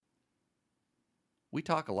We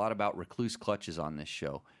talk a lot about Rekluse clutches on this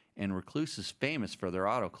show, and Rekluse is famous for their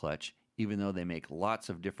auto clutch, even though they make lots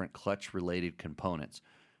of different clutch-related components.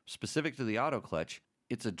 Specific to the auto clutch,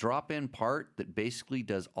 it's a drop-in part that basically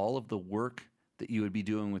does all of the work that you would be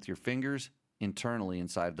doing with your fingers internally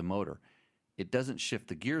inside the motor. It doesn't shift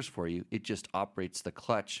the gears for you, it just operates the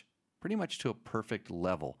clutch pretty much to a perfect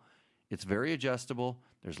level. It's very adjustable,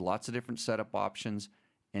 there's lots of different setup options,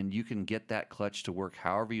 and you can get that clutch to work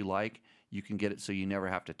however you like. You can get it so you never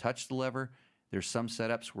have to touch the lever. There's some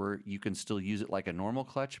setups where you can still use it like a normal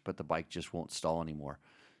clutch, but the bike just won't stall anymore.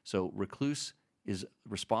 So Rekluse is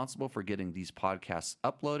responsible for getting these podcasts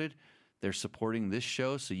uploaded. They're supporting this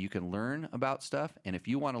show so you can learn about stuff. And if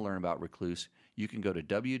you want to learn about Rekluse, you can go to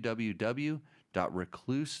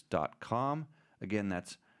www.rekluse.com. Again,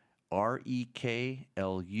 that's REKLUSE,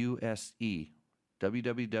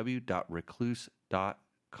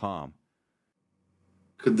 www.rekluse.com.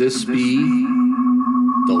 Could this be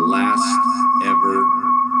the last ever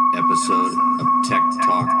episode of Tech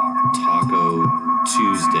Talk Taco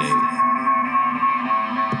Tuesday?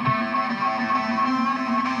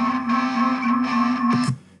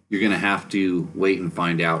 You're going to have to wait and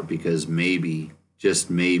find out, because maybe,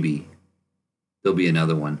 just maybe, there'll be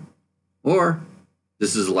another one. Or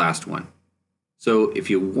this is the last one. So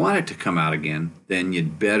if you want it to come out again, then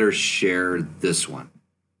you'd better share this one,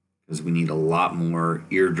 because we need a lot more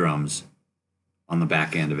eardrums on the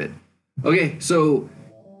back end of it. Okay, so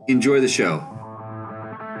enjoy the show.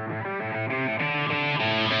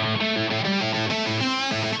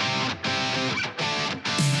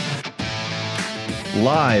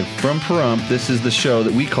 Live from Pahrump, this is the show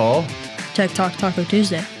that we call Tech Talk Taco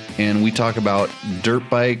Tuesday. And we talk about dirt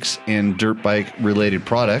bikes and dirt bike related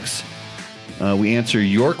products. We answer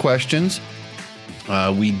your questions.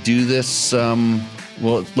 We do this,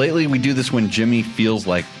 lately we do this when Jimmy feels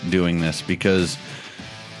like doing this, because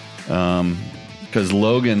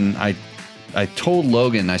Logan, I told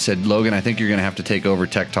Logan, I said, Logan, I think you're going to have to take over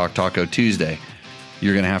Tech Talk Taco Tuesday.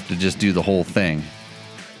 You're going to have to just do the whole thing.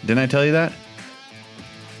 Didn't I tell you that?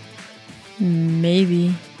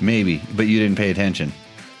 Maybe, but you didn't pay attention.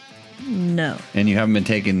 No. And you haven't been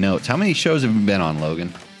taking notes. How many shows have you been on,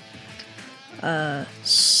 Logan?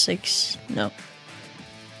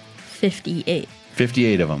 58.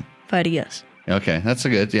 58 of them. If I had to guess. Okay, that's a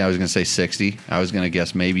good. Yeah, I was going to say 60. I was going to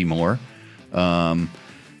guess maybe more. And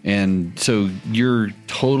so you're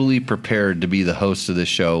totally prepared to be the host of this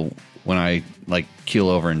show when I keel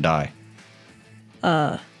over and die.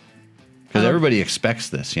 Because everybody expects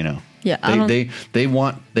this, you know. Yeah, they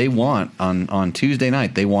want on Tuesday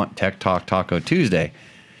night, they want Tech Talk Taco Tuesday.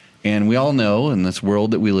 And we all know in this world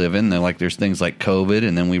that we live in, there's things like COVID,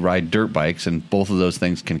 and then we ride dirt bikes, and both of those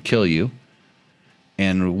things can kill you.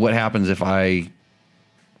 And what happens if probably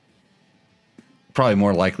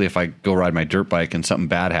more likely if I go ride my dirt bike and something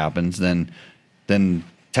bad happens, then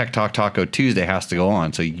Tech Talk Taco Tuesday has to go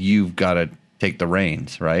on. So you've got to take the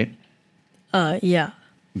reins, right? Yeah.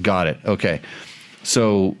 Got it. Okay.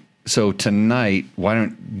 So tonight, why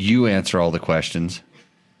don't you answer all the questions?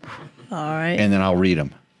 All right. And then I'll read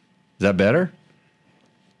them. Is that better?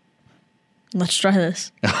 Let's try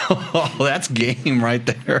this. Oh, that's game right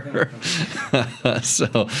there.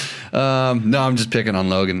 No, I'm just picking on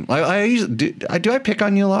Logan. I usually do I pick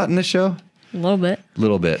on you a lot in this show? A little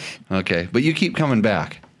bit. Okay. But you keep coming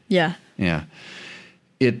back. Yeah.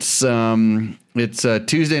 It's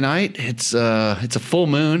Tuesday night. It's a full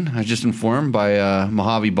moon. I was just informed by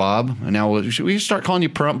Mojave Bob. And now should we start calling you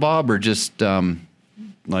Pahrump Bob, or just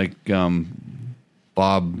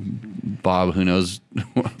Bob who knows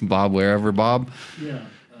Bob wherever Bob? Yeah,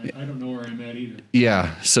 I don't know where I'm at either.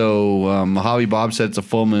 Yeah. So Mojave Bob said it's a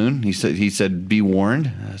full moon. He said be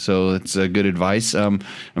warned. So it's good advice. I'm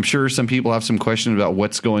sure some people have some questions about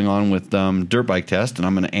what's going on with Dirt Bike Test, and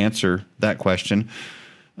I'm going to answer that question.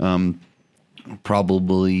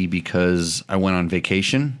 Probably because I went on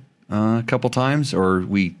vacation a couple times,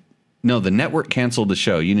 the network canceled the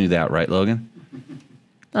show. You knew that, right, Logan?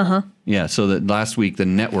 Uh-huh. Yeah, so that last week the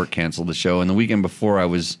network canceled the show, and the weekend before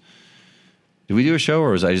did we do a show,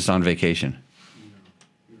 or was I just on vacation?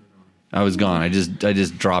 I was gone. I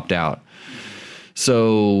just dropped out.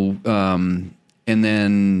 So, and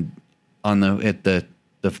then the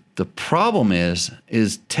problem is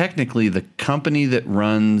technically the company that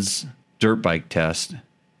runs Dirt Bike Test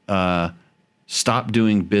stopped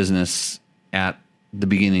doing business at the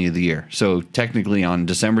beginning of the year. So technically on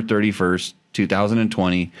December 31st,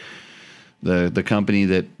 2020, the company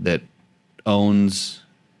that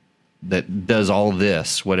does all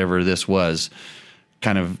this, whatever this was,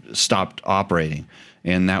 kind of stopped operating.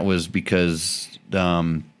 And that was because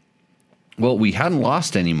well, we hadn't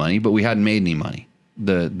lost any money, but we hadn't made any money.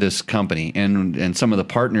 This company and some of the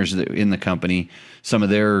partners in the company, some of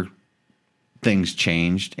their things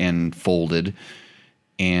changed and folded,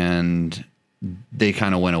 and they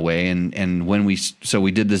kind of went away. And when we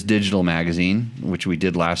did this digital magazine, which we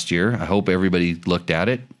did last year. I hope everybody looked at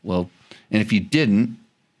it. Well, and if you didn't,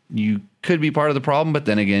 you could be part of the problem, but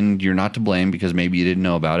then again, you're not to blame because maybe you didn't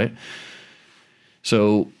know about it.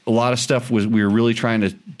 So a lot of stuff we were really trying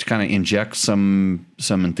to kind of inject some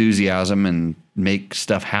enthusiasm and make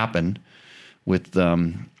stuff happen with,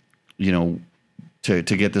 to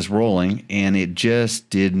get this rolling. And it just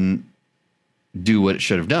didn't do what it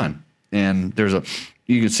should have done. And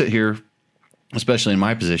you could sit here, especially in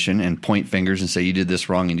my position, and point fingers and say, you did this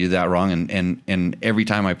wrong and you did that wrong. And every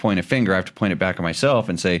time I point a finger, I have to point it back at myself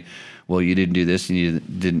and say, well, you didn't do this and you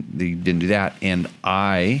didn't do that. And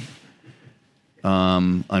I,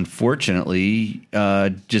 unfortunately,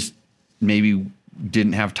 just maybe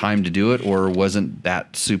didn't have time to do it or wasn't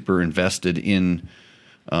that super invested in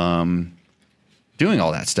doing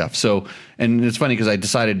all that stuff. So, and it's funny because I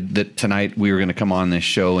decided that tonight we were going to come on this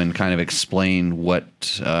show and kind of explain what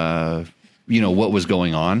was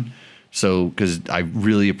going on. So, because I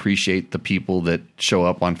really appreciate the people that show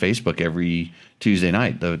up on Facebook every Tuesday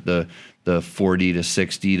night, the 40 to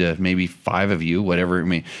 60 to maybe 5 of you,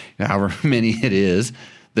 however many it is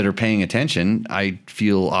that are paying attention. I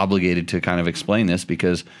feel obligated to kind of explain this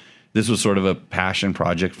because this was sort of a passion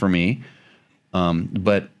project for me.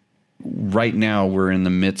 But right now we're in the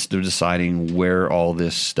midst of deciding where all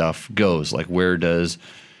this stuff goes. Like where does,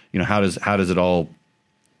 how does it all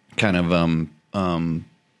kind of,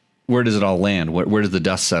 where does it all land? Where does the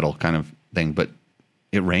dust settle kind of thing? But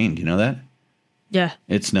it rained, you know that? Yeah.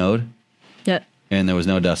 It snowed. Yeah. And there was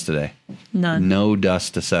no dust today. None. No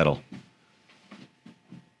dust to settle.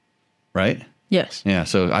 Right? Yes. Yeah,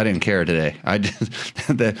 so I didn't care today. I just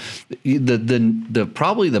the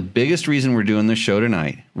probably the biggest reason we're doing this show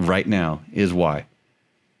tonight, right now, is why.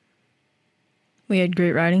 We had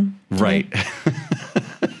great riding. Right.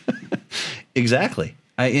 Exactly.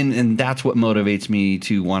 And that's what motivates me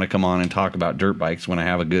to want to come on and talk about dirt bikes when I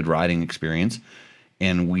have a good riding experience.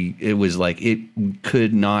 And it was like, it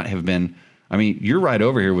could not have been, your ride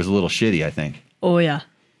over here was a little shitty, I think. Oh yeah.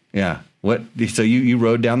 Yeah. What? So you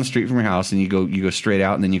rode down the street from your house and you go straight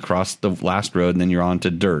out and then you cross the last road and then you're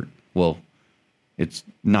onto dirt. Well, it's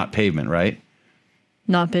not pavement, right?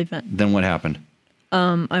 Not pavement. Then what happened?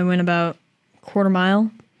 I went about a quarter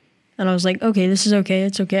mile and I was like, okay, this is okay.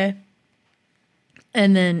 It's okay.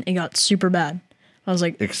 And then it got super bad. I was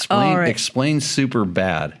like, explain super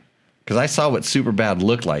bad. Because I saw what super bad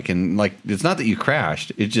looked like. And like, it's not that you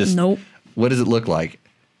crashed. It just, nope. What does it look like?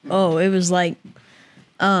 Oh, it was like,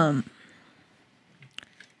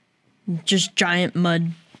 just giant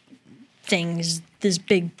mud things, this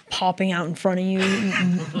big popping out in front of you.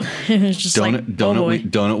 It was just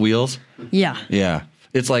donut wheels. Yeah. Yeah.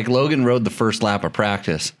 It's like Logan rode the first lap of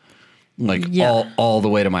practice, like all the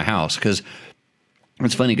way to my house. Because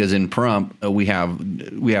it's funny because in Pahrump we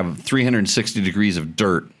have 360 degrees of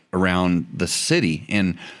dirt around the city,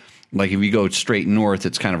 and like if you go straight north,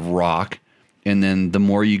 it's kind of rock, and then the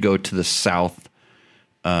more you go to the south,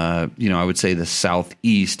 I would say the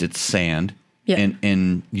southeast, it's sand. Yeah.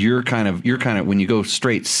 And you're kind of when you go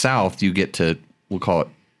straight south, you get to, we'll call it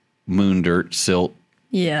moon dirt, silt,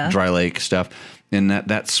 dry lake stuff. And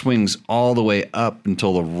that swings all the way up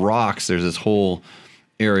until the rocks. There's this whole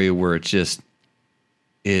area where it's just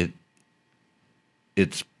it's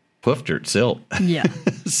poof dirt, silt. Yeah.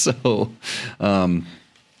 So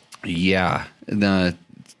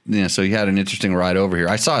so he had an interesting ride over here.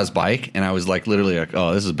 I saw his bike and I was like, literally like,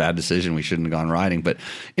 oh, this is a bad decision. We shouldn't have gone riding. But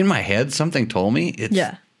in my head, something told me it's,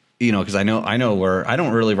 because I know where I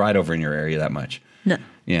don't really ride over in your area that much. No.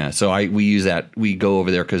 Yeah. So we use that. We go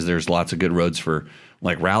over there because there's lots of good roads for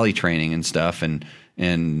like rally training and stuff.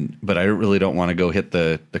 But I really don't want to go hit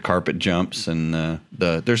the carpet jumps and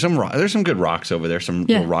there's some good rocks over there, some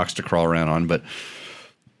little rocks to crawl around on. But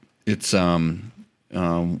it's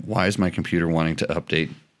why is my computer wanting to update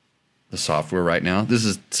the software right now? This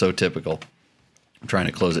is so typical. I'm trying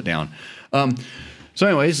to close it down. So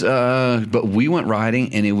anyways, but we went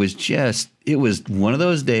riding and it was one of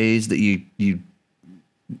those days that you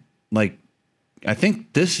like, I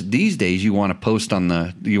think these days you want to post on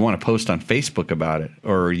Facebook about it,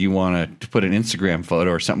 or you want to put an Instagram photo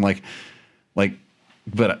or something like,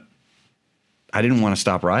 but I didn't want to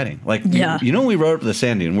stop riding. Like, we rode up to the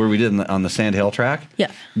sand dune where we did on the sand hill track. Yeah.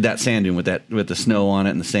 That sand dune with the snow on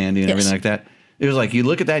it and the sand dune and everything like that. It was like, you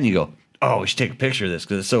look at that and you go, oh, we should take a picture of this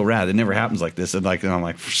because it's so rad. It never happens like this. And I'm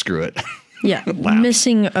like, screw it. Yeah, Laps.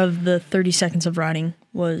 missing of the 30 seconds of riding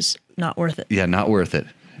was not worth it. Yeah, not worth it.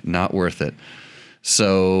 Not worth it.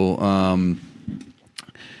 So,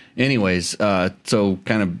 anyways, so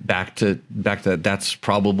kind of back to that. That's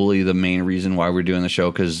probably the main reason why we're doing the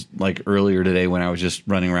show. Because like earlier today, when I was just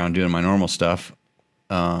running around doing my normal stuff,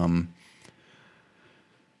 I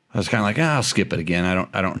was kind of like, I'll skip it again.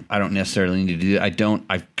 I don't necessarily need to do it.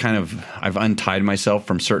 I've untied myself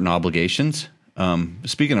from certain obligations.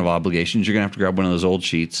 Speaking of obligations, you're gonna have to grab one of those old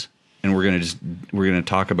sheets, and we're gonna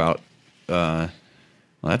talk about.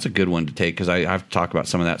 Well, that's a good one to take because I have to talk about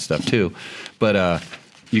some of that stuff too. But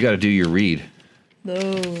you got to do your read.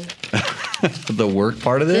 The work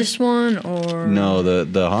part of This one or no,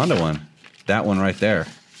 the Honda one, that one right there.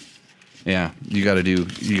 Yeah, you got to do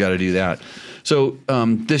that. So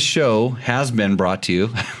this show has been brought to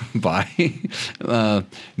you by,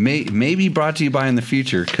 maybe brought to you by in the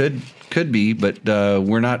future. Could be, but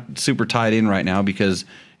we're not super tied in right now because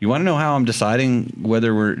you want to know how I'm deciding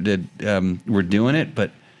whether we're doing it.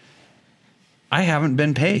 But I haven't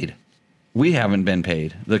been paid. We haven't been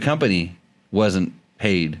paid. The company wasn't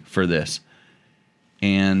paid for this,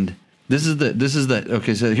 and this is the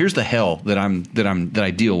okay. So here's the hell that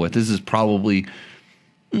I deal with. This is probably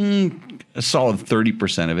a solid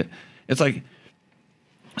 30% of it. It's like,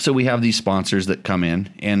 so we have these sponsors that come in,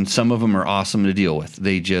 and some of them are awesome to deal with.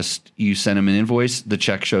 You send them an invoice, the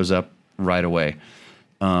check shows up right away.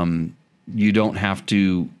 You don't have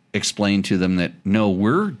to explain to them that, no,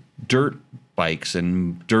 we're dirt bikes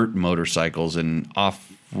and dirt motorcycles and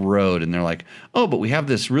off road. And they're like, oh, but we have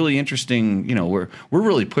this really interesting, we're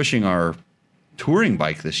really pushing our touring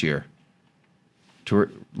bike this year.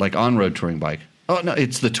 Like on-road touring bike. Oh, no,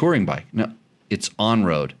 it's the touring bike. No, it's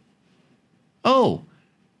on-road. Oh,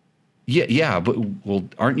 yeah, but well,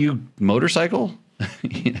 aren't you motorcycle?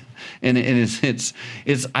 And it's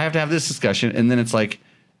I have to have this discussion, and then it's like,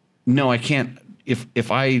 no, I can't.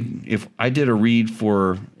 If I did a read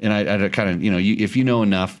for, and I kind of, if you know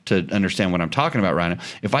enough to understand what I'm talking about right now,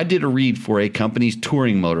 if I did a read for a company's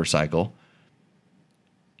touring motorcycle,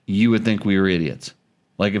 you would think we were idiots.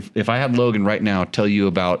 Like if I had Logan right now tell you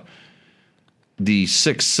about the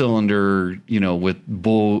 6-cylinder, with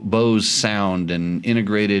Bose sound and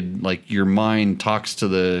integrated, like your mind talks to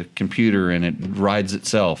the computer and it rides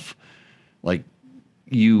itself, like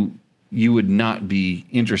you would not be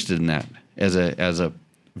interested in that as a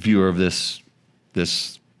viewer of this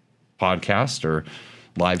podcast or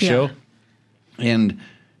live show. And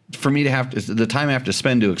for me to have to, the time I have to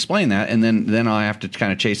spend to explain that, and then I have to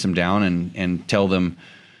kind of chase them down and tell them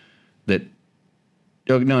that,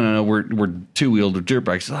 oh, no, we're two-wheeled dirt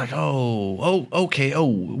bikes. They're like, oh, okay. Oh,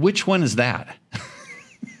 which one is that?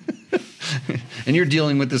 And you're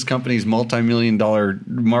dealing with this company's multi-million-dollar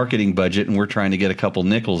marketing budget, and we're trying to get a couple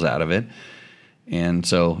nickels out of it. And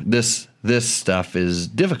so this stuff is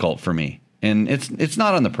difficult for me. And it's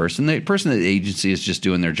not on the person. The person at the agency is just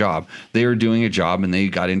doing their job. They are doing a job, and they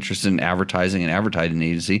got interested in advertising and advertising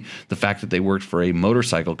agency. The fact that they worked for a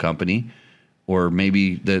motorcycle company, or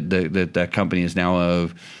maybe that company is now a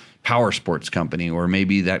power sports company, or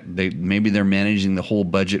maybe they're managing the whole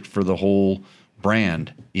budget for the whole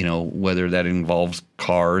brand, whether that involves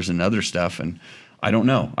cars and other stuff. And I don't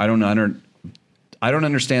know. I don't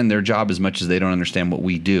understand their job as much as they don't understand what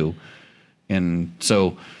we do. And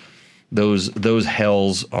so those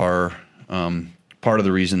hells are part of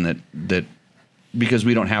the reason that because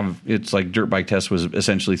we don't have, it's like Dirt Bike Test was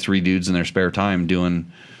essentially 3 dudes in their spare time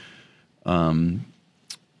doing the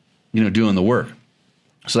work.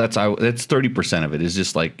 So that's 30% of it is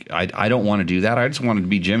just like, I don't want to do that. I just want to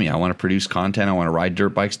be Jimmy. I want to produce content. I want to ride dirt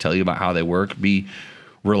bikes, tell you about how they work, be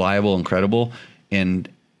reliable and credible. And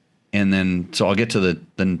then, so I'll get to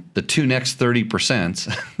the two next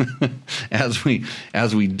 30%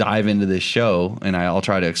 as we dive into this show, and I'll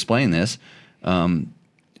try to explain this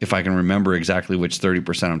if I can remember exactly which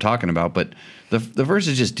 30% I'm talking about. But the first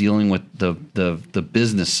is just dealing with the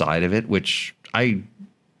business side of it, which I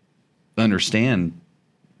understand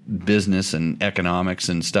business and economics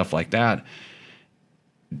and stuff like that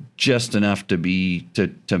just enough to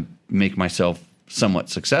make myself somewhat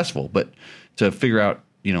successful, but to figure out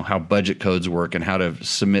how budget codes work and how to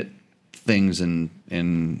submit things and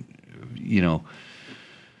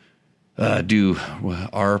do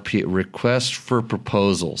RP requests for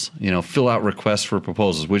proposals, fill out requests for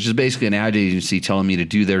proposals, which is basically an ad agency telling me to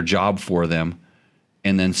do their job for them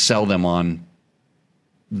and then sell them on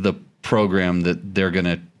the program that they're going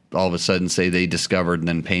to all of a sudden say they discovered and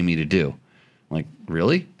then pay me to do. I'm like,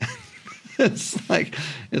 really?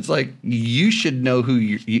 it's like you should know who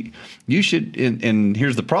you should. And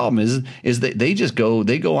here's the problem is that they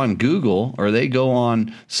go on Google or they go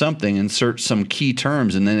on something and search some key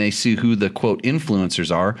terms, and then they see who the quote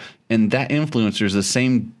influencers are, and that influencer is the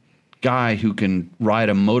same guy who can ride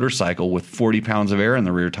a motorcycle with 40 pounds of air in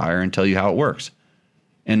the rear tire and tell you how it works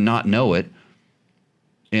and not know it.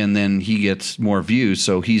 And then he gets more views,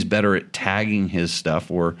 so he's better at tagging his stuff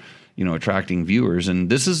or, attracting viewers. And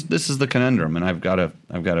this is the conundrum, and I've got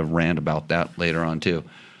to rant about that later on too.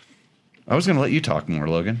 I was going to let you talk more,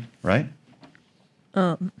 Logan, right?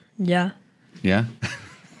 Yeah. Yeah.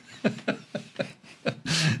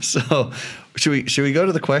 So, should we go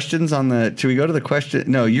to the questions on the? Should we go to the question?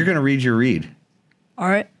 No, you're going to read your read. All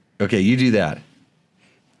right. Okay, you do that.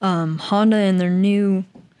 Honda and their new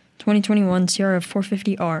 2021 CRF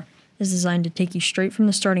 450R is designed to take you straight from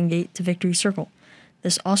the starting gate to Victory Circle.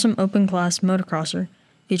 This awesome open-class motocrosser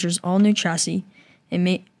features all-new chassis,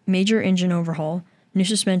 a major engine overhaul, new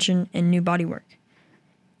suspension, and new bodywork.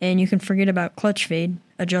 And you can forget about clutch fade,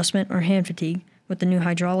 adjustment, or hand fatigue with the new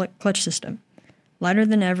hydraulic clutch system. Lighter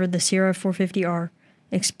than ever, the CRF 450R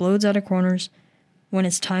explodes out of corners when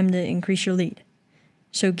it's time to increase your lead.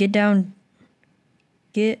 So get on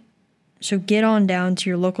down to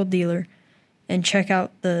your local dealer and check out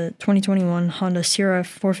the 2021 Honda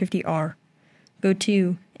CRF 450R. Go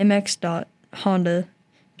to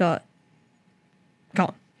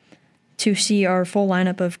mx.honda.com to see our full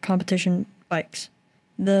lineup of competition bikes.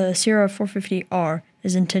 The CRF 450R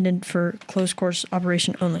is intended for closed course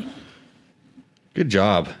operation only. Good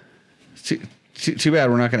job. Too bad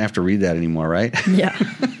we're not going to have to read that anymore, right? Yeah.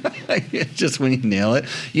 Just when you nail it.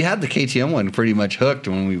 You had the KTM one pretty much hooked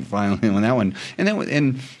when that one.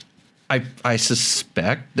 And I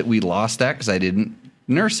suspect that we lost that because I didn't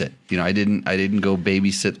nurse it. I didn't go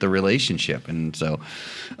babysit the relationship. And so,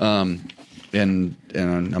 and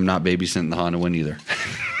I'm not babysitting the Honda one either.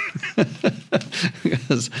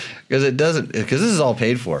 because this is all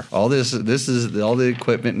paid for. All this is all the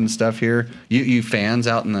equipment and stuff here. You fans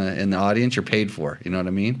out in the audience, you're paid for. You know what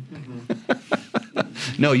I mean?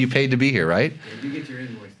 Mm-hmm. No, you paid to be here, right? Yeah, you get your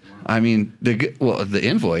invoice tomorrow. I mean, the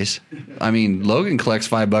invoice. I mean, Logan collects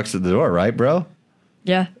 $5 at the door, right, bro?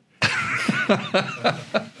 Yeah.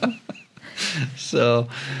 So,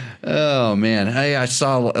 oh man, I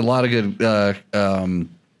saw a lot of good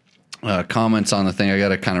comments on the thing. I got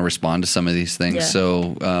to kind of respond to some of these things. Yeah.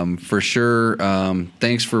 So, for sure,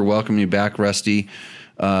 thanks for welcoming me back, Rusty.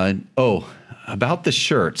 About the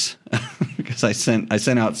shirts, because I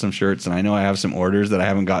sent out some shirts, and I know I have some orders that I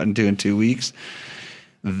haven't gotten to in 2 weeks.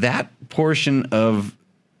 That portion of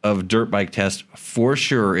Dirt Bike Test for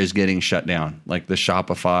sure is getting shut down, like the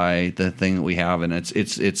Shopify, the thing that we have, and it's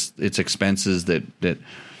expenses that it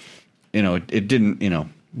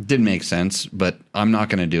didn't make sense, but I'm not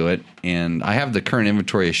going to do it. And I have the current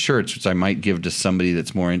inventory of shirts, which I might give to somebody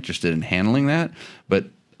that's more interested in handling that, but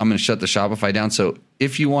I'm going to shut the Shopify down. So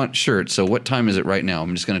if you want shirts, so what time is it right now?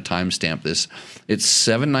 I'm just going to timestamp this. It's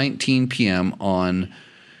 7:19 p.m. on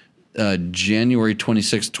January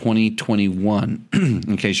 26, 2021,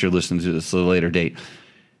 in case you're listening to this at a later date.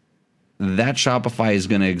 That Shopify is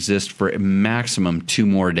going to exist for a maximum 2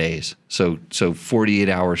 more days. So 48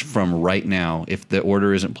 hours from right now. If the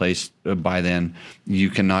order isn't placed by then, you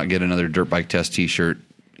cannot get another Dirt Bike Test t-shirt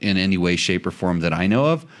in any way, shape, or form that I know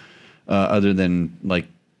of, other than like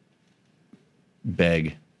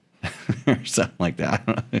beg or something like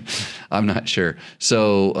that. I'm not sure.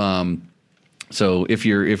 So if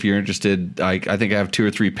you're interested, I think I have 2 or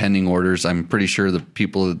 3 pending orders. I'm pretty sure the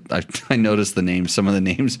people I noticed the names. Some of the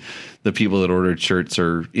names, the people that ordered shirts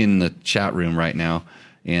are in the chat room right now,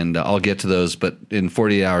 and I'll get to those. But in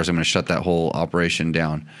 48 hours, I'm going to shut that whole operation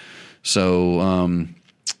down. So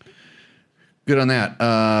good on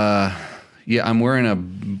that. Yeah, I'm wearing a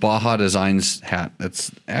Baja Designs hat. That's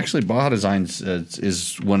actually Baja Designs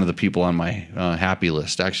is one of the people on my happy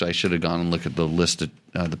list. Actually, I should have gone and looked at the list of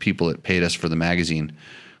the people that paid us for the magazine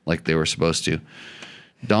like they were supposed to.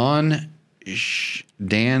 Dan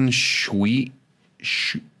Shui.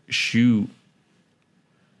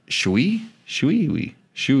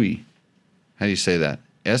 How do you say that?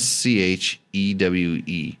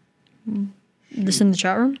 SCHEWE. This in the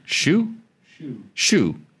chat room? Shu.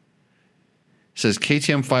 Says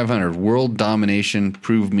KTM 500 world domination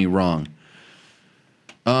proved me wrong.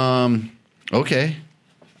 Okay,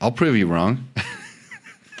 I'll prove you wrong.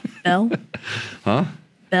 Bell? Huh?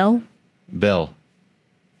 Bell? Bell.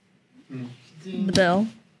 The Bell?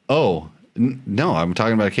 Oh no, I'm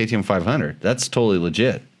talking about a KTM 500. That's totally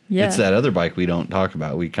legit. Yeah. It's that other bike we don't talk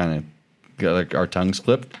about. We kind of got like our tongues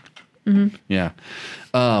clipped. Mm-hmm. Yeah.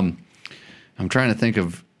 I'm trying to think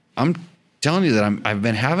of. I'm telling you that I've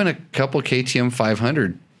been having a couple KTM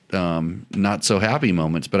 500 not so happy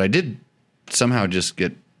moments, but I did somehow just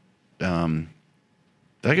get.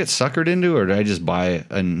 Did I get suckered into, or did I just buy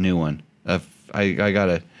a new one? I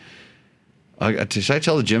got should I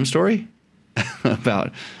tell the Jim story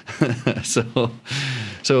about? so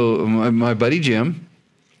my buddy Jim,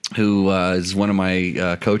 who is one of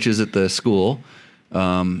my coaches at the school.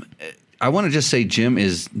 I want to just say Jim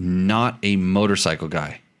is not a motorcycle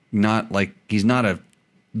guy. He's not a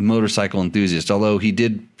motorcycle enthusiast. Although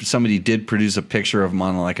somebody did produce a picture of him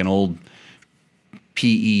on like an old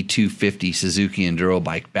PE 250 Suzuki Enduro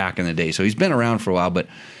bike back in the day. So he's been around for a while, but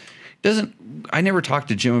I never talked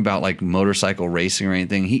to Jim about like motorcycle racing or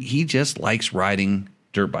anything. He just likes riding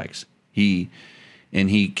dirt bikes. He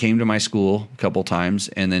came to my school a couple times,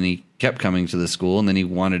 and then he kept coming to the school, and then he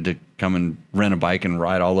wanted to come and rent a bike and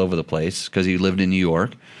ride all over the place because he lived in New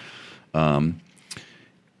York. So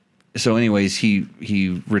anyways, he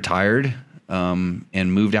retired and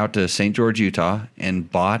moved out to St. George, Utah, and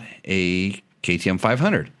bought a KTM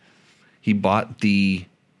 500. He bought the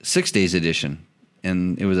 6 days edition,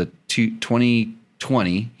 and it was a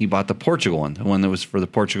 2020. He bought the Portugal one, the one that was for the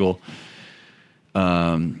Portugal,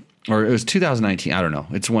 or it was 2019. I don't know.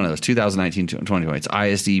 It's one of those 2019 to 2020. It's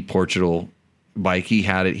ISD Portugal bike. He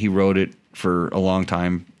had it. He rode it for a long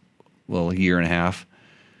time, well, a year and a half.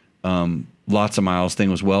 Lots of miles.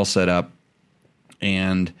 Thing was well set up,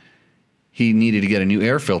 and he needed to get a new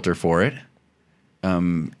air filter for it.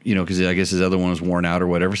 Because I guess his other one was worn out or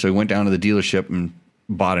whatever. So he went down to the dealership and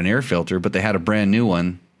bought an air filter, but they had a brand new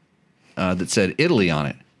one that said Italy on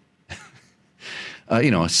it. A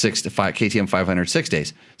KTM 500 6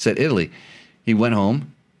 days said Italy. He went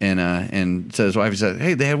home and said his wife, he said,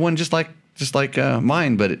 "Hey, they had one just like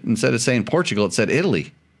mine, but instead of saying Portugal, it said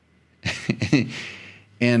Italy."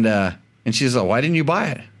 And she says, "Oh, why didn't you buy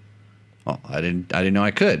it?" "Oh, I didn't know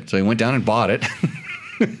I could." So he went down and bought it.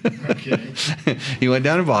 Okay. He went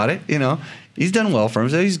down and bought it. He's done well for him,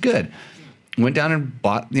 so he's good. Went down and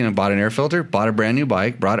bought an air filter, bought a brand new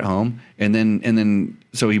bike, brought it home, and then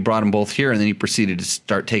so he brought them both here, and then he proceeded to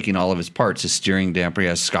start taking all of his parts. His steering damper, he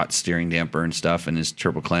has Scott's steering damper and stuff, and his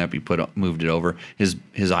turbo clamp, he moved it over. His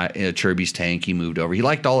Cherbys tank, he moved over. He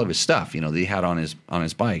liked all of his stuff, that he had on his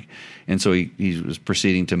bike, and so he was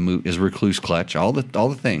proceeding to move his Recluse clutch, all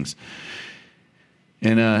the things.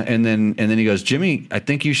 And then he goes, "Jimmy, I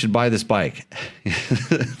think you should buy this bike.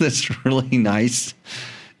 That's really nice."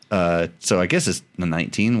 So I guess it's the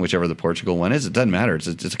 19, whichever the Portugal one is. It doesn't matter. It's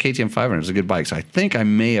a KTM 500. It's a good bike. So I think I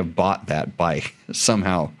may have bought that bike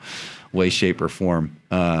somehow, way, shape, or form.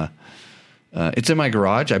 It's in my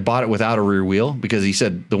garage. I bought it without a rear wheel because he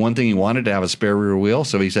said the one thing he wanted to have a spare rear wheel.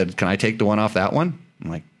 So he said, "Can I take the one off that one?" I'm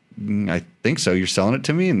like, "I think so. You're selling it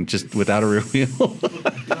to me and just without a rear wheel."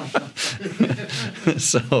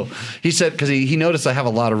 So he said, because he noticed I have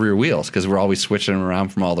a lot of rear wheels because we're always switching them around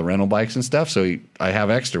from all the rental bikes and stuff. So I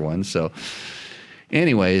have extra ones. So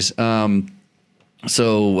anyways, KTM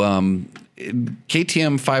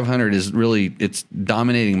 500 is really, it's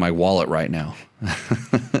dominating my wallet right now.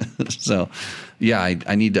 So yeah,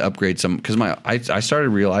 I need to upgrade some because I started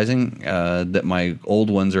realizing that my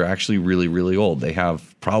old ones are actually really, really old. They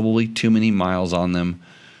have probably too many miles on them.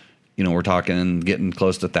 We're talking getting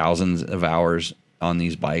close to thousands of hours on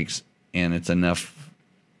these bikes, and it's enough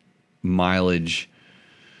mileage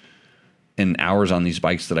and hours on these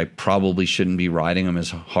bikes that I probably shouldn't be riding them as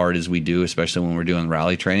hard as we do, especially when we're doing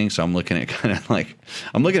rally training. So I'm looking at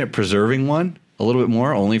preserving one a little bit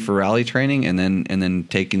more only for rally training, and then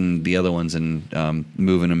taking the other ones and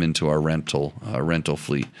moving them into our rental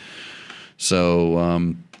fleet.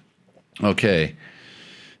 So, okay.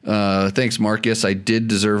 Thanks, Mark. Yes, I did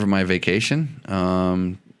deserve my vacation.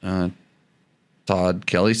 Todd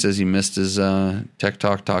Kelly says he missed his Tech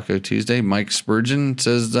Talk Taco Tuesday. Mike Spurgeon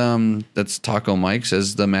says, that's Taco Mike,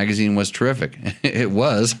 says the magazine was terrific. It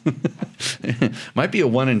was. Might be a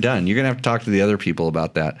one and done. You're going to have to talk to the other people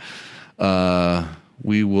about that.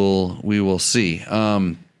 We will see.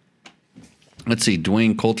 Let's see.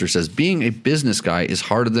 Dwayne Coulter says, being a business guy is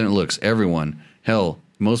harder than it looks. Everyone. Hell,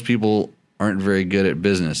 most people aren't very good at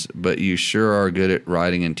business, but you sure are good at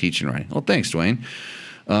riding and teaching riding. Well, thanks, Dwayne.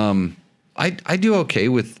 I do okay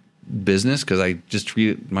with business because I just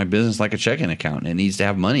treat my business like a checking account, and it needs to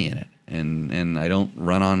have money in it, and I don't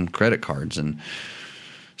run on credit cards. And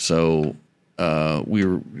so we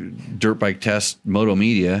were Dirt Bike Test Moto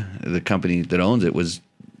Media, the company that owns it, was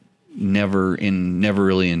never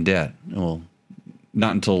really in debt. Well,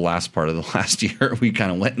 not until the last part of the last year. We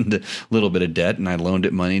kind of went into a little bit of debt, and I loaned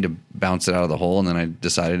it money to bounce it out of the hole, and then I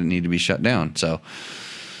decided it needed to be shut down. So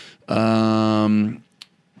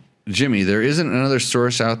Jimmy, there isn't another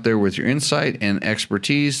source out there with your insight and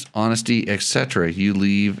expertise, honesty, etc. You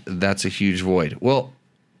leave, that's a huge void. Well,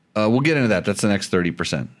 we'll get into that. That's the next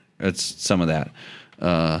 30%. It's some of that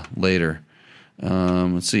later.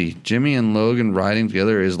 Let's see. Jimmy and Logan riding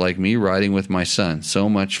together is like me riding with my son. So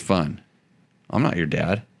much fun. I'm not your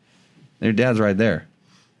dad. Your dad's right there.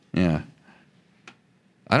 Yeah.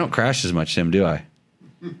 I don't crash as much, Tim, do I?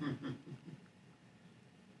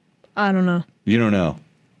 I don't know. You don't know.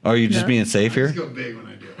 Are you just No. being safe here? I just go big when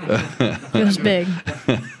I do it. Feels big.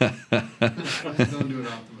 I just don't do it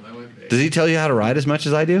often, but I went big. Does he tell you how to ride as much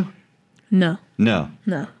as I do? No. No.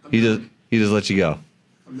 No. He just lets you go.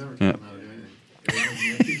 I've never taught him how to do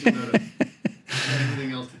anything. I teach him how to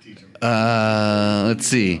anything else to teach him. Let's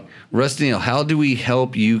see. Rusty Neal, how do we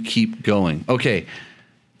help you keep going? Okay.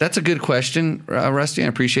 That's a good question, Rusty. I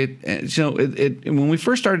appreciate it. You know, when we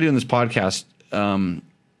first started doing this podcast,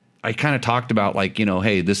 I kind of talked about like, you know,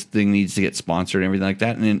 hey, this thing needs to get sponsored and everything like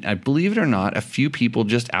that. And then, I believe it or not, a few people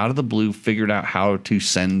just out of the blue figured out how to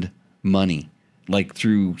send money, like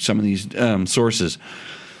through some of these sources.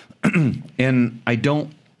 And I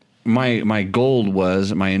don't. My goal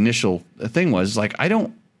was, my initial thing was like, I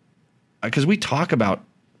don't, because we talk about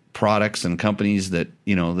products and companies that,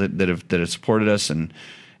 you know, that have supported us and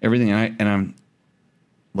everything. And I'm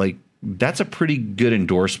like, that's a pretty good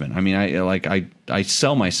endorsement. I mean, I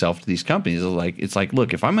sell myself to these companies. It's like,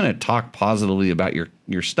 look, if I'm going to talk positively about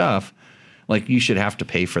your stuff, like you should have to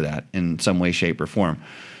pay for that in some way, shape, or form.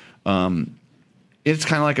 It's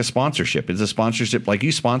kind of like a sponsorship. It's a sponsorship. Like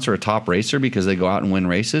you sponsor a top racer because they go out and win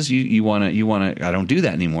races. You want to, I don't do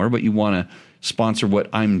that anymore, but you want to sponsor what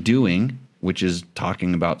I'm doing, which is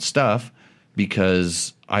talking about stuff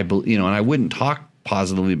because and I wouldn't talk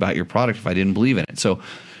positively about your product if I didn't believe in it. So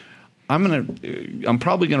I'm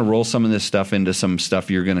probably going to roll some of this stuff into some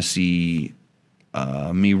stuff you're going to see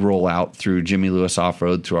me roll out through Jimmy Lewis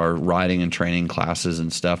Off-Road, through our riding and training classes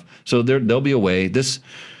and stuff. So there'll be a way. This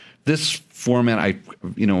format,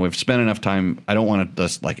 I've spent enough time. I don't want to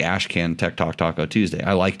just like Ash Can Tech Talk Taco Tuesday.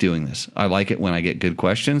 I like doing this. I like it when I get good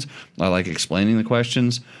questions. I like explaining the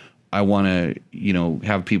questions. I want to,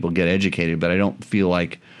 have people get educated, but I don't feel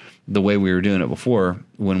like the way we were doing it before,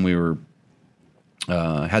 when we were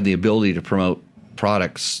had the ability to promote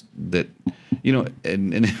products that,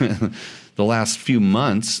 in the last few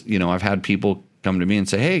months, I've had people come to me and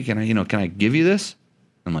say, hey, can I give you this?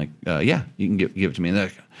 I'm like, yeah, you can give it to me.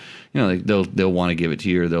 And they'll want to give it to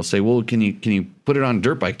you, or they'll say, well, can you put it on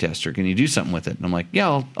Dirt Bike Tester? Can you do something with it? And I'm like,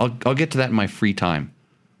 yeah, I'll get to that in my free time.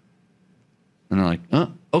 And they're like,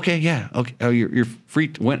 okay, yeah, okay. Oh, you're free.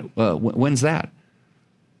 When's that?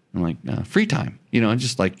 I'm like, free time.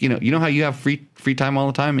 Just like how you have free time all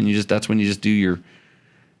the time, and that's when you just do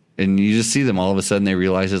and you just see them all of a sudden. They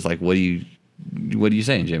realize it's like, what are you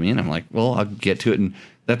saying, Jimmy? And I'm like, well, I'll get to it, and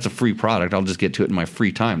that's a free product. I'll just get to it in my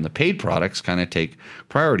free time. The paid products kind of take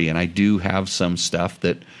priority, and I do have some stuff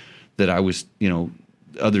that I was,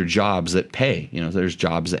 other jobs that pay. There's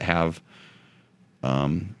jobs that have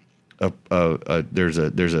there's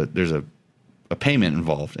a payment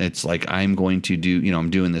involved. It's like, I'm going to do, I'm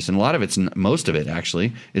doing this, and a lot of most of it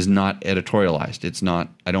actually is not editorialized. It's not,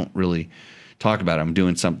 I don't really talk about it. I'm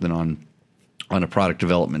doing something on a product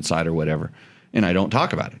development side or whatever, and I don't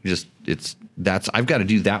talk about it. I've got to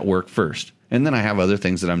do that work first. And then I have other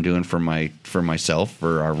things that I'm doing for myself,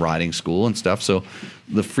 for our riding school and stuff. So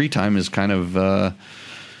the free time is kind of,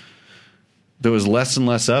 there was less and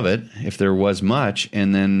less of it, if there was much.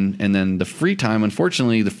 And then the free time,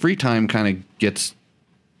 unfortunately, the free time kind of gets,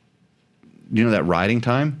 that riding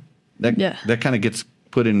time, that kind of gets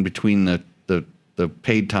put in between the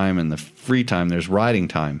paid time and the free time. There's riding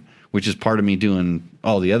time, which is part of me doing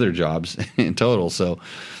all the other jobs in total. So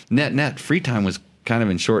net free time was kind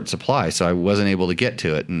of in short supply, so I wasn't able to get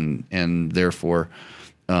to it, and therefore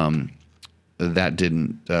that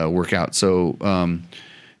didn't work out. So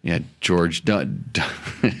George,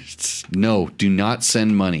 no, do not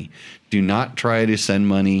send money. Do not try to send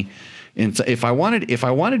money. And so if I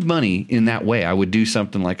wanted money in that way, I would do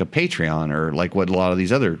something like a Patreon, or like what a lot of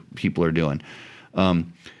these other people are doing.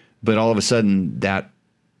 But all of a sudden that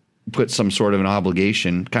put some sort of an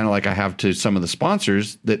obligation, kind of like I have to some of the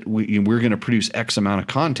sponsors, that we're going to produce X amount of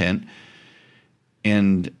content.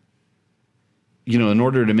 And, in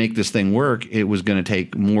order to make this thing work, it was going to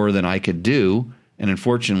take more than I could do. And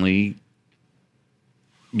unfortunately,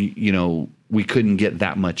 we couldn't get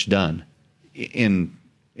that much done in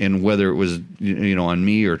whether it was, on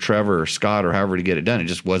me or Trevor or Scott or however to get it done. It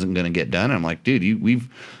just wasn't going to get done. And I'm like, dude,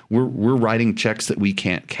 we're writing checks that we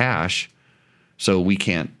can't cash. So we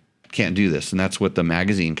can't can't do this. And that's what the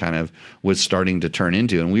magazine kind of was starting to turn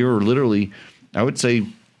into. And we were literally, I would say,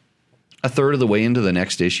 a third of the way into the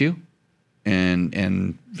next issue,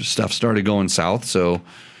 and stuff started going south. So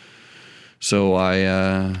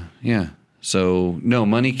I, So no,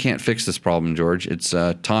 money can't fix this problem, George. It's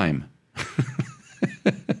time.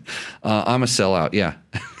 I'm a sellout. Yeah.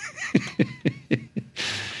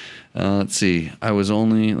 Let's see. I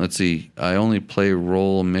only play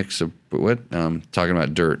role mix of what? Talking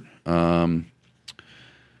about dirt.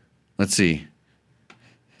 Let's see.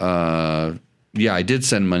 Yeah, I did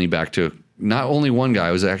send money back to not only one guy.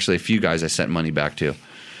 It was actually a few guys I sent money back to.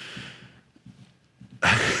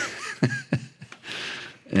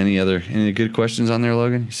 Any good questions on there,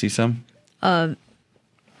 Logan? You see some?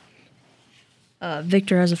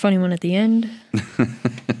 Victor has a funny one at the end.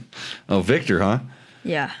 Oh, Victor, huh?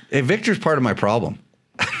 Yeah. Hey, Victor's part of my problem.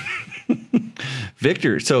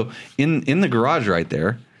 Victor, so in the garage right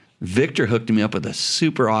there, Victor hooked me up with a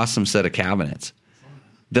super awesome set of cabinets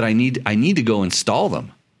that I need to go install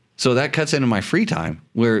them. So that cuts into my free time,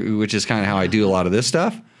 which is kind of how I do a lot of this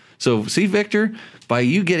stuff. So see, Victor, by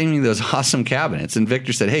you getting me those awesome cabinets, and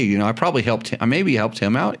Victor said, hey, I maybe helped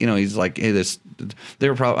him out. He's like, hey, they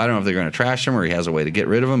were probably, I don't know if they're going to trash him or he has a way to get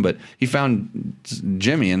rid of him, but he found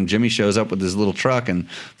Jimmy, and Jimmy shows up with his little truck and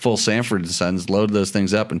full Sanford & Sons, loaded those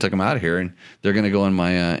things up and took them out of here. And they're going to go in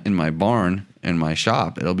my barn, in my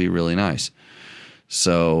shop. It'll be really nice.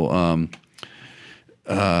 So,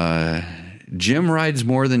 Jim rides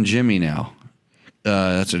more than Jimmy now.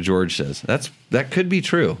 That's what George says. That could be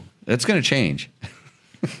true. That's going to change.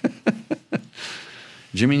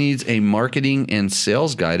 Jimmy needs a marketing and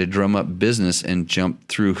sales guy to drum up business and jump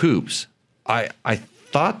through hoops. I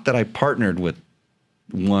thought that I partnered with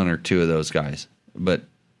one or two of those guys, but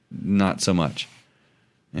not so much.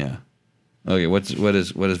 Yeah. Okay. What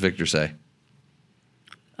does Victor say?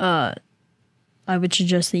 I would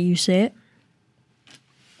suggest that you say it.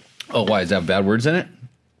 Oh, why? Does that have bad words in it?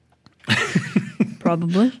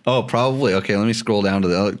 Probably. Oh, probably. Okay, let me scroll down to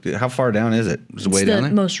the. How far down is it? Is it way down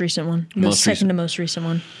there? Most recent one. The second to most recent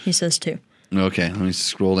one. He says 2. Okay, let me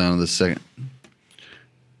scroll down to the second.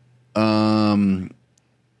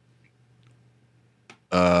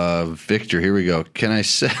 Victor, here we go. Can I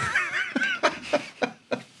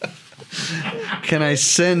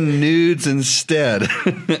send nudes instead?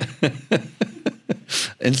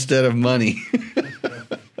 Instead of money.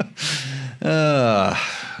 No.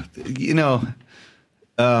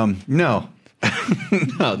 No,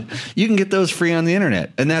 you can get those free on the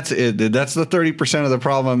internet, and that's it. That's the 30% of the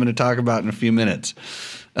problem I'm going to talk about in a few minutes.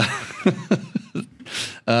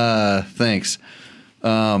 Thanks. Okay,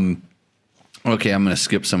 I'm going to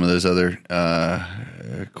skip some of those other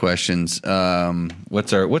questions. So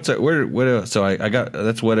I got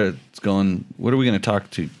that's what it's going. What are we going to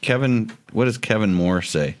talk to Kevin? What does Kevin Moore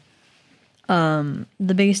say? The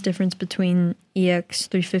biggest difference between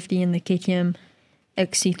EX350 and the KTM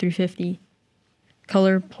XC350: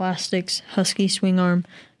 color, plastics, Husky swing arm,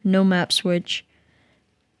 no map switch,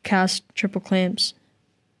 cast triple clamps,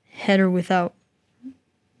 header without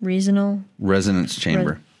resonance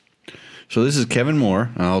chamber. So this is Kevin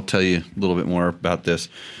Moore. I'll tell you a little bit more about this.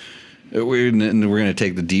 We're going to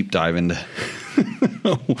take the deep dive into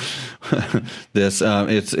this.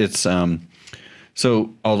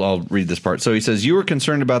 So I'll read this part. So he says, you were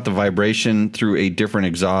concerned about the vibration through a different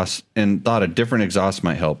exhaust and thought a different exhaust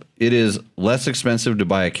might help. It is less expensive to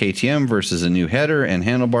buy a KTM versus a new header and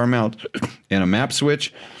handlebar mount and a map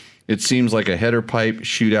switch. It seems like a header pipe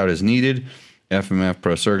shootout is needed. FMF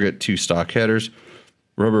Pro Circuit, 2 stock headers,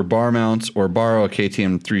 rubber bar mounts, or borrow a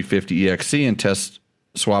KTM 350 EXC and test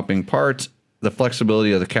swapping parts. The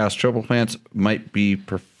flexibility of the cast triple clamps might be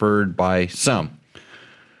preferred by some.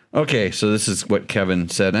 Okay, so this is what Kevin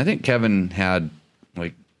said. And I think Kevin had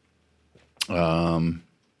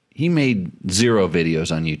he made 0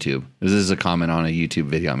 videos on YouTube. This is a comment on a YouTube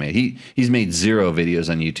video I made. He's made 0 videos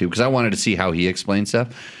on YouTube because I wanted to see how he explained stuff.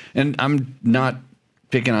 And I'm not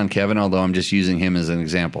picking on Kevin, although I'm just using him as an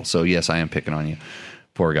example. So yes, I am picking on you.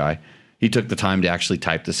 Poor guy. He took the time to actually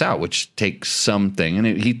type this out, which takes something. And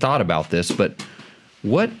he thought about this, but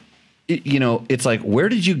it's like, where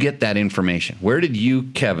did you get that information? Where did you,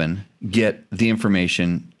 Kevin, get the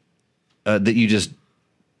information that you just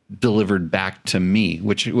delivered back to me?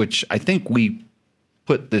 Which I think we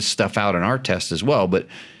put this stuff out in our test as well, but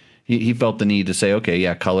he felt the need to say, okay,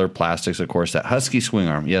 yeah, color, plastics, of course, that Husky swing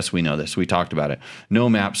arm. Yes, we know this. We talked about it. No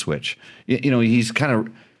map switch. He's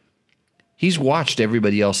watched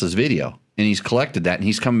everybody else's video and he's collected that and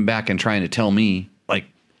he's coming back and trying to tell me like,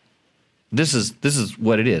 this is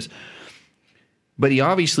what it is. But he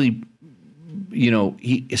obviously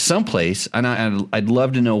someplace, and I'd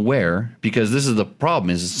love to know where, because this is the problem,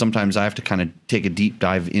 is sometimes I have to kind of take a deep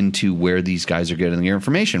dive into where these guys are getting their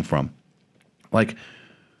information from. Like,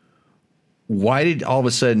 why did all of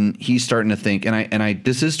a sudden he's starting to think, and I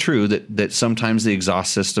this is true that sometimes the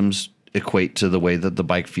exhaust systems equate to the way that the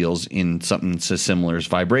bike feels in something so similar as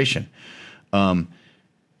vibration. And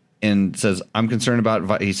says, I'm concerned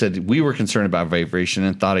about, he said, we were concerned about vibration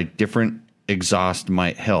and thought a different exhaust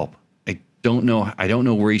might help. I don't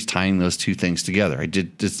know where he's tying those two things together.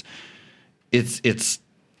 It's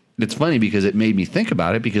funny because it made me think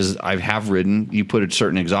about it, because I have ridden, you put a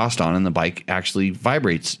certain exhaust on and the bike actually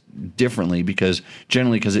vibrates differently because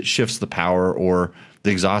it shifts the power, or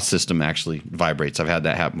the exhaust system actually vibrates. I've had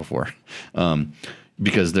that happen before,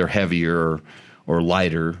 because they're heavier or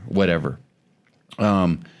lighter, whatever.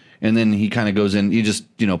 And then he kind of goes in, you just,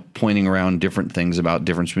 pointing around different things about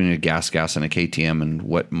difference between a gas and a KTM and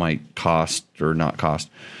what might cost or not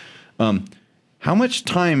cost. How much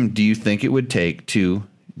time do you think it would take to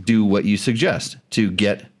do what you suggest, to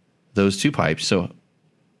get those two pipes? So,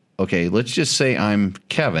 okay, let's just say I'm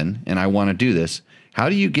Kevin and I want to do this. How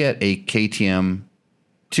do you get a KTM,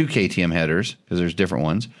 two KTM headers, because there's different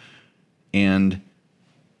ones, and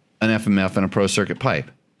an FMF and a Pro Circuit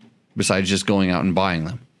pipe, besides just going out and buying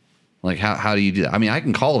them? Like, how do you do that? I mean, I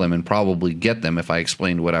can call them and probably get them if I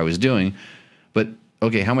explained what I was doing, but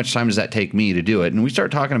okay, how much time does that take me to do it? And we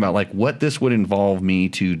start talking about like what this would involve me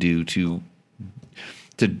to do to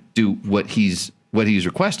do what he's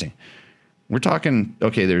requesting. We're talking,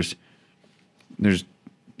 okay, there's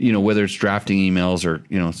whether it's drafting emails or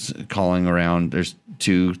calling around, there's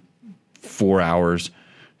 2-4 hours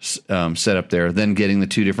set up there, then getting the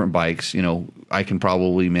two different bikes. I can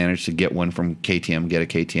probably manage to get one from KTM, get a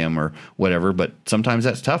KTM or whatever, but sometimes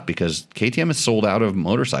that's tough because KTM is sold out of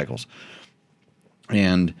motorcycles.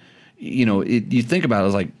 And you think about it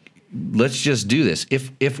as like, let's just do this.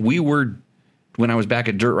 If we were, when I was back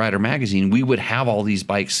at Dirt Rider magazine, we would have all these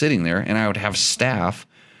bikes sitting there, and I would have staff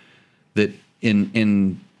that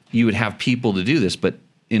you would have people to do this. But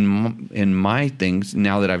in my things,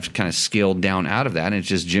 now that I've kind of scaled down out of that, and it's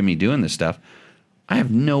just Jimmy doing this stuff, I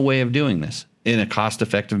have no way of doing this in a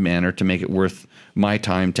cost-effective manner to make it worth my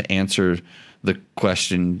time to answer the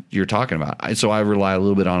question you're talking about. So I rely a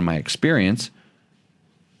little bit on my experience,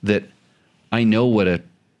 that I know what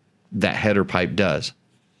that header pipe does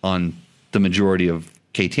on the majority of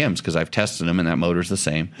KTMs, because I've tested them and that motor's the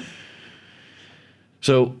same.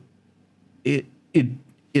 So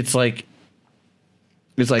it's like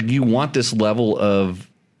you want this level of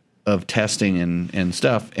testing and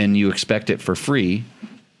stuff, and you expect it for free,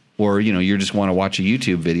 or you just want to watch a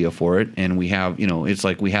YouTube video for it. And we have, it's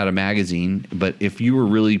like we had a magazine, but if you were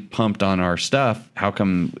really pumped on our stuff, how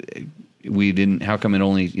come we didn't? How come it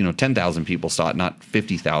only 10,000 people saw it, not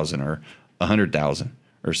 50,000 or 100,000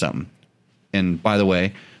 or something? And by the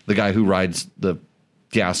way, the guy who rides the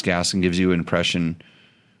gas and gives you an impression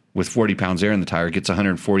with 40 pounds air in the tire gets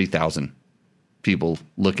 140,000 people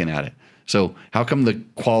looking at it. So how come the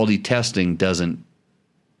quality testing doesn't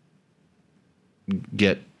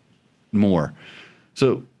get more?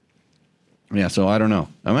 So yeah, so I don't know.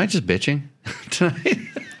 Am I just bitching tonight?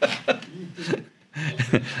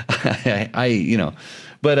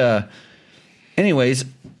 But anyways,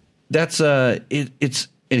 that's it's.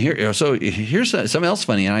 And here, so here's something else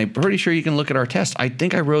funny, and I'm pretty sure you can look at our test. I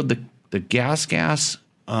think I rode the gas,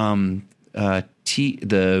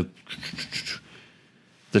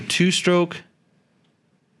 the two-stroke.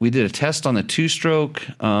 We did a test on the two-stroke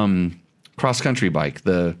cross-country bike,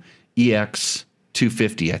 the EX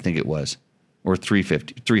 250, I think it was, or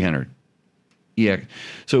 300. EX.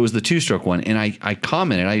 So it was the two-stroke one, and I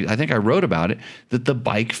commented, I think I wrote about it, that the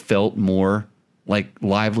bike felt more like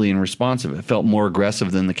lively and responsive. It felt more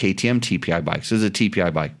aggressive than the KTM TPI bikes. This is a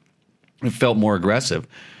TPI bike. It felt more aggressive.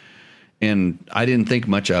 And I didn't think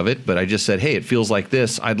much of it, but I just said, hey, it feels like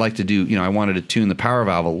this. I'd like to do, I wanted to tune the power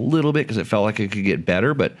valve a little bit because it felt like it could get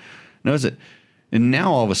better, but knows it. And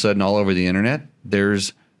now all of a sudden, all over the internet,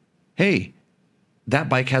 there's, hey, that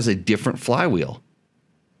bike has a different flywheel.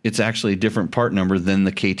 It's actually a different part number than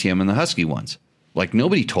the KTM and the Husky ones. Like,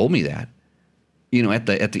 nobody told me that,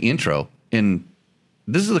 at the intro. And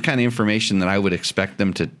this is the kind of information that I would expect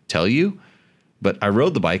them to tell you. But I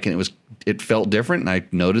rode the bike and it felt different, and I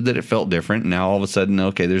noted that it felt different. And now all of a sudden,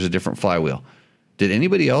 okay, there's a different flywheel. Did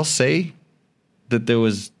anybody else say that there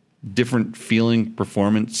was different feeling,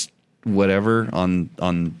 performance, whatever on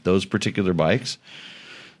those particular bikes?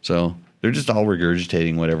 So they're just all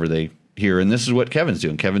regurgitating whatever they hear. And this is what Kevin's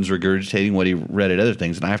doing. Kevin's regurgitating what he read at other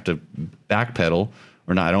things. And I have to backpedal,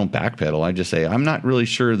 or not, I don't backpedal. I just say, I'm not really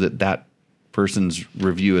sure that person's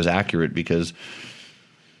review is accurate because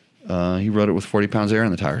he rode it with 40 pounds of air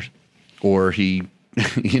in the tires, or he,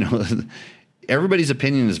 everybody's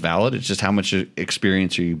opinion is valid. It's just how much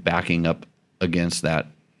experience are you backing up against that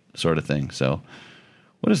sort of thing. So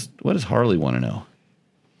what does Harley want to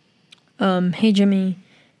know? Hey Jimmy,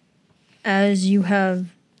 as you have,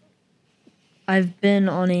 I've been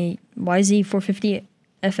on a YZ450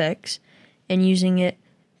 FX and using it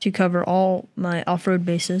to cover all my off-road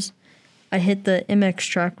bases. I hit the MX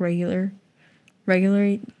track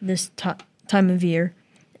regularly this time of year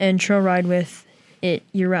and trail ride with it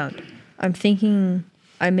year-round. I'm thinking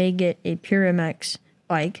I may get a pure MX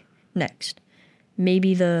bike next,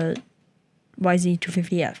 maybe the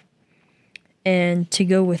YZ250F. And to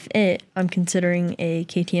go with it, I'm considering a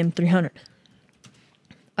KTM 300.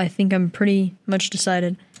 I think I'm pretty much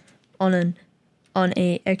decided on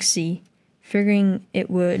a XC, figuring it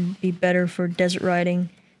would be better for desert riding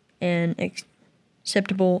and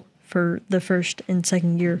acceptable for the first and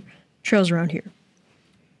second gear trails around here.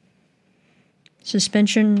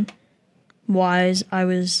 Suspension wise, I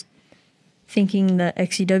was thinking the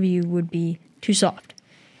XCW would be too soft,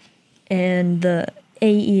 and the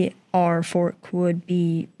AER fork would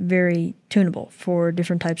be very tunable for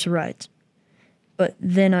different types of rides. But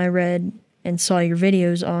then I read and saw your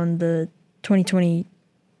videos on the 2020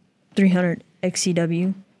 300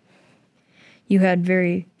 XCW. You had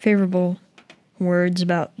very favorable words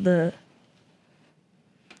about the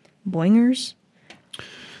boingers.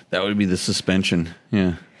 That would be the suspension.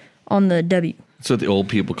 Yeah. On the W. That's what the old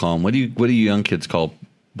people call them. What do you young kids call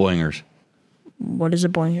boingers? What is a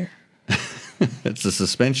boinger? It's the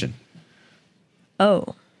suspension.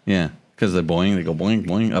 Oh. Yeah, because they go boing,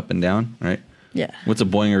 boing, up and down, right? Yeah. What's a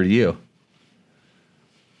boinger to you?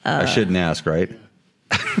 I shouldn't ask, right?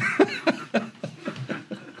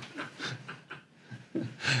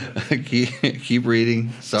 Keep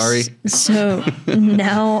reading. Sorry. So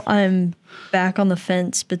now I'm back on the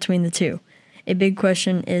fence between the two. A big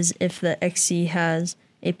question is if the XC has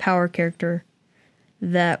a power character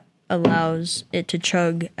that allows it to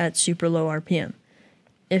chug at super low RPM.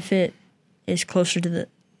 If it is closer to the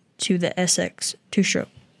SX two-stroke.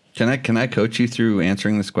 Can I coach you through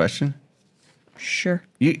answering this question? Sure.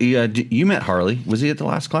 You met Harley. Was he at the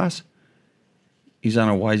last class? He's on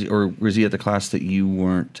a YZ, or was he at the class that you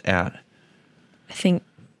weren't at? I think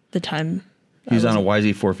the time. He's on a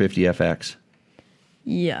YZ 450 FX.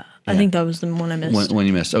 Yeah, I think that was the one I missed. When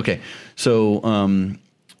you missed. Okay. So,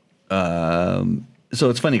 so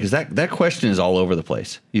it's funny because that question is all over the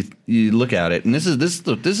place. You look at it, and this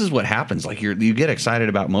is what happens. Like you get excited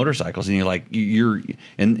about motorcycles, and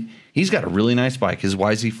and he's got a really nice bike. His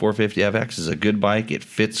YZ 450 FX is a good bike. It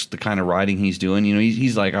fits the kind of riding he's doing.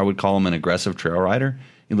 He's like, I would call him an aggressive trail rider.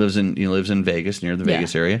 He lives in Vegas, near the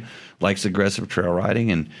Vegas area. Likes aggressive trail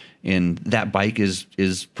riding, and that bike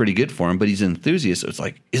is pretty good for him. But he's an enthusiast, so it's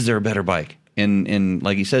like, is there a better bike? And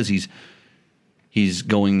like he says, he's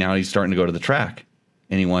going now. He's starting to go to the track.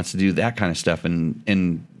 And he wants to do that kind of stuff,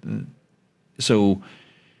 and so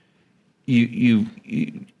if you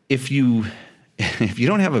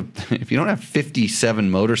don't have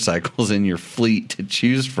 57 motorcycles in your fleet to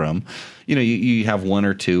choose from, you have one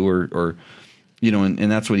or two, or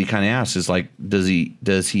and that's what he kind of asks is like, does he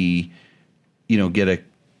go get a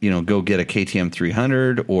KTM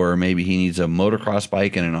 300, or maybe he needs a motocross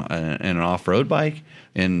bike and an off-road bike,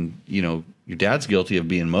 and your dad's guilty of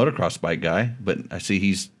being a motocross bike guy, but I see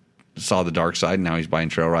he's saw the dark side, and now he's buying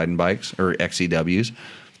trail riding bikes or XCWs,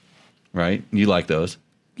 right? You like those?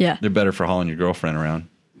 Yeah. They're better for hauling your girlfriend around.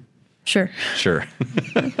 Sure.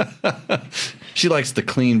 She likes the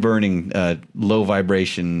clean burning, low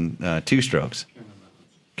vibration two strokes,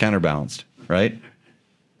 counterbalanced, right?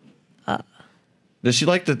 Does she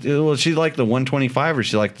like the 125 or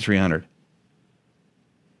she like the 300?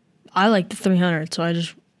 I like the 300, so I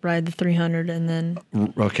just ride the 300 and then.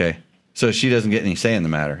 Okay. So she doesn't get any say in the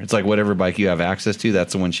matter. It's like whatever bike you have access to,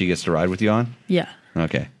 that's the one she gets to ride with you on? Yeah.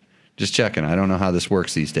 Okay. Just checking. I don't know how this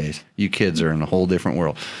works these days. You kids are in a whole different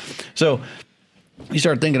world. So you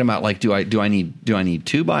start thinking about like, do I need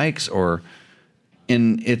two bikes,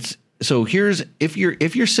 here's if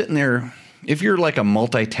you're sitting there, if you're like a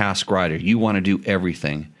multitask rider, you want to do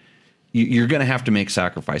everything. You're going to have to make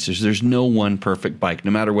sacrifices. There's no one perfect bike,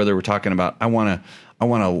 no matter whether we're talking about, I want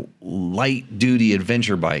a light duty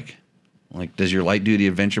adventure bike. Like, does your light duty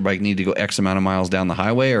adventure bike need to go X amount of miles down the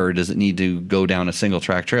highway, or does it need to go down a single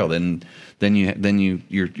track trail? Then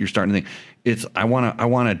you're starting to think I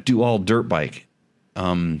want to do all dirt bike.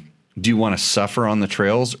 Do you want to suffer on the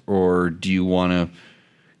trails, or do you want to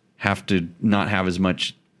have to not have as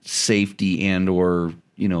much safety and or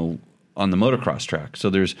on the motocross track. So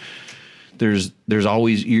there's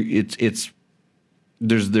always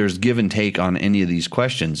there's give and take on any of these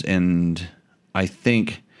questions, and I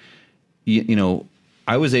think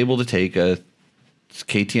I was able to take a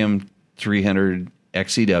KTM 300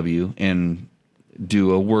 XCW and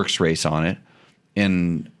do a works race on it,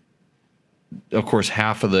 and of course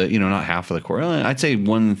half of the not half of the course, I'd say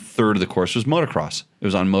 1/3 of the course was motocross. It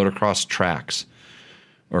was on motocross tracks,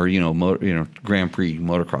 or Grand Prix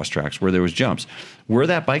motocross tracks where there was jumps. Where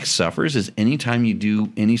that bike suffers is anytime you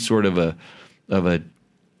do any sort of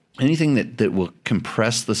anything that will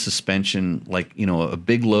compress the suspension, like a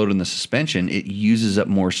big load in the suspension, it uses up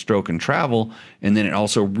more stroke and travel, and then it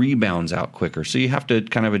also rebounds out quicker. So you have to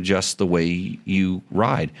kind of adjust the way you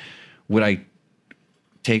ride. Would I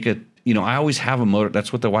take I always have a motor.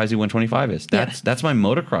 That's what the YZ125 is. That's my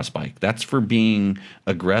motocross bike. That's for being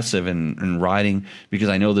aggressive and riding, because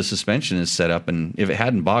I know the suspension is set up, and if it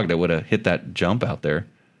hadn't bogged, I would have hit that jump out there.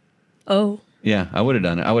 Oh. Yeah, I would have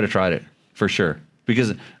done it. I would have tried it for sure,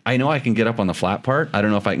 because I know I can get up on the flat part. I don't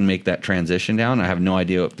know if I can make that transition down. I have no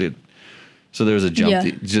idea what the. So there was a jump. Yeah.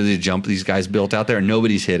 The jump these guys built out there, and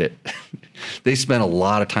nobody's hit it. They spent a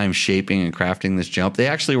lot of time shaping and crafting this jump. They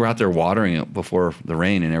actually were out there watering it before the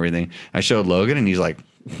rain and everything. I showed Logan, and he's like,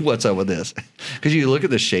 "What's up with this?" Because you look at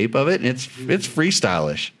the shape of it, and it's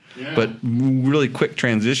freestylish, but really quick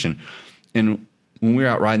transition. And when we were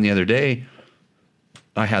out riding the other day,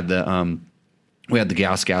 I had we had the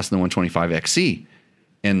gas in the 125 XC,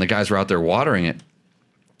 and the guys were out there watering it.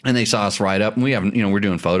 And they saw us ride up, and we have, we're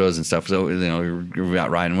doing photos and stuff. So, we're out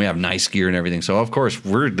riding. We have nice gear and everything. So, of course,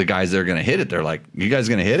 we're the guys that are going to hit it. They're like, "You guys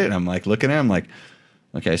going to hit it?" And I'm like, looking at them, like,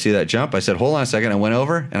 "Okay, I see that jump." I said, "Hold on a second." I went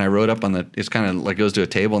over, and I rode up on it's kind of like goes to a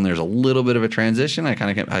table, and there's a little bit of a transition.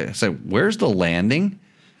 I said, "Where's the landing?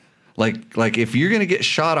 Like if you're going to get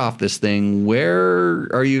shot off this thing, where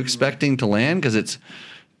are you expecting to land? Because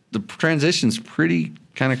the transition's pretty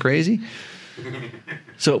kind of crazy."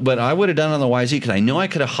 So, but I would have done it on the YZ, because I know I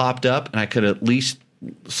could have hopped up, and I could at least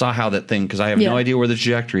saw how that thing, because I have no idea where the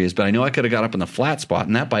trajectory is, but I know I could have got up in the flat spot,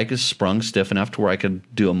 and that bike is sprung stiff enough to where I could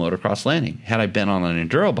do a motocross landing. Had I been on an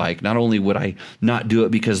enduro bike, not only would I not do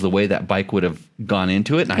it because of the way that bike would have gone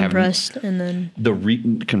into it, and compressed, and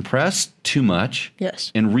then compressed too much,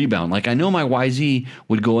 yes, and rebound. Like I know my YZ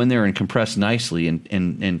would go in there and compress nicely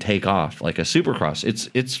and take off like a supercross.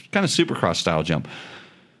 It's kind of supercross style jump.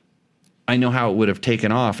 I know how it would have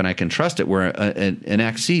taken off, and I can trust it. Where an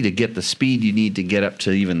XC, to get the speed you need to get up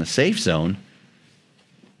to even the safe zone,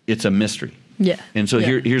 it's a mystery. Yeah. And so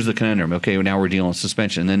here's the conundrum. Okay, now we're dealing with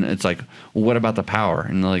suspension. And then it's like, well, what about the power?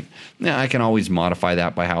 And like, yeah, I can always modify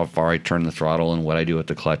that by how far I turn the throttle and what I do with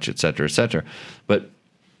the clutch, et cetera, et cetera. But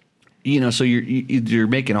so you're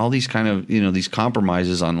making all these kind of these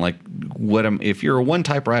compromises on like if you're a one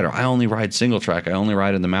type rider. I only ride single track. I only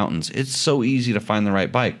ride in the mountains. It's so easy to find the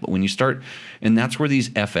right bike. But when you start, and that's where these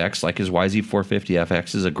FX, like his YZ450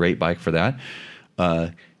 FX, is a great bike for that.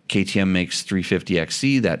 KTM makes 350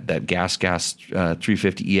 XC. That gas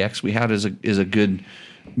 350 EX we had is a good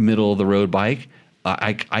middle of the road bike.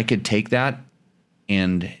 I could take that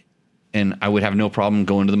and I would have no problem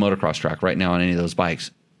going to the motocross track right now on any of those bikes.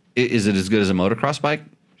 Is it as good as a motocross bike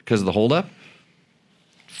because of the holdup?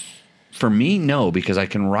 For me, no, because I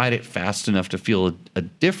can ride it fast enough to feel a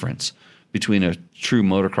difference between a true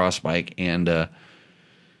motocross bike and a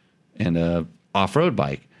off-road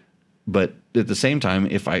bike. But at the same time,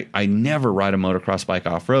 if I never ride a motocross bike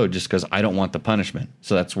off-road just because I don't want the punishment.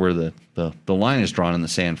 So that's where the line is drawn in the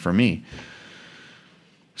sand for me.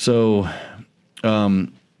 So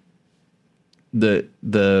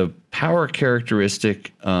the power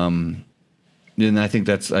characteristic, and I think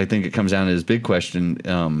it comes down to this big question.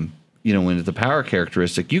 When the power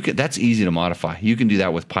characteristic, that's easy to modify. You can do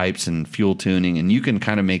that with pipes and fuel tuning, and you can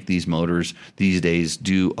kind of make these motors these days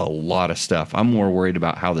do a lot of stuff. I'm more worried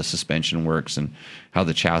about how the suspension works and how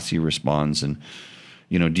the chassis responds, and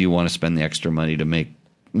do you want to spend the extra money to make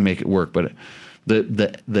it work? But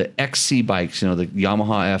the XC bikes, the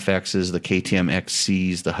Yamaha FXs, the KTM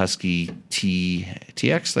XCs, the Husky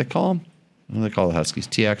TX, they call them. What do they call the Huskies?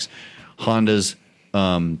 TX, Honda's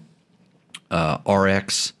RX,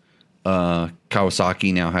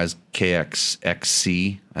 Kawasaki now has KX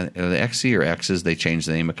XC. The XC or X's, they changed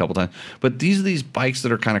the name a couple times. But these are these bikes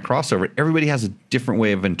that are kind of crossover. Everybody has a different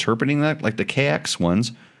way of interpreting that. Like the KX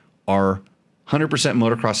ones are 100%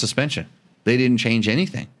 motocross suspension. They didn't change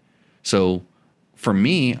anything. So for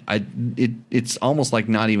me, it's almost like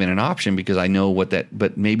not even an option, because I know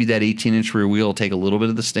but maybe that 18-inch rear wheel will take a little bit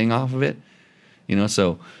of the sting off of it.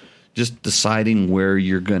 So just deciding where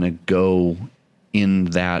you're going to go in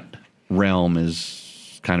that realm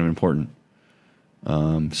is kind of important.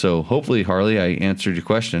 So hopefully, Harley, I answered your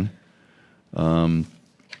question. And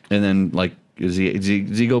then, like, does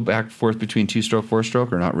he go back and forth between 2-stroke,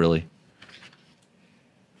 4-stroke, or not really?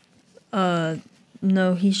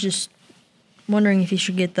 No, he's just wondering if he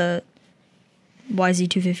should get the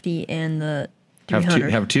YZ250 and the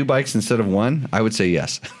 300. Have two bikes instead of one? I would say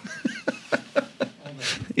yes.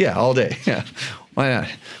 Yeah, all day. Yeah, why not?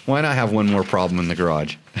 Why not have one more problem in the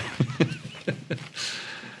garage?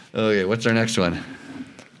 Okay, what's our next one?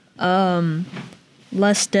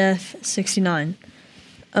 Less Death 69.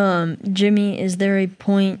 Jimmy, is there a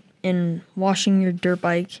point in washing your dirt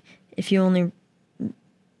bike if you only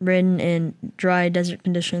ridden in dry desert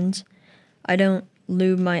conditions? I don't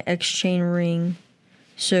lube my X-chain ring,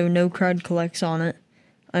 so no crud collects on it.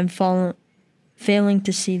 I'm failing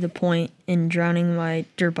to see the point in drowning my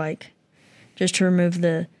dirt bike, just to remove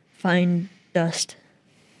the fine dust.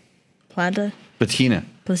 Patina.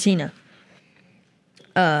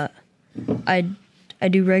 I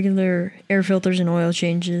do regular air filters and oil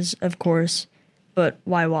changes, of course, but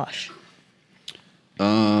why wash?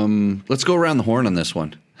 Let's go around the horn on this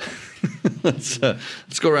one. Let's go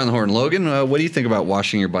around the horn. Logan, what do you think about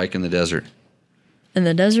washing your bike in the desert? In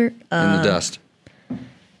the desert? In the dust.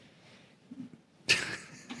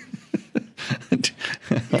 He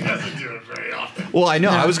doesn't do it very often. Well, I know.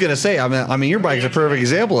 I was going to say, I mean, your bike's a perfect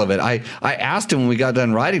example of it. I asked him when we got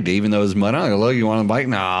done riding day, even though it was mud on, I go, Logan, you want on the bike?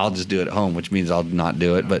 No, I'll just do it at home, which means I'll not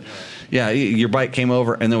do it. But yeah, your bike came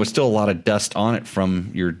over and there was still a lot of dust on it from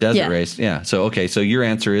your desert race. Yeah. So, okay. So your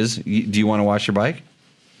answer is, do you want to wash your bike?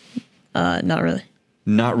 Not really.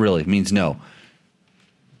 Not really means no.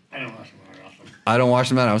 I don't wash them very often. I don't wash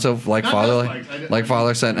them out. So like Not father, those bikes. like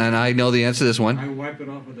father said, and I know the answer to this one. I wipe it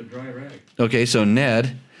off with a dry rag. Okay, so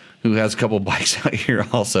Ned, who has a couple bikes out here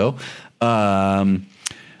also, I've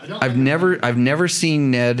never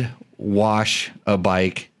seen Ned wash a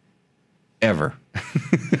bike ever.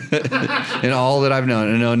 In all that I've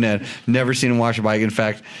known, I know Ned, never seen him wash a bike. In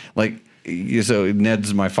fact, like, so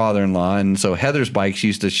Ned's my father-in-law, and so Heather's bikes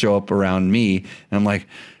used to show up around me, and I'm like,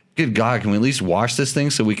 good God, can we at least wash this thing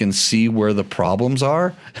so we can see where the problems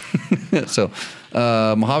are? So,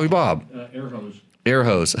 Mojave Bob. Air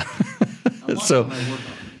hose.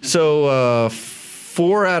 So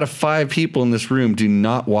 4 out of 5 people in this room do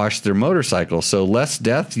not wash their motorcycles. So Less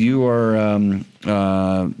Death, you are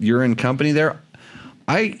you're in company there.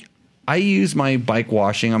 I use my bike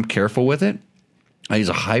washing. I'm careful with it. I use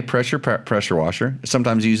a high pressure pressure washer.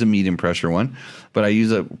 Sometimes I use a medium pressure one, but I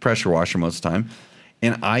use a pressure washer most of the time.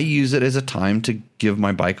 And I use it as a time to give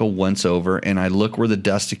my bike a once over, and I look where the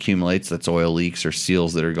dust accumulates. That's oil leaks or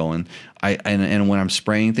seals that are going. And when I'm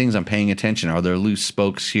spraying things, I'm paying attention. Are there loose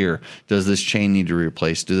spokes here? Does this chain need to be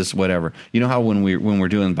replaced? Do this whatever? You know how when we're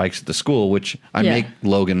doing bikes at the school, which I make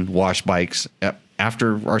Logan wash bikes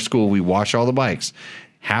after our school, we wash all the bikes.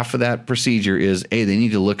 Half of that procedure is they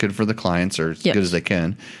need to look good for the clients or as good as they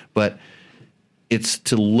can, but it's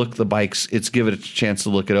to look the bikes. It's give it a chance to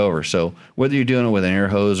look it over. So whether you're doing it with an air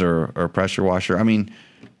hose or a pressure washer, I mean,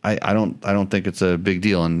 I don't think it's a big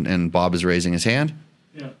deal. And Bob is raising his hand.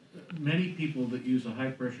 Yeah, many people that use a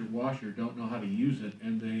high pressure washer don't know how to use it,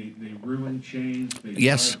 and they ruin chains.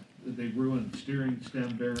 They ruin steering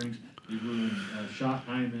stem bearings. They ruin shot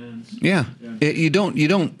hymens. Yeah, you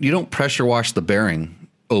don't pressure wash the bearing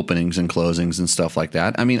openings and closings and stuff like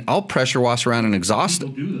that. I mean, I'll pressure wash around an exhaust.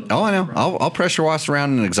 People do those. Oh, I know. I'll pressure wash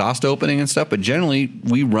around an exhaust opening and stuff, but generally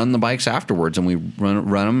we run the bikes afterwards, and we run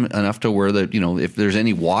them enough to where if there's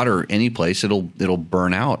any water any place, it'll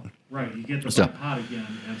burn out. Right, you get the bike hot again,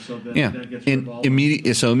 and so then that gets revolved.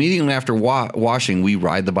 Immediately after washing, we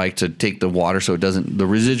ride the bike to take the water so the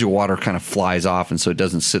residual water kind of flies off, and so it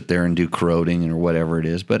doesn't sit there and do corroding or whatever it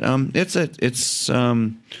is. But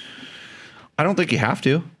I don't think you have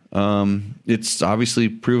to. It's obviously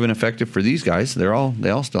proven effective for these guys. They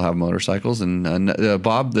all still have motorcycles. And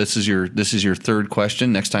Bob, this is your third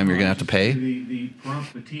question. Next time you're gonna have to pay. The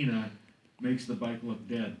prompt patina makes the bike look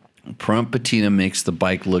dead. Prompt patina makes the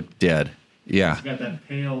bike look dead. Yeah. It's got that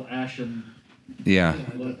pale ashen. Yeah.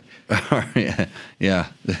 Look. Yeah.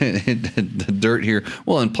 The dirt here.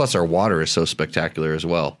 Well, and plus our water is so spectacular as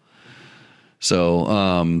well.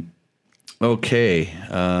 So, okay.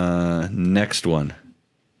 Next one.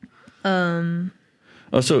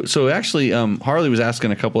 So actually, Harley was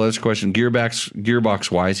asking a couple other questions.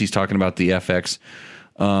 Gearbox wise, he's talking about the FX.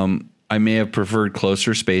 I may have preferred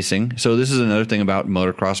closer spacing. So this is another thing about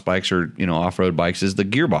motocross bikes or off-road bikes is the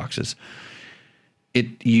gearboxes.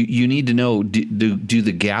 You need to know, do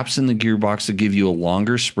the gaps in the gearbox that give you a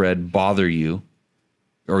longer spread bother you,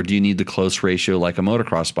 or do you need the close ratio like a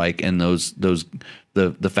motocross bike? And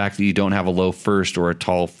the fact that you don't have a low first or a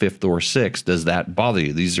tall fifth or sixth, does that bother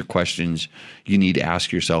you? These are questions you need to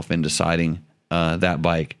ask yourself in deciding that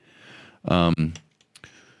bike.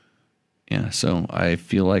 Yeah, so I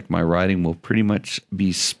feel like my riding will pretty much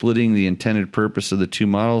be splitting the intended purpose of the two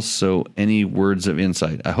models. So any words of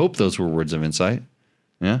insight? I hope those were words of insight.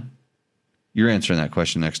 Yeah? You're answering that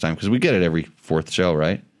question next time because we get it every fourth show,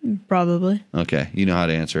 right? Probably. Okay, you know how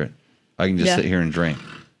to answer it. I can just sit here and drink.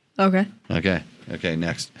 Okay. Okay,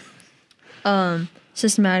 next.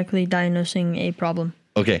 Systematically diagnosing a problem.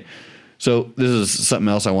 Okay. So this is something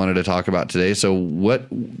else I wanted to talk about today. So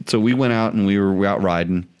we went out and we were out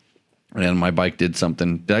riding and my bike did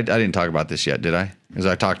something. I didn't talk about this yet, did I? Because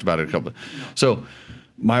I talked about it a couple. So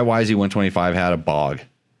my YZ125 had a bog.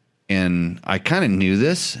 And I kind of knew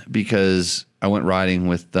this because I went riding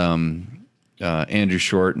with Andrew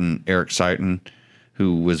Short and Eric Seiton,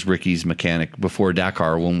 who was Ricky's mechanic before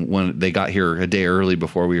Dakar when they got here a day early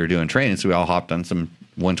before we were doing training. So we all hopped on some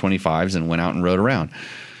 125s and went out and rode around.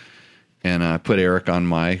 And I put Eric on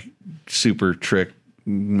my super trick,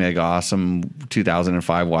 mega awesome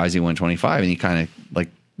 2005 YZ125. And he kind of like,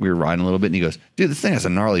 we were riding a little bit and he goes, dude, this thing has a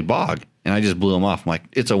gnarly bog. And I just blew him off. I'm like,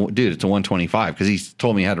 it's a 125 because he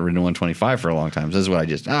told me he hadn't ridden a 125 for a long time. So this is what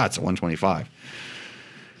it's a 125.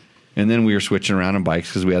 And then we were switching around on bikes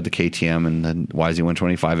because we had the KTM and the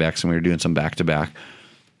YZ125X and we were doing some back to back.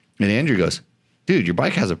 And Andrew goes, dude, your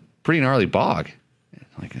bike has a pretty gnarly bog.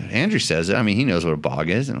 Like Andrew says it. I mean, he knows what a bog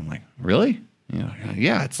is. And I'm like, really?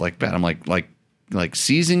 Yeah, it's like that. I'm like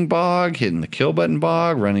seizing bog, hitting the kill button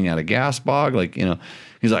bog, running out of gas bog.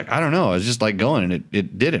 He's like, I don't know. I was just like going and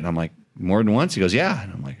it did it. And I'm like, more than once? He goes, yeah.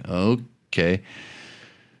 And I'm like, okay.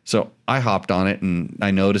 So I hopped on it and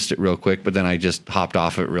I noticed it real quick, but then I just hopped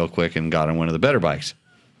off it real quick and got on one of the better bikes.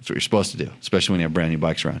 That's what you're supposed to do, especially when you have brand new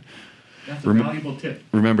bikes around. That's a valuable tip.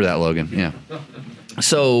 Remember that, Logan. Yeah.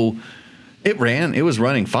 So it was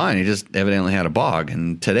running fine. It just evidently had a bog.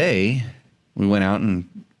 And today we went out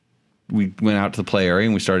to the play area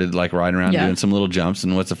and we started like riding around doing some little jumps.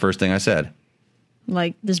 And what's the first thing I said?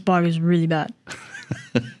 Like, this bog is really bad.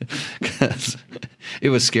 Because it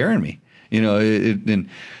was scaring me, and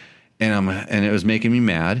it was making me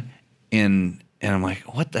mad, and I'm like,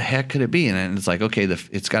 what the heck could it be? And it's like, okay,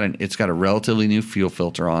 it's got a relatively new fuel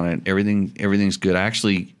filter on it. Everything's good.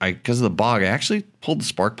 Because of the bog, I actually pulled the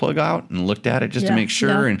spark plug out and looked at it just to make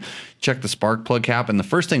sure and checked the spark plug cap. And the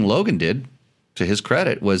first thing Logan did, to his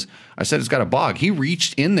credit, was I said it's got a bog. He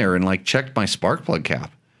reached in there and like checked my spark plug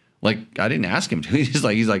cap. Like I didn't ask him to. He's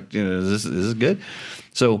like, is this good?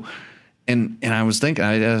 So, and I was thinking,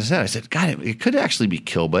 as I said, God, it could actually be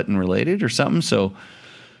kill button related or something. So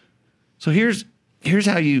here's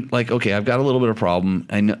how you like. Okay, I've got a little bit of problem.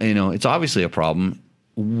 I know, it's obviously a problem.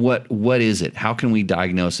 What is it? How can we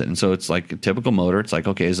diagnose it? And so it's like a typical motor. It's like,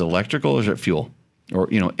 okay, is it electrical or is it fuel? Or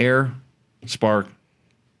air, spark,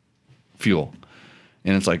 fuel.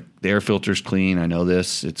 And it's like the air filter's clean. I know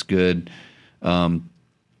this. It's good.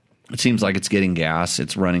 It seems like it's getting gas.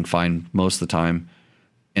 It's running fine most of the time.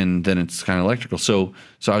 And then it's kind of electrical. So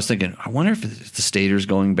I was thinking, I wonder if the stator's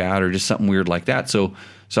going bad or just something weird like that. So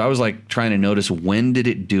I was like trying to notice, when did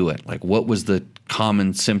it do it? Like, what was the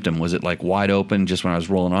common symptom? Was it like wide open just when I was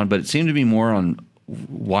rolling on? But it seemed to be more on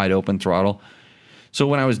wide open throttle. So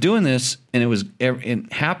when I was doing this and it was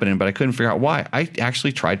happening, but I couldn't figure out why, I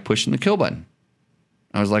actually tried pushing the kill button.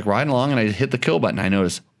 I was like riding along and I hit the kill button. I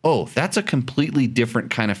noticed, oh, that's a completely different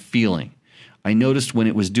kind of feeling. I noticed when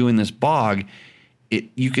it was doing this bog,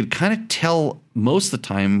 you could kind of tell most of the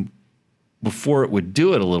time before it would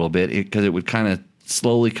do it a little bit because it would kind of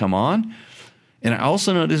slowly come on. And I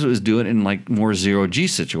also noticed it was doing it in like more 0G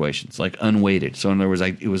situations, like unweighted. So in other words,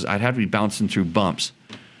 I'd have to be bouncing through bumps.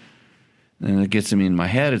 And it gets me in my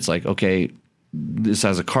head. It's like, okay, this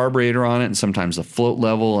has a carburetor on it and sometimes the float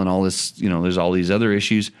level and all this, there's all these other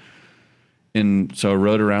issues. And so I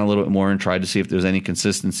rode around a little bit more and tried to see if there's any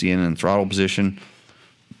consistency in throttle position.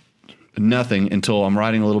 Nothing until I'm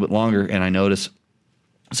riding a little bit longer and I notice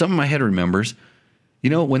something my head remembers.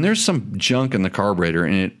 When there's some junk in the carburetor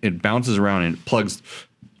and it bounces around and it plugs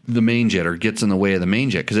the main jet or gets in the way of the main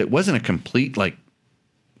jet, because it wasn't a complete like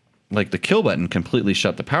the kill button completely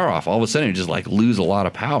shut the power off. All of a sudden it just like lose a lot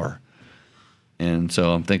of power. And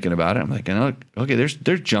so I'm thinking about it. I'm like, okay, there's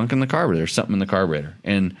junk in the carburetor. There's something in the carburetor.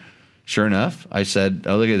 And sure enough, I said,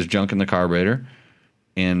 oh, look, there's junk in the carburetor.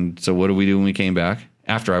 And so what did we do when we came back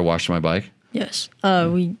after I washed my bike? Yes.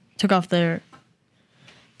 We took off the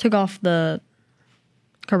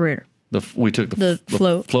carburetor. We took the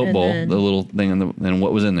float bowl, the little thing, and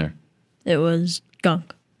what was in there? It was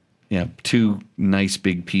gunk. Yeah, 2 nice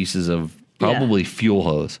big pieces of probably fuel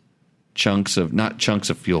hose, not chunks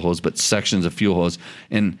of fuel hose, but sections of fuel hose.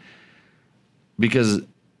 And because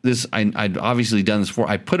I'd obviously done this before,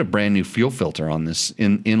 I put a brand new fuel filter on this,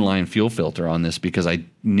 inline fuel filter on this, because I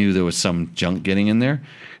knew there was some junk getting in there.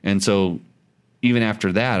 And so even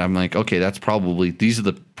after that, I'm like, okay, these are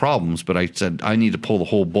the problems. But I said, I need to pull the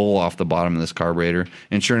whole bowl off the bottom of this carburetor.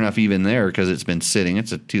 And sure enough, even there, because it's been sitting,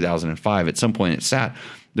 it's a 2005, at some point it sat,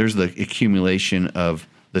 there's the accumulation of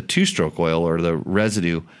the 2-stroke oil, or the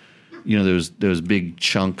residue. You know, those big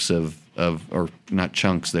chunks or not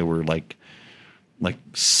chunks, they were like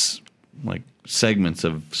segments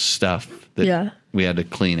of stuff that we had to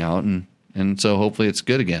clean out. And so hopefully it's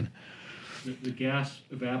good again. The gas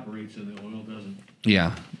evaporates and the oil doesn't.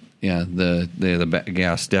 Yeah, the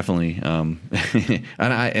gas definitely. And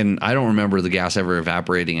I don't remember the gas ever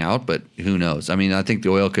evaporating out, but who knows? I mean, I think the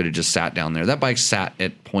oil could have just sat down there. That bike sat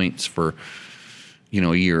at points for,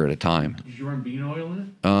 a year at a time. Did you run bean oil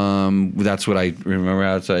in it? That's what I remember.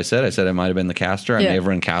 That's what I said. I said it might have been the Caster. I may have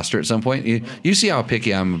run Caster at some point. You see how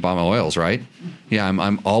picky I am about my oils, right? Yeah,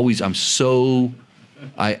 I'm so.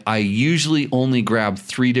 I usually only grab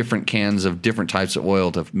 3 different cans of different types of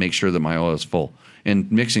oil to make sure that my oil is full.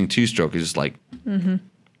 And mixing 2-stroke is like,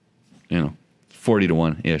 40 to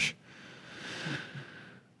 1 ish.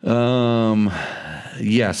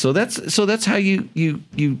 Yeah. So that's how you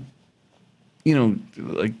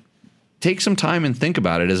like take some time and think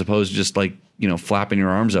about it, as opposed to just like, flapping your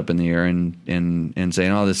arms up in the air and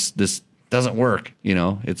saying, oh, this doesn't work.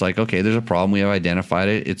 It's like, okay, there's a problem. We have identified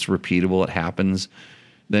it. It's repeatable. It happens.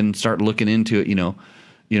 Then start looking into it.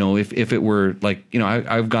 If it were like,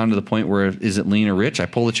 I've gone to the point where, is it lean or rich? I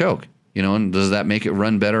pull the choke, and does that make it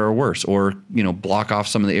run better or worse? Or, block off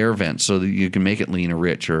some of the air vents so that you can make it lean or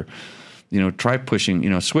rich, or, try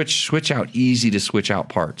pushing, switch out easy to switch out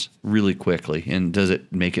parts really quickly. And does it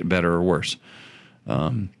make it better or worse?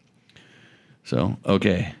 Okay.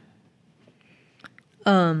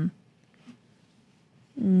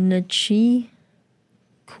 Nachi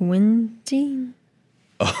Quinty?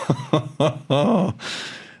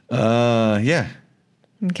 Yeah.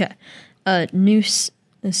 Okay. New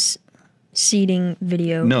seating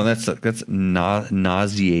video. No, that's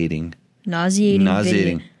nauseating. Nauseating.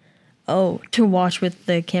 Nauseating. Video. Oh, to watch with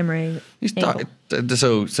the camera.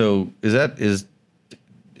 So say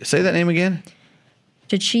that name again?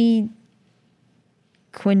 Nachi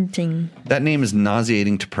Quinting. That name is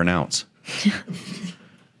nauseating to pronounce.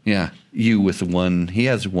 Yeah, you with one. He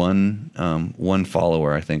has one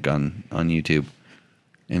follower, I think, on YouTube,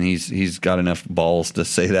 and he's got enough balls to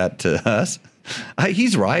say that to us.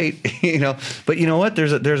 He's right, But you know what?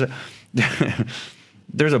 There's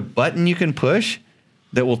a button you can push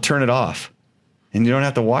that will turn it off, and you don't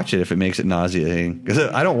have to watch it if it makes it nauseating. Because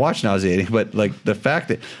I don't watch nauseating, but like the fact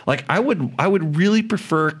that I would really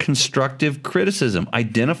prefer constructive criticism.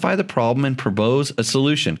 Identify the problem and propose a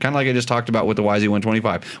solution. Kind of like I just talked about with the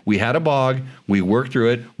YZ125. We had a bog, we worked through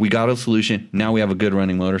it, we got a solution. Now we have a good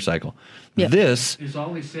running motorcycle. Yep. This is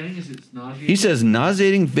all he's saying. Is it's nauseating? He says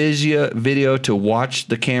nauseating video to watch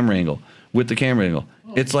the camera angle with the camera angle.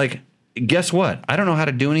 Oh. It's like, guess what? I don't know how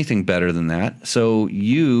to do anything better than that. So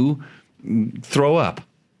you throw up.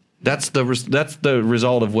 That's the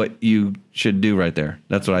result of what you should do right there.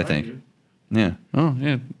 That's what I think. Yeah. Oh,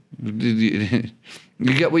 yeah. You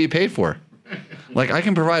get what you paid for. Like, I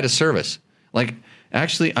can provide a service. Like,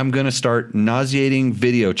 actually, I'm going to start nauseating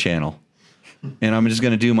video channel, and I'm just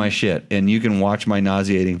going to do my shit, and you can watch my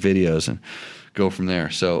nauseating videos and go from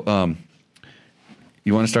there. So,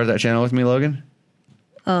 you want to start that channel with me, Logan?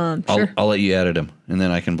 Sure. I'll let you edit them, and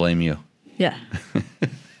then I can blame you. Yeah.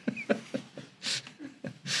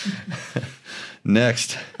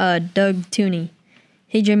 Next. Doug Tooney.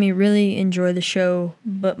 Hey, Jimmy, really enjoy the show,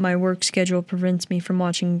 but my work schedule prevents me from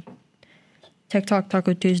watching Tech Talk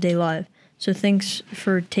Taco Tuesday live. So thanks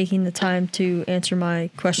for taking the time to answer my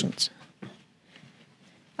questions.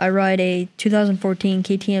 I ride a 2014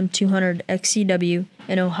 KTM 200 XCW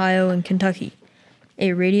in Ohio and Kentucky.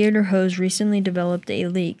 A radiator hose recently developed a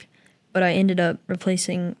leak, but I ended up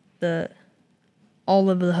replacing all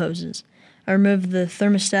of the hoses. I removed the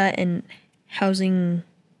thermostat and housing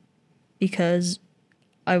because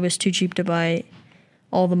I was too cheap to buy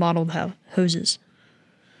all the modeled hoses.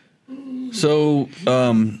 So,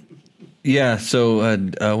 yeah. So,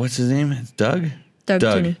 what's his name? It's Doug? Doug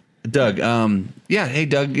Tooney. Doug. Yeah. Hey,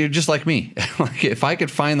 Doug, you're just like me. Like, if I could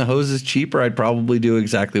find the hoses cheaper, I'd probably do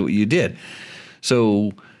exactly what you did.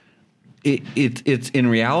 So, it's in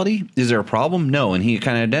reality, is there a problem? No. And he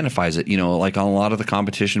kind of identifies it, like on a lot of the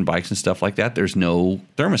competition bikes and stuff like that, there's no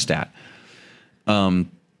thermostat.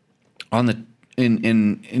 on the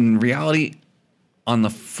in reality, on the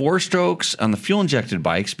 4-strokes, on the fuel-injected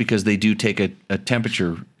bikes, because they do take a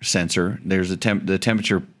temperature sensor, there's the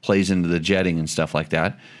temperature plays into the jetting and stuff like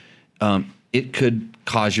that. It could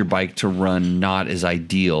cause your bike to run not as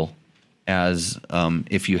ideal as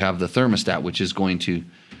if you have the thermostat, which is going to,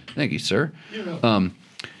 thank you, sir.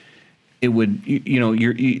 It would,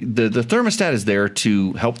 the thermostat is there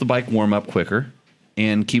to help the bike warm up quicker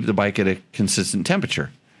and keep the bike at a consistent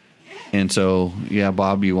temperature. And so, yeah,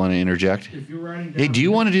 Bob, you want to interject? If you're riding down, Hey, do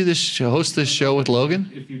you want to do this, host this show with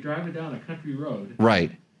Logan? If you're driving down a country road,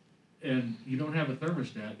 Right. and you don't have a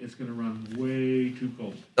thermostat, it's going to run way too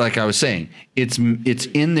cold. Like I was saying, it's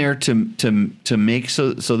in there to make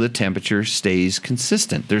so the temperature stays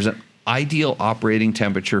consistent. There's an ideal operating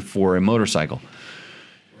temperature for a motorcycle.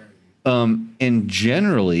 And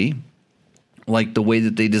generally, like the way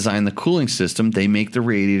that they design the cooling system, they make the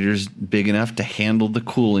radiators big enough to handle the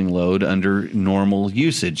cooling load under normal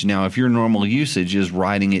usage. Now, if your normal usage is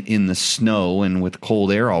riding it in the snow and with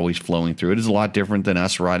cold air always flowing through it, is a lot different than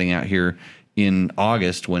us riding out here in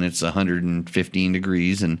August when it's 115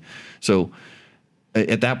 degrees. And so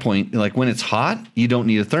at that point, like when it's hot, you don't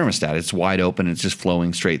need a thermostat. It's wide open. It's just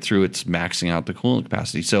flowing straight through. It's maxing out the cooling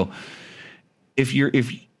capacity. So if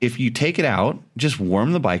you take it out, just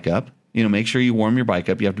warm the bike up. Make sure you warm your bike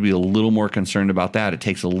up. You have to be a little more concerned about that. It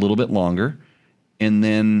takes a little bit longer. And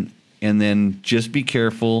then just be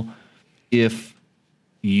careful if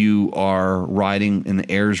you are riding and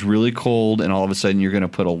the air is really cold and all of a sudden you're going to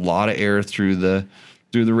put a lot of air through the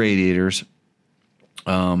radiators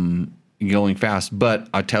going fast. But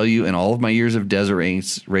I tell you, in all of my years of desert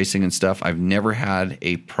racing and stuff, I've never had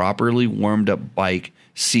a properly warmed up bike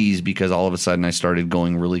seize because all of a sudden I started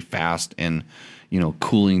going really fast and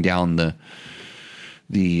cooling down the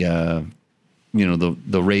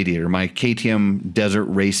radiator. My KTM desert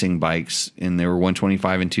racing bikes, and they were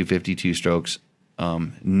 125 and 252 strokes,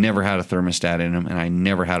 never had a thermostat in them, and I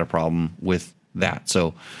never had a problem with that.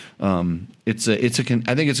 So I think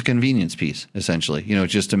it's a convenience piece essentially.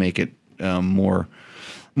 Just to make it more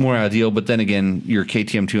ideal. But then again, your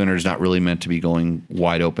KTM 200 is not really meant to be going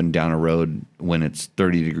wide open down a road when it's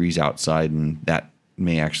 30 degrees outside, and that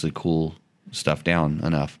may actually cool stuff down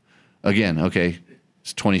enough. Again, okay,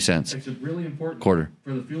 it's 20 cents. It's really important quarter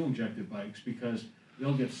for the fuel-injected bikes because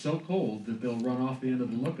they'll get so cold that they'll run off the end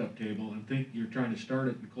of the lookup table and think you're trying to start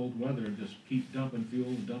it in cold weather and just keep dumping fuel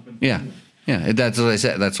and dumping fuel. Yeah, that's what I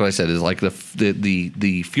said. That's what I said is like the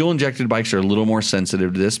fuel-injected bikes are a little more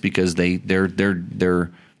sensitive to this because their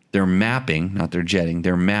mapping, not their jetting,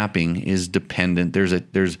 their mapping is dependent. There's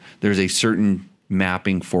a certain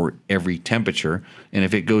mapping for every temperature, and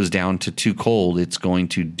if it goes down to too cold, it's going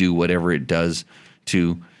to do whatever it does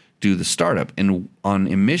to do the startup. And on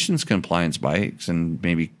emissions compliance bikes, and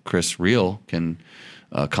maybe Chris Reel can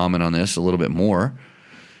comment on this a little bit more,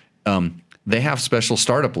 they have special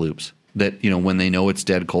startup loops that when they know it's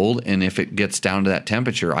dead cold, and if it gets down to that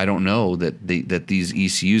temperature, I don't know that these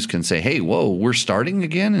ECUs can say, hey, whoa, we're starting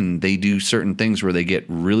again, and they do certain things where they get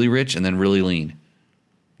really rich and then really lean,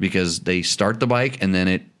 because they start the bike and then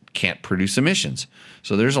it can't produce emissions.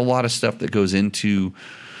 So there's a lot of stuff that goes into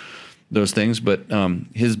those things, but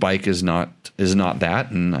his bike is not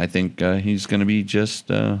that, and I think he's going to be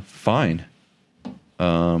just fine.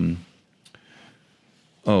 We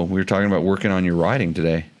were talking about working on your riding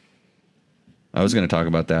today. I was going to talk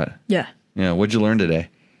about that. Yeah. Yeah. What'd you learn today?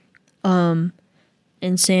 In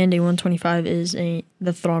Sandy 125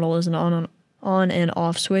 the throttle is an on and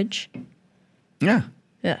off switch. Yeah.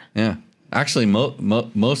 Yeah. Yeah. Actually,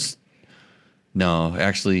 most. No,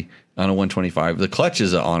 actually, on a 125, the clutch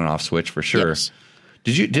is an on and off switch for sure. Yes.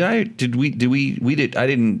 I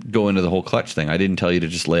didn't go into the whole clutch thing. I didn't tell you to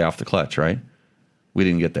just lay off the clutch, right? We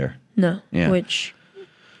didn't get there. No. Yeah. Which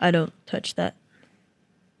I don't touch that.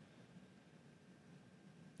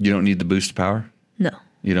 You don't need the boost power? No.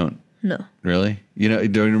 You don't? No. Really?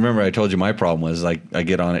 Don't you remember I told you my problem was like I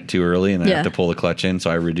get on it too early and I have to pull the clutch in, so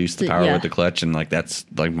I reduce the power with the clutch, and like that's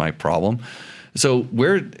like my problem. So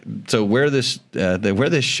where this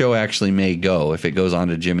show actually may go, if it goes on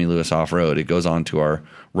to Jimmy Lewis Off Road, it goes on to our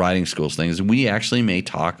riding schools things. We actually may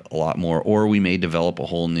talk a lot more, or we may develop a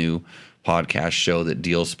whole new podcast show that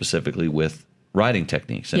deals specifically with riding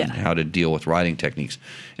techniques and how to deal with riding techniques,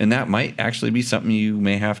 and that might actually be something you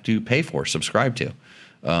may have to pay for, subscribe to.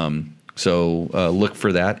 So look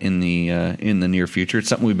for that in the near future. It's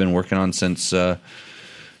something we've been working on since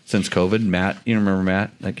COVID. Matt, you remember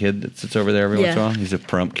Matt, that kid that sits over there every once in a while? He's a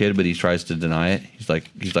Prump kid, but he tries to deny it. He's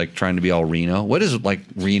like trying to be all Reno. What is like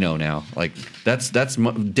Reno now? Like that's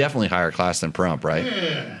definitely higher class than Prump, right?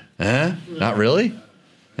 Yeah. Huh? Not really?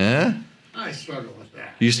 Huh? I struggle with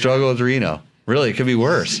that. You struggle with Reno. Really, it could be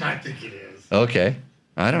worse. I think it is. Okay.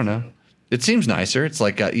 I don't know. It seems nicer. It's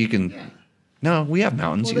like you can. Yeah. No, we have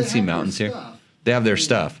mountains. Well, You they can see have their mountains here. stuff. They have their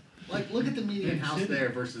stuff. Like, look at the median house there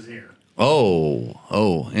versus here.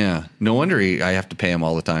 Oh, yeah. No wonder I have to pay him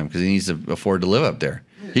all the time because he needs to afford to live up there.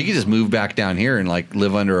 He could just move back down here and like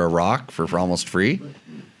live under a rock for almost free. But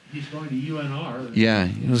he's going to UNR. Yeah,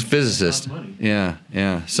 he was a physicist. Money.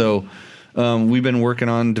 Yeah. So we've been working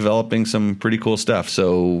on developing some pretty cool stuff.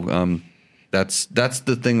 So that's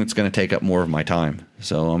the thing that's going to take up more of my time.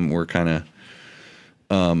 So we're kind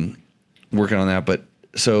of working on that. But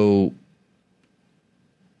so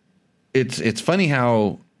it's funny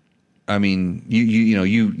how, I mean,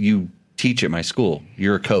 you teach at my school.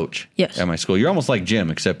 You're a coach. Yes. At my school. You're almost like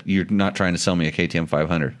Jim, except you're not trying to sell me a KTM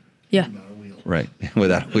 500. Yeah. Not a wheel. Right,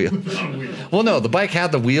 without a wheel. Not a wheel. Well, no, the bike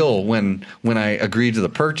had the wheel when I agreed to the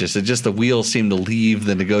purchase. It just the wheel seemed to leave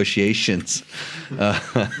the negotiations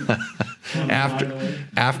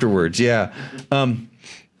afterwards. Yeah,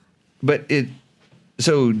 but it.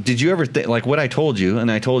 So, did you ever think like what I told you?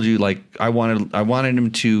 And I told you like I wanted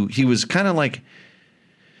him to. He was kind of like.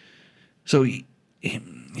 So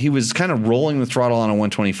he was kind of rolling the throttle on a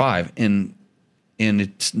 125 and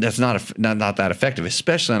that's not that effective,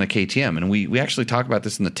 especially on a KTM. And we actually talk about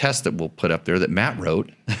this in the test that we'll put up there that Matt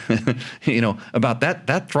wrote, about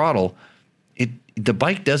that throttle. The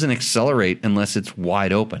bike doesn't accelerate unless it's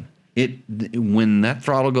wide open. When that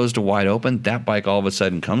throttle goes to wide open, that bike all of a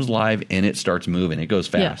sudden comes live and it starts moving. It goes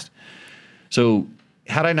fast. Yeah. So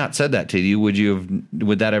had I not said that to you, would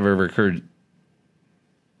that ever occurred?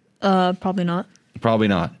 Probably not. Probably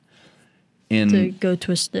not. And to go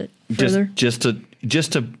twist it further. Just to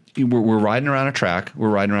we're riding around a track. We're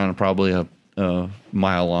riding around probably a half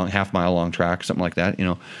mile long track, something like that.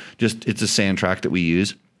 Just it's a sand track that we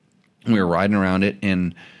use. We were riding around it,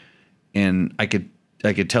 and I could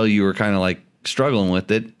tell you were kind of like struggling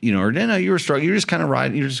with it, or no, you were struggling. You're just kind of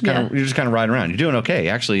riding. You're just kind of riding around. You're doing okay.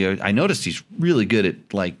 Actually, I noticed he's really good at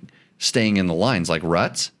like staying in the lines, like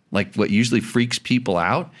ruts. Like what usually freaks people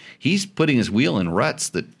out, he's putting his wheel in ruts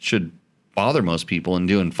that should bother most people and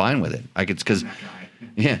doing fine with it. Because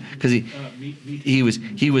he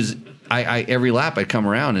was. I every lap I'd come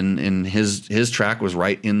around and his track was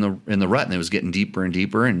right in the rut and it was getting deeper and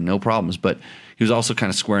deeper and no problems. But he was also kind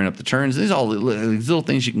of squaring up the turns. These little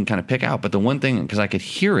things you can kind of pick out. But the one thing, because I could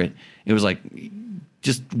hear it, it was like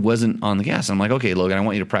just wasn't on the gas. I'm like, okay, Logan, I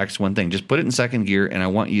want you to practice one thing. Just put it in second gear, and I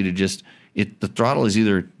want you to just. The throttle is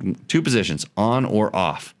either two positions, on or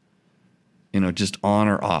off. Just on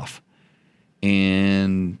or off.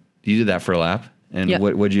 And you did that for a lap. And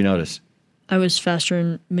what did you notice? I was faster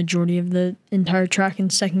in majority of the entire track in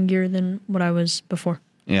second gear than what I was before.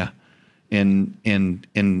 Yeah. And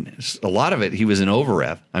a lot of it, he was in over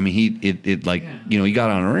rev. I mean, he got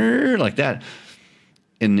on like that.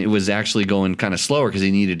 And it was actually going kind of slower because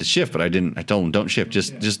he needed to shift, but I didn't. I told him, don't shift.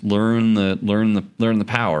 Just learn the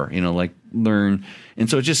power. Learn. And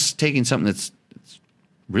so it's just taking something that's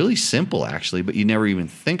really simple actually, but you never even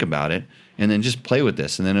think about it, and then just play with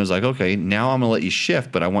this. And then it was like, okay, now I'm gonna let you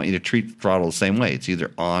shift, but I want you to treat the throttle the same way. It's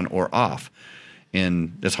either on or off,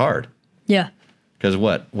 and it's hard. Yeah. Because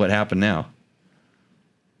what happened now?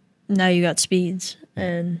 Now you got speeds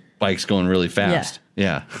and bike's going really fast.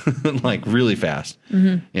 Yeah. Like really fast.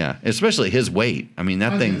 Mm-hmm. Yeah. Especially his weight. I mean,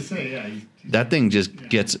 that thing. That thing just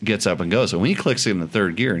gets up and goes. So when he clicks in the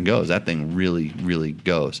third gear and goes, that thing really, really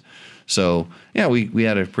goes. So yeah, we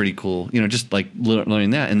had a pretty cool, just like learning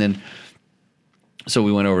that. And then, so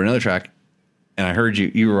we went over another track, and I heard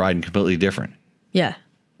you were riding completely different. Yeah.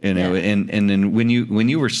 And then when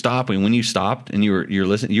you stopped and you were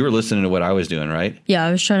listening to what I was doing, right? Yeah,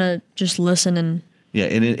 I was trying to just listen and. Yeah,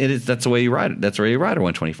 and that's the way you ride it. That's the way you ride a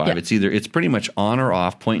 125. Yeah. It's pretty much on or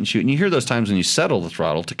off, point and shoot. And you hear those times when you settle the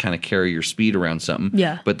throttle to kind of carry your speed around something.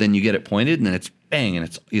 Yeah. But then you get it pointed, and then it's bang, and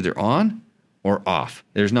it's either on or off.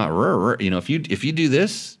 There's not if you do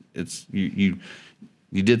this, it's you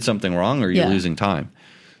did something wrong or you're losing time.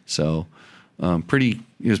 So it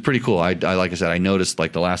was pretty cool. I like I said, I noticed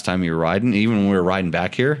like the last time you were riding, even when we were riding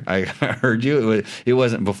back here, I heard you. It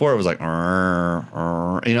wasn't before. It was like,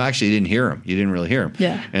 actually you didn't hear him. You didn't really hear him.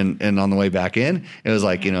 Yeah. And on the way back in, it was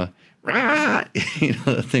like, the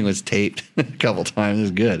thing was taped a couple times. It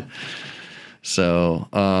was good. So,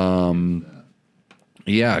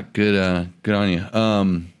 yeah, good on you.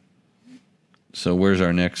 So where's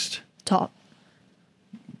our next top?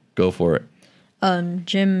 Go for it.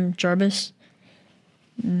 Jim Jarvis.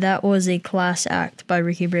 That was a class act by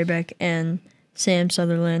Ricky Brabeck and Sam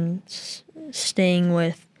Sutherland staying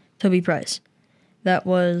with Toby Price. That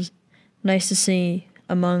was nice to see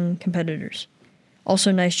among competitors.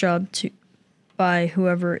 Also, nice job by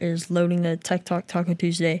whoever is loading the Tech Talk Taco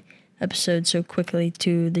Tuesday episode so quickly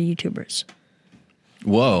to the YouTubers.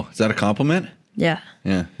 Whoa, is that a compliment? Yeah.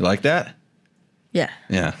 Yeah, you like that? Yeah.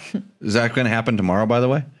 Yeah. Is that going to happen tomorrow, by the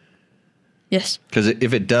way? Yes. Because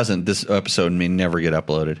if it doesn't, this episode may never get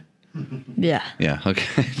uploaded. Yeah. Yeah.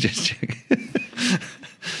 Okay. Just check.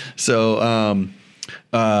 So,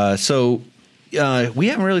 we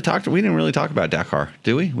haven't really talked. We didn't really talk about Dakar,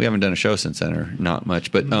 do we? We haven't done a show since then, or not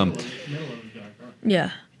much. But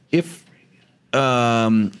Yeah. if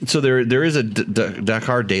so, there is a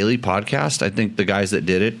Dakar Daily podcast. I think the guys that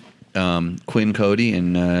did it, Quinn Cody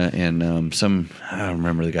and some, I don't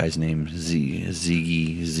remember the guy's name. Ziggy.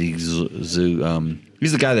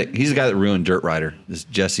 He's the guy that ruined Dirt Rider. This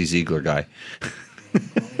Jesse Ziegler guy.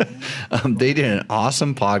 They did an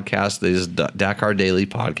awesome podcast. They just Dakar Daily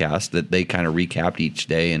podcast that they kind of recapped each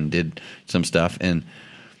day and did some stuff. And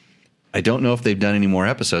I don't know if they've done any more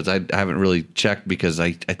episodes. I haven't really checked because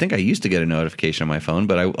I think I used to get a notification on my phone,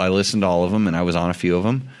 but I listened to all of them and I was on a few of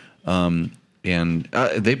them. And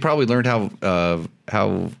they probably learned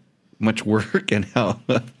how much work and how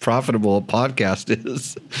profitable a podcast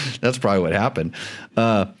is. That's probably what happened.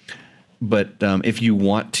 But if you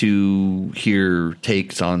want to hear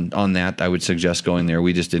takes on that, I would suggest going there.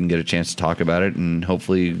 We just didn't get a chance to talk about it, and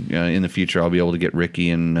hopefully in the future I'll be able to get Ricky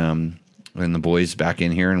and the boys back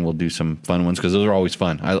in here, and we'll do some fun ones because those are always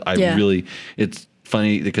fun. I really, it's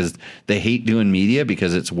funny because they hate doing media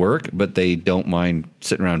because it's work, but they don't mind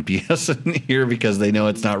sitting around BSing here because they know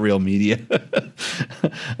it's not real media.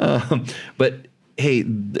 But hey,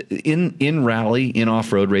 in rally, in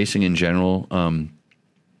off-road racing in general,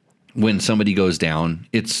 when somebody goes down,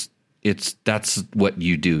 that's what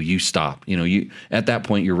you do. You stop. You at that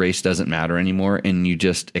point your race doesn't matter anymore, and you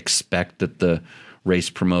just expect that the race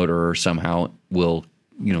promoter somehow will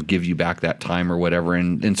give you back that time or whatever.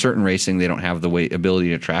 And in certain racing, they don't have the ability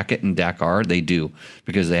to track it. In Dakar, they do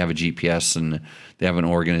because they have a GPS and they have an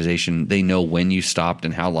organization. They know when you stopped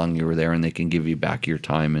and how long you were there, and they can give you back your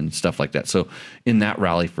time and stuff like that. So in that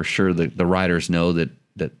rally, for sure, the riders know that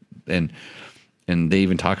and they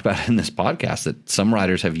even talk about it in this podcast that some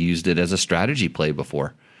riders have used it as a strategy play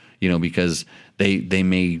before, because they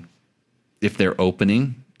may, if they're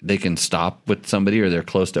opening, they can stop with somebody, or they're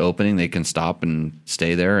close to opening, they can stop and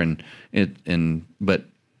stay there. But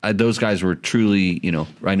those guys were truly,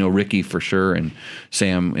 I know Ricky for sure, and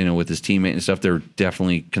Sam, with his teammate and stuff, they're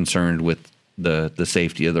definitely concerned with the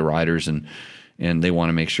safety of the riders, and they want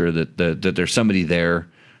to make sure that that there's somebody there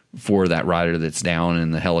for that rider that's down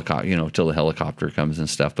in the helicopter, till the helicopter comes and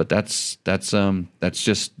stuff. But that's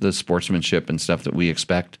just the sportsmanship and stuff that we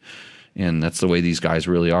expect. And that's the way these guys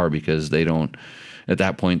really are, because they don't, at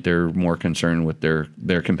that point, they're more concerned with their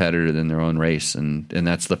competitor than their own race. And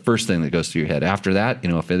that's the first thing that goes through your head. After that,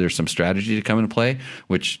 if there's some strategy to come into play,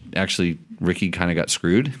 which actually Ricky kind of got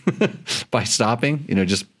screwed by stopping,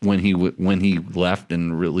 just when he left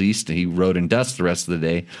and released, he rode in dust the rest of the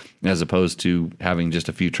day, as opposed to having just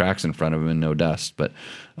a few tracks in front of him and no dust. But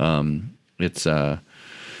it's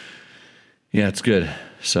good.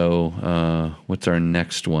 So what's our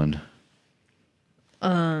next one?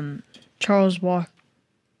 Charles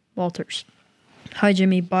Walters. Hi,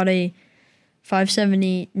 Jimmy. Bought a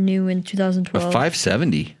 570 new in 2012. A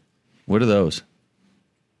 570? What are those?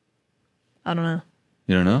 I don't know.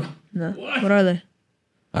 You don't know? No. What are they?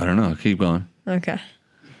 I don't know. Keep going. Okay.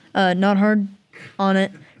 Not hard on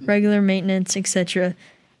it. Regular maintenance, etc.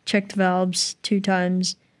 Checked valves 2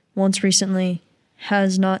 times. Once recently.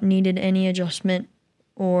 Has not needed any adjustment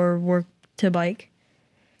or work to bike.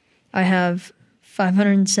 I have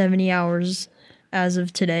 570 hours as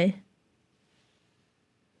of today.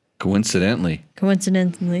 Coincidentally.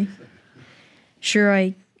 Sure,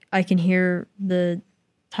 I can hear the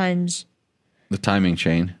times. The timing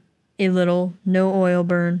chain. A little. No oil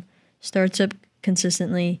burn. Starts up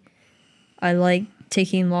consistently. I like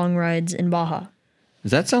taking long rides in Baja.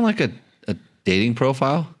 Does that sound like a dating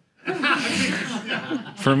profile?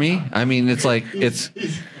 For me? I mean, it's like, is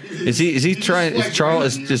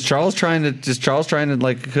Charles trying to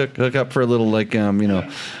like hook up for a little, like,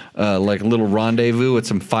 like a little rendezvous with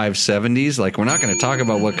some 570s? Like, we're not going to talk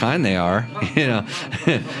about what kind they are,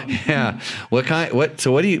 yeah. What kind,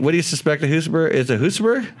 so what do you suspect a Husaberg is? A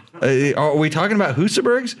Husaberg? Are we talking about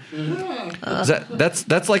Husabergs?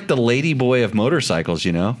 That's like the lady boy of motorcycles,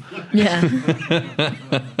 Yeah.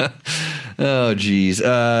 Oh, geez.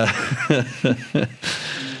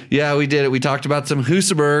 Yeah, we did it. We talked about some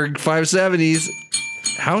Husaberg 570s.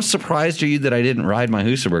 How surprised are you that I didn't ride my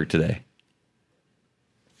Husaberg today?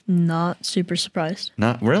 Not super surprised.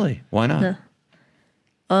 Not really. Why not? No.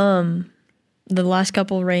 The last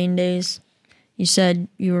couple rain days, you said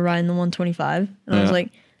you were riding the 125, and I was Yeah. like,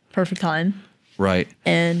 perfect time. Right.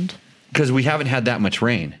 And Because we haven't had that much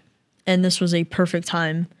rain. this was a perfect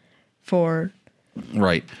time for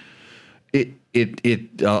Right.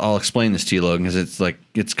 I'll explain this to you, Logan, because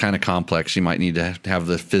it's kind of complex. You might need to have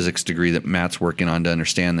the physics degree that Matt's working on to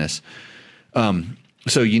understand this.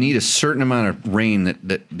 So you need a certain amount of rain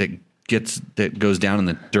that goes down in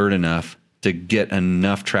the dirt enough to get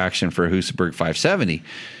enough traction for a Husaberg 570.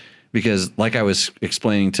 Because like I was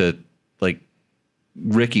explaining to like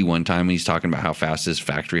Ricky one time, he's talking about how fast his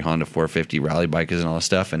factory Honda 450 rally bike is and all this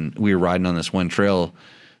stuff. And we were riding on this one trail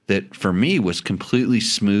that for me was completely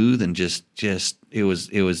smooth and just it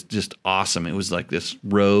was just awesome. It was like this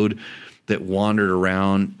road that wandered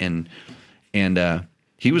around and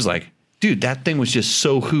he was like, dude, that thing was just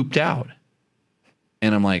so hooped out.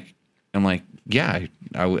 And I'm like, yeah,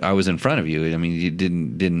 I was in front of you. I mean, you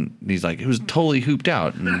didn't. He's like, it was totally hooped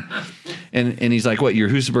out, and he's like, what? Your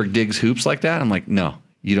Husaberg digs hoops like that? I'm like, no,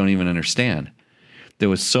 you don't even understand. There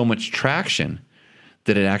was so much traction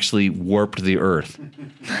that it actually warped the earth.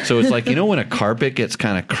 So it's like, when a carpet gets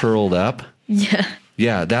kind of curled up.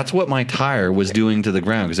 Yeah, that's what my tire was doing to the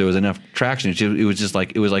ground because there was enough traction. It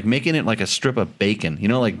was like making it like a strip of bacon.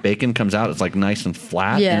 Like bacon comes out, it's like nice and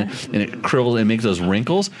flat, and it curls and makes those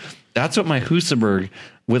wrinkles. That's what my Husaberg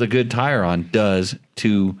with a good tire on does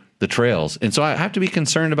to the trails. And so I have to be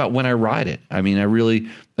concerned about when I ride it. I mean,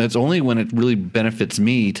 it's only when it really benefits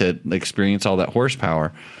me to experience all that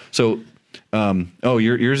horsepower. So,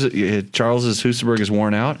 yours, Charles's Husaberg is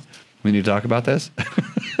worn out. We need to talk about this.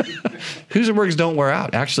 Husabergs don't wear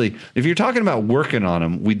out. Actually, if you're talking about working on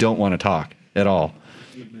them, we don't want to talk at all.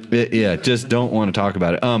 Just don't want to talk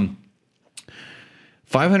about it.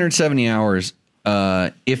 570 hours.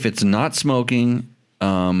 If it's not smoking,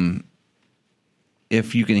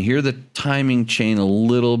 if you can hear the timing chain a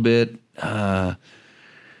little bit, man,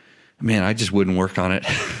 I just wouldn't work on it.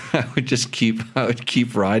 I would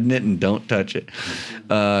keep riding it and don't touch it.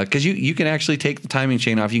 Cause you can actually take the timing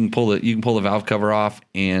chain off. You can pull the valve cover off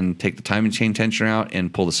and take the timing chain tensioner out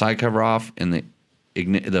and pull the side cover off and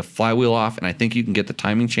the flywheel off. And I think you can get the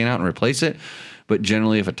timing chain out and replace it. But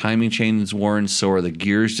generally, if a timing chain is worn, so are the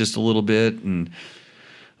gears just a little bit. And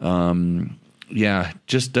pull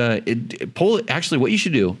it. Actually, what you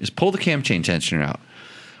should do is pull the cam chain tensioner out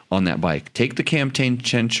on that bike. Take the cam chain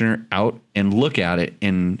tensioner out and look at it.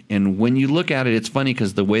 And when you look at it, it's funny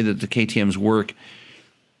because the way that the KTM's work,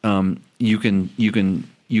 you can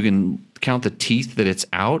count the teeth that it's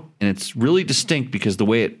out, and it's really distinct because the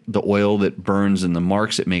way the oil that burns and the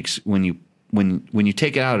marks it makes when you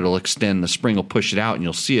take it out, it'll extend, the spring will push it out, and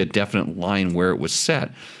you'll see a definite line where it was set.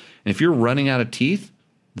 And if you're running out of teeth,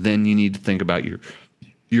 then you need to think about your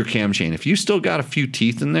cam chain. If you still got a few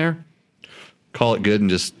teeth in there, call it good and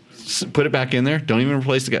just put it back in there. Don't even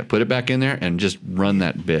replace the guy. Put it back in there and just run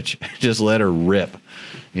that bitch. Just let her rip.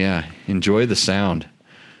 Yeah, enjoy the sound.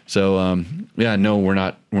 So, no, we're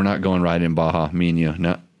not going riding in Baja, me and you.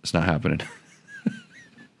 No, it's not happening.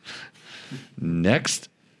 Next.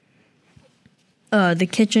 The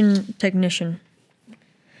kitchen technician.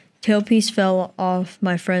 Tailpiece fell off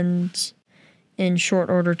my friend's in short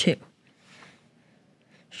order too.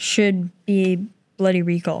 Should be a bloody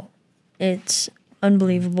recall. It's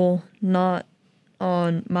unbelievable. Not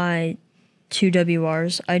on my 2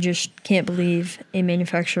 WRs. I just can't believe a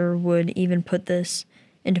manufacturer would even put this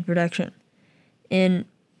into production. In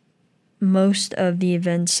most of the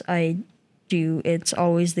events I do, it's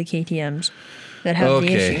always the KTMs that have the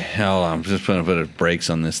issue. Okay, hold on. I'm just going to put a brakes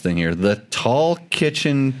on this thing here. The tall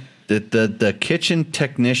kitchen, the kitchen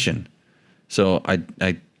technician. So I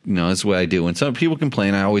that's what I do. When some people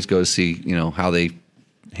complain, I always go to see, how they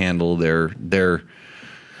handle their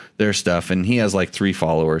stuff. And he has like 3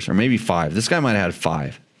 followers or maybe 5. This guy might have had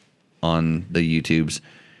 5 on the YouTubes.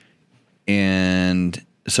 And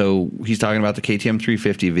so he's talking about the KTM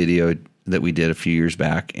 350 video that we did a few years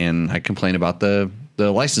back. And I complained about the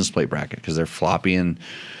license plate bracket because they're floppy and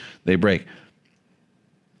they break.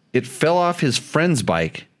 It fell off his friend's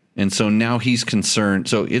bike. And so now he's concerned.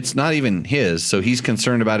 So it's not even his. So he's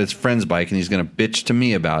concerned about his friend's bike, and he's going to bitch to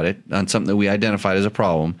me about it on something that we identified as a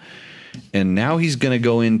problem. And now he's going to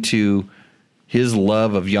go into his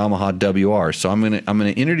love of Yamaha WR. So I'm going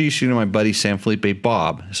to introduce you to my buddy San Felipe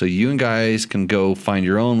Bob. So you and guys can go find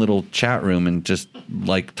your own little chat room and just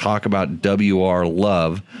like talk about WR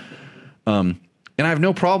love. And I have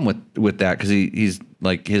no problem with that because he's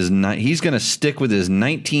like he's going to stick with his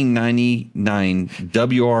 1999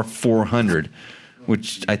 WR 400,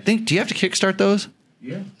 which I think, do you have to kickstart those?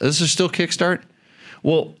 Yeah. This is still kickstart?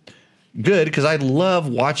 Well, good because I love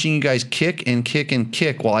watching you guys kick and kick and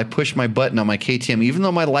kick while I push my button on my KTM, even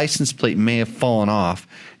though my license plate may have fallen off,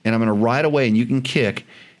 and I'm going to ride away and you can kick.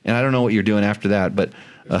 And I don't know what you're doing after that, but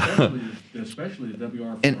especially the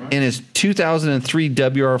WR400. and his 2003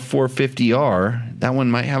 WR450R, that one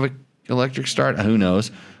might have an electric start. Who knows?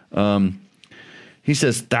 He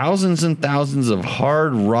says thousands and thousands of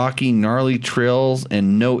hard, rocky, gnarly trails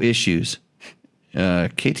and no issues.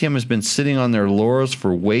 KTM has been sitting on their laurels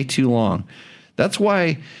for way too long. That's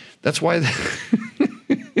why that's why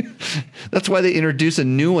they introduce a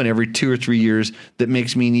new one every 2 or 3 years that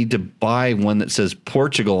makes me need to buy one that says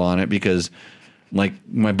Portugal on it, because like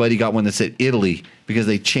my buddy got one that said Italy, because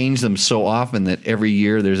they change them so often that every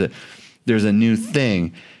year there's a new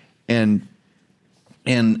thing. And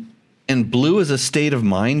blue is a state of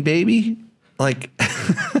mind, baby. Like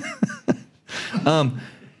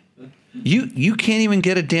You can't even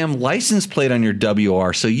get a damn license plate on your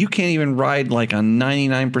WR, so you can't even ride like on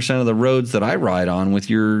 99% of the roads that I ride on with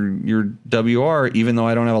your WR, even though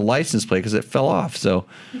I don't have a license plate because it fell off. So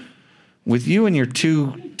with you and your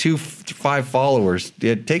two 5 followers,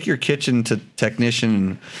 take your kitchen to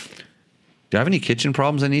technician. Do I have any kitchen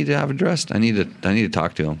problems I need to have addressed? I need to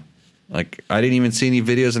talk to him. Like, I didn't even see any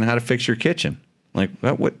videos on how to fix your kitchen. Like,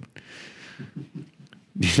 what?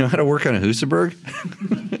 Do you know how to work on a Husaberg?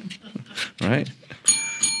 Right?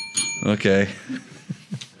 Okay.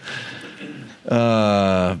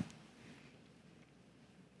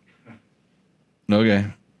 Okay.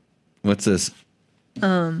 What's this?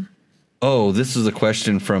 Oh, this is a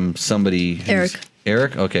question from somebody. Eric.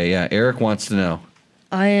 Eric? Okay, yeah. Eric wants to know.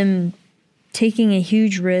 I am taking a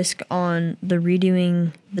huge risk on the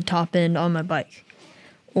redoing the top end on my bike,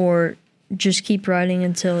 or just keep riding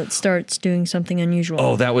until it starts doing something unusual.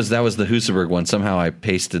 Oh, that was the Husaberg one. Somehow I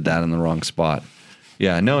pasted that in the wrong spot.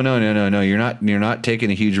 Yeah, no. You're not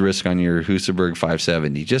taking a huge risk on your Husaberg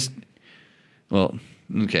 570.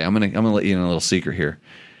 Okay, I'm gonna let you in a little secret here.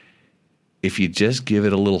 If you just give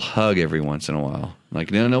it a little hug every once in a while,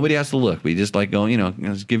 like nobody has to look, but you just like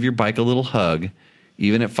just give your bike a little hug.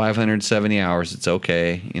 Even at 570 hours, it's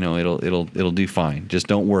okay. It'll do fine. Just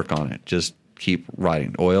don't work on it. Just keep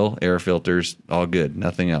riding. Oil, air filters, all good.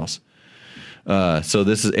 Nothing else. So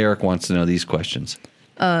this is Eric wants to know these questions.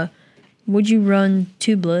 Would you run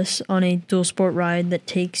tubeless on a dual sport ride that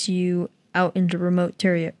takes you out into remote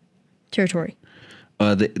territory?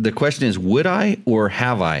 The question is, would I or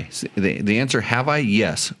have I? The answer, have I?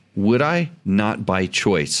 Yes. Would I? Not by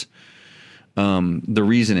choice. The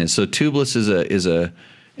reason is, so tubeless is an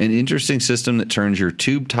interesting system that turns your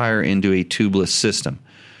tube tire into a tubeless system.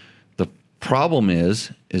 The problem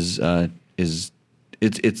is it's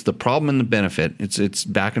the problem and the benefit. It's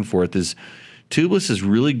back and forth. Is tubeless is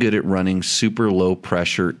really good at running super low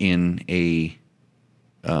pressure in a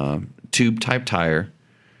tube type tire.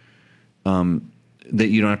 That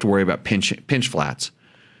you don't have to worry about pinch flats,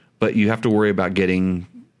 but you have to worry about getting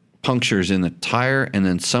punctures in the tire, and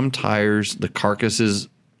then some tires, the carcasses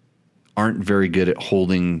aren't very good at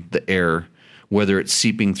holding the air, whether it's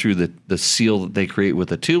seeping through the seal that they create with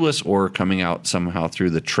the tubeless or coming out somehow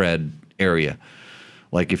through the tread area.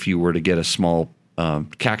 Like if you were to get a small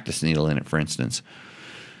cactus needle in it, for instance.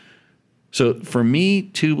 So for me,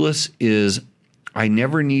 tubeless is, I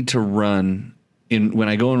never need to run when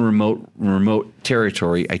I go in remote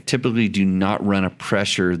territory. I typically do not run a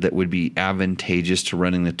pressure that would be advantageous to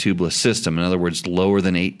running the tubeless system. In other words, lower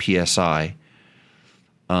than 8 psi.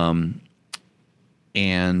 And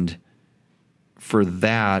for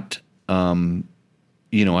that, I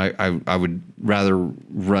would rather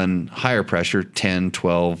run higher pressure, 10,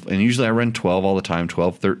 12, and usually I run 12 all the time,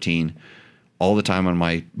 12, 13, all the time on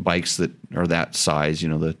my bikes that are that size,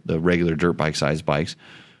 the regular dirt bike size bikes.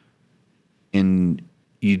 And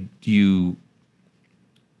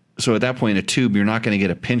so at that point, a tube, you're not going to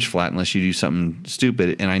get a pinch flat unless you do something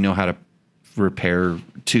stupid. And I know how to repair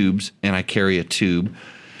tubes, and I carry a tube.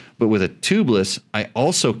 But with a tubeless, I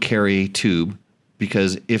also carry a tube,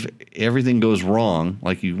 because if everything goes wrong,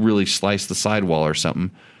 like you really slice the sidewall or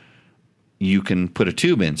something, you can put a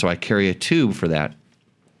tube in. So I carry a tube for that.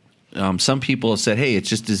 Some people have said, hey, it's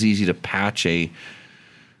just as easy to patch to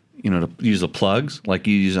use the plugs like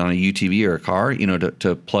you use on a UTV or a car,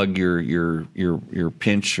 to plug your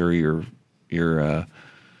pinch or your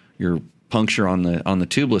puncture on the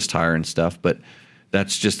tubeless tire and stuff. But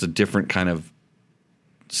that's just a different kind of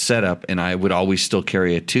setup, and I would always still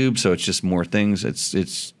carry a tube, so it's just more things.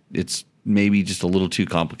 It's maybe just a little too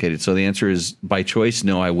complicated. So the answer is, by choice,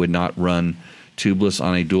 no, I would not run tubeless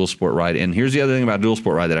on a dual sport ride. And here's the other thing about dual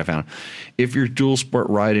sport ride that I found. If your dual sport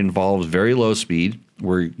ride involves very low speed,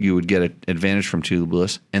 where you would get an advantage from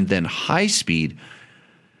tubeless, and then high speed,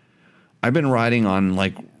 I've been riding on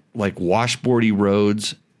like washboardy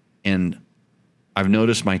roads, and I've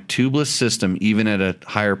noticed my tubeless system, even at a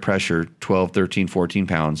higher pressure, 12, 13, 14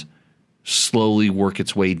 pounds, slowly work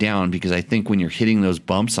its way down, because I think when you're hitting those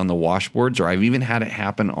bumps on the washboards, or I've even had it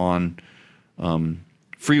happen on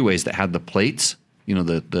freeways that had the plates,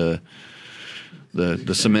 the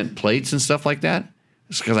cement plates and stuff like that.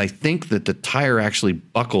 It's because I think that the tire actually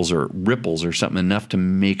buckles or ripples or something enough to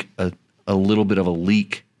make a little bit of a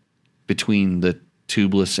leak between the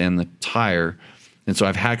tubeless and the tire. And so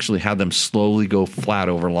I've actually had them slowly go flat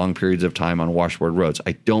over long periods of time on washboard roads.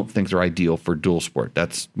 I don't think they're ideal for dual sport.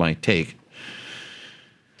 That's my take.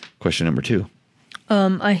 Question number 2.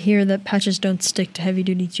 I hear that patches don't stick to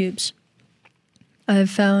heavy-duty tubes. I have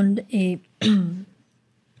found a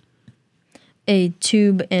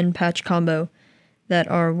tube and patch combo that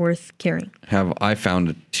are worth carrying. Have I found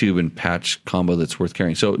a tube and patch combo that's worth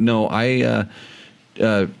carrying? So no,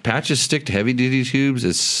 patches stick to heavy duty tubes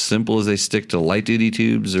as simple as they stick to light duty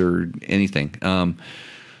tubes or anything.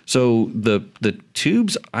 So the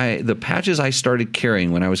tubes, the patches I started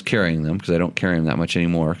carrying when I was carrying them, because I don't carry them that much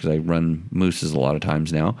anymore because I run mooses a lot of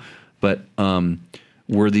times now, but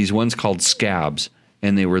were these ones called scabs,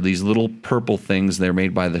 and they were these little purple things. They're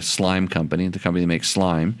made by the slime company, the company that makes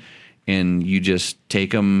slime, and you just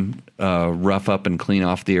take them, rough up and clean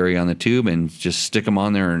off the area on the tube, and just stick them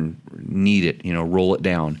on there and knead it, roll it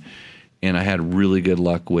down. And I had really good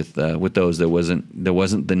luck with those. There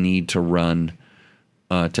wasn't the need to run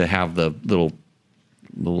to have the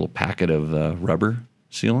little packet of rubber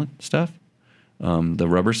sealant stuff, the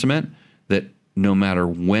rubber cement, that no matter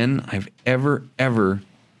when I've ever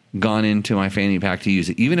gone into my fanny pack to use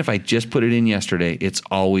it, even if I just put it in yesterday, it's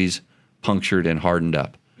always punctured and hardened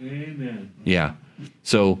up. Amen. Yeah.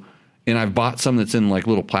 So, and I've bought some that's in like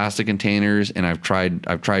little plastic containers, and I've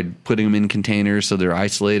tried putting them in containers so they're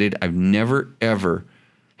isolated. I've never ever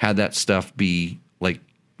had that stuff be like,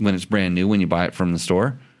 when it's brand new, when you buy it from the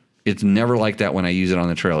store, it's never like that when I use it on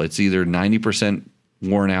the trail. It's either 90%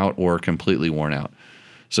 worn out or completely worn out.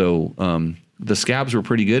 So the scabs were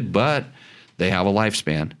pretty good, but they have a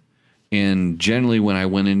lifespan. And generally when I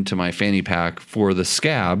went into my fanny pack for the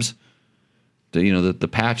scabs, the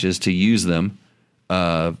patches to use them,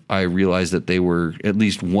 I realized that they were at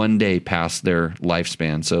least one day past their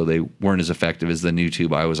lifespan, so they weren't as effective as the new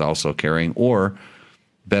tube I was also carrying, or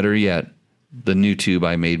better yet, the new tube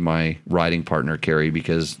I made my riding partner carry,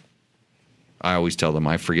 because I always tell them,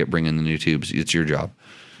 I forget bringing the new tubes. It's your job.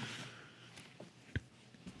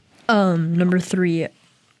 Number 3,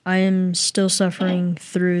 I am still suffering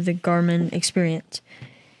through the Garmin experience.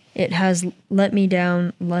 It has let me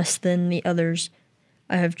down less than the others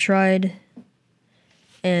I have tried,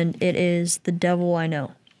 and it is the devil I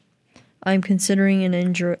know. I'm considering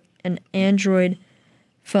an Android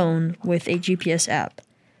phone with a GPS app.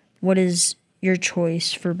 What is your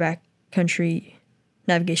choice for backcountry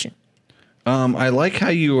navigation? I like how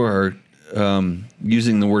you are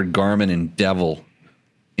using the word Garmin and devil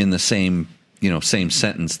in the same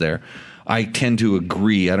sentence there. I tend to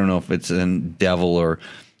agree. I don't know if it's a devil or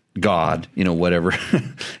God, whatever,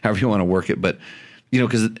 however you want to work it. But,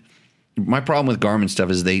 because my problem with Garmin stuff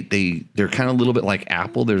is they're kind of a little bit like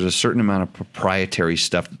Apple. There's a certain amount of proprietary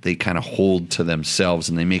stuff that they kind of hold to themselves,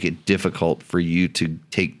 and they make it difficult for you to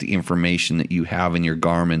take the information that you have in your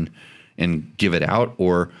Garmin and give it out,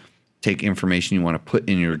 or take information you want to put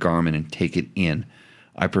in your Garmin and take it in.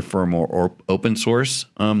 I prefer a more open source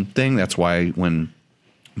thing. That's why when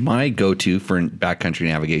my go-to for backcountry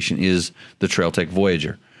navigation is the TrailTech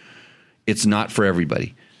Voyager. It's not for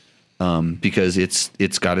everybody because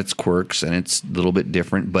it's got its quirks and it's a little bit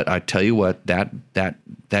different. But I tell you what, that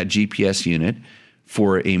GPS unit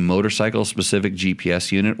for a motorcycle specific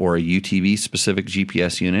GPS unit or a UTV specific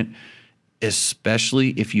GPS unit,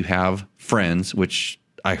 especially if you have friends, which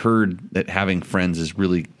I heard that having friends is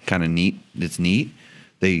really kind of neat. It's neat.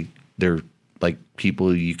 They're like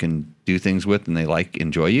people you can do things with, and they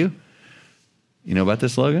enjoy you. You know about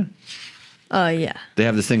this, Logan? Yeah. They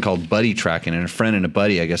have this thing called buddy tracking, and a friend and a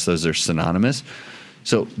buddy, I guess those are synonymous.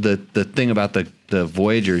 So the thing about the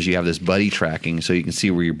Voyagers, you have this buddy tracking, so you can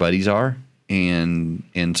see where your buddies are, and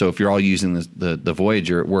so if you're all using the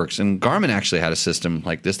Voyager, it works. And Garmin actually had a system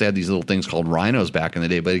like this. They had these little things called Rhinos back in the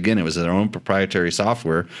day, but again, it was their own proprietary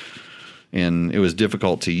software, and it was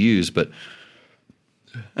difficult to use, but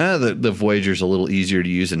the Voyager's a little easier to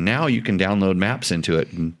use, and now you can download maps into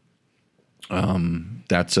it. And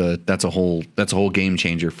that's a whole game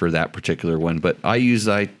changer for that particular one. But I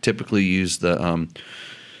typically use the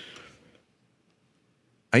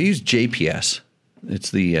I use JPS.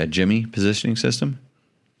 It's the Jimmy positioning system.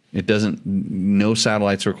 It doesn't, no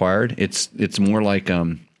satellites required. It's more like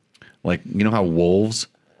you know how wolves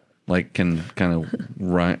like can kind of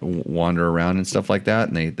wander around and stuff like that,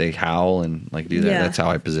 and they howl and like do that. Yeah. That's how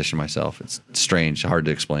I position myself. It's strange, hard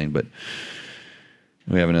to explain. But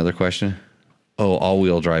we have another question. Oh,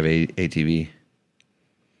 all-wheel drive ATV.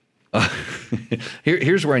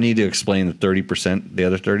 Here's where I need to explain the 30%, the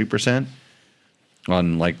other 30%,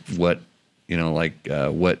 on like what you know, like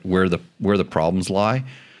where the problems lie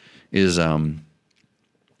is.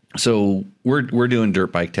 So we're doing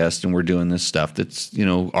dirt bike tests and we're doing this stuff that's, you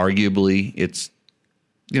know, arguably it's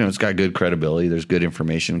got good credibility. There's good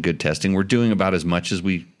information, good testing. We're doing about as much as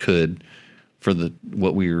we could for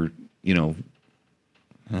what we were, you know,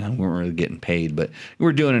 we weren't really getting paid, but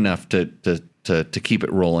we're doing enough to keep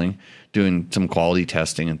it rolling, doing some quality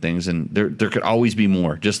testing and things. And there could always be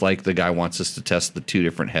more, just like the guy wants us to test the 2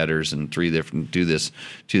 different headers and 3 different, do this.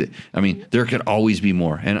 I mean, there could always be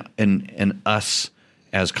more. And us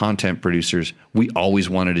as content producers, we always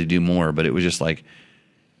wanted to do more, but it was just like,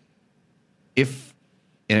 and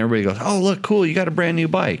everybody goes, oh, look, cool, you got a brand new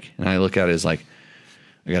bike. And I look at it as like,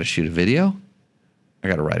 I got to shoot a video. I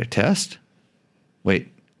got to write a test. Wait,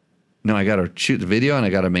 no, I got to shoot the video and I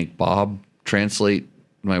got to make Bob translate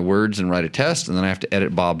my words and write a test. And then I have to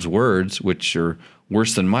edit Bob's words, which are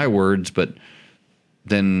worse than my words, but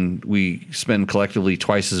then we spend collectively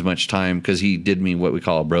twice as much time because he did me what we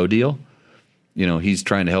call a bro deal. You know, he's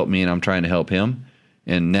trying to help me and I'm trying to help him.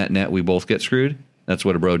 And net, we both get screwed. That's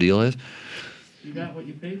what a bro deal is. You got what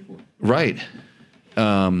you paid for. Right.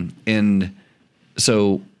 And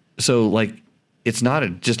so like, it's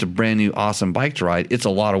not just a brand new awesome bike to ride. It's a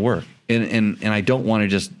lot of work. And I don't want to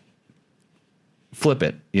just flip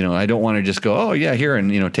it. You know, I don't want to just go, oh yeah, here,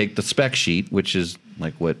 and, you know, take the spec sheet, which is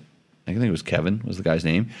like what, I think it was Kevin was the guy's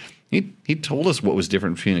name. He told us what was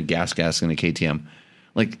different between a gas and a KTM.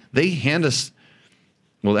 Like they hand us,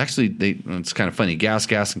 well, actually it's kind of funny. Gas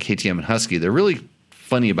and KTM and Husky, they're really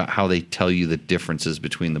funny about how they tell you the differences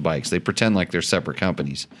between the bikes. They pretend like they're separate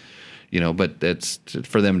companies, you know, but that's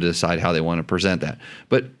for them to decide how they want to present that.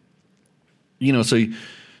 But, you know, so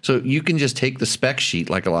you can just take the spec sheet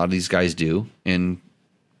like a lot of these guys do and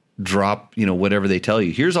drop, you know, whatever they tell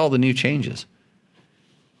you. Here's all the new changes.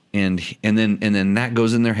 And then that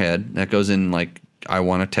goes in their head. That goes in like, I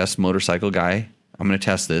want to test motorcycle guy. I'm going to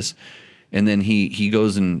test this. And then he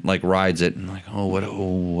goes and like rides it and like,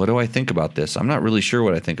 what do I think about this? I'm not really sure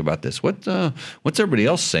what I think about this. What's everybody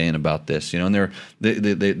else saying about this? You know, and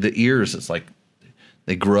the ears, it's like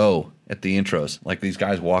they grow at the intros. Like these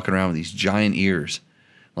guys walking around with these giant ears.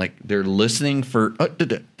 Like they're listening for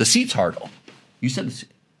the seat's hard. Oh, you said the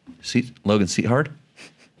seat, Logan, seat hard?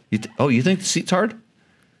 You think the seat's hard?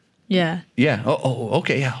 Yeah. Yeah. Oh,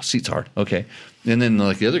 okay. Yeah, seat's hard. Okay. And then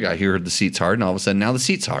like the other guy, he heard the seat's hard, and all of a sudden now the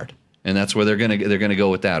seat's hard. And that's where they're gonna go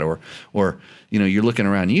with that. Or you know, you're looking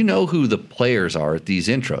around, you know who the players are at these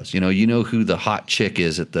intros. You know who the hot chick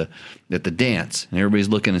is at the dance, and everybody's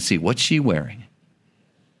looking to see what's she wearing.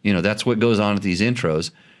 You know, that's what goes on at these intros.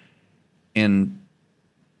 And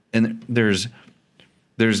there's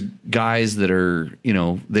guys that are, you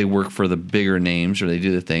know, they work for the bigger names or they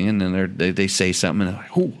do the thing, and then they say something and they're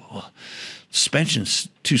like, oh, suspension's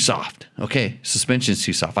too soft. Okay, suspension's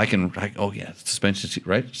too soft. Suspension's too,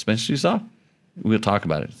 right? Suspension's too soft? We'll talk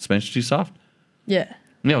about it. Suspension's too soft? Yeah.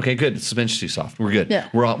 Yeah, okay, good. Suspension's too soft. We're good. Yeah.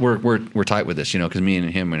 We're tight with this, you know, because me and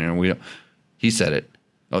him, and we don't, he said it.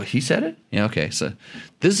 Oh, he said it? Yeah, okay. So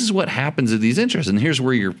this is what happens at these intros, and here's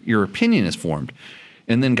where your opinion is formed.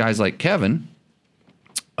 And then guys like Kevin,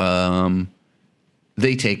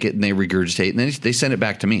 they take it and they regurgitate, and they send it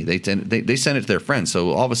back to me. They send it to their friends.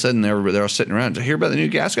 So all of a sudden they're all sitting around to hear about the new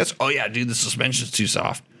gas guys. Oh yeah, dude, the suspension's too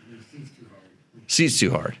soft. Seat's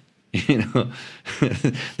too hard. You know,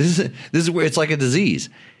 this is where it's like a disease,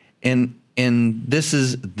 and this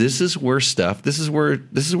is where stuff. This is where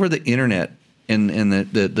the internet and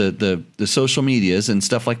the social medias and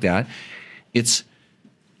stuff like that.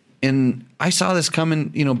 And I saw this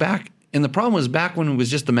coming, you know, back. And the problem was back when it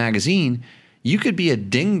was just the magazine, you could be a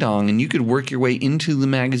ding dong and you could work your way into the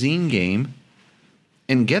magazine game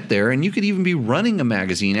and get there. And you could even be running a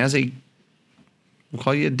magazine as we'll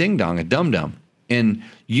call you a ding dong, a dum dum. And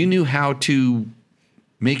you knew how to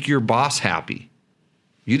make your boss happy.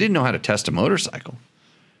 You didn't know how to test a motorcycle.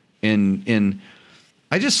 And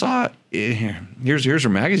I just saw, here's where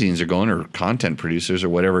magazines are going, or content producers or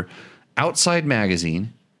whatever. Outside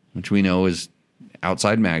Magazine, which we know is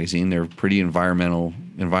Outside Magazine. They're pretty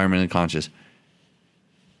environmentally conscious.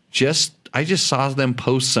 I just saw them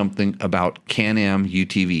post something about Can-Am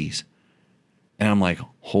UTVs. And I'm like,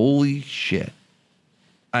 holy shit.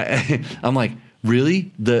 I'm like,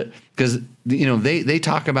 really? Because, they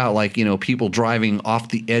talk about like, people driving off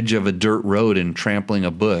the edge of a dirt road and trampling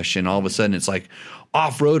a bush. And all of a sudden it's like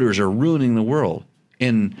off-roaders are ruining the world.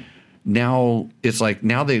 And now it's like,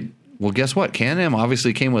 well, guess what? Can-Am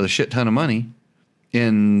obviously came with a shit ton of money.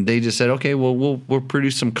 And they just said, okay, well, we'll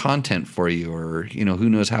produce some content for you, or, who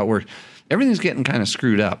knows how it works. Everything's getting kind of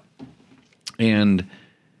screwed up. And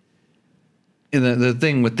the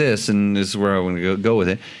thing with this, and this is where I want to go with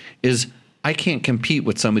it, is I can't compete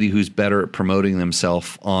with somebody who's better at promoting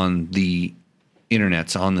themselves on the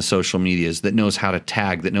internets, on the social medias, that knows how to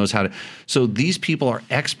tag, that knows how to. So these people are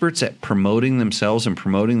experts at promoting themselves and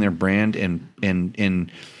promoting their brand and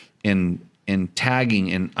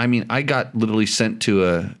tagging. And I mean, I got literally sent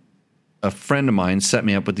to a friend of mine set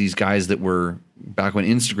me up with these guys that were back when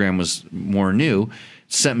Instagram was more new,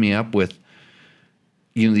 set me up with,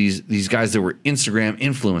 these guys that were Instagram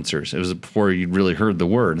influencers. It was before you'd really heard the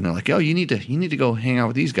word. And they're like, oh, you need to go hang out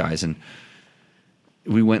with these guys. And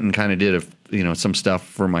we went and kind of did some stuff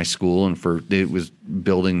for my school, and it was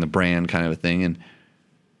building the brand kind of a thing. And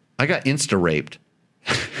I got insta raped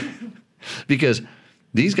because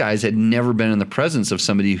these guys had never been in the presence of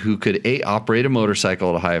somebody who could operate a motorcycle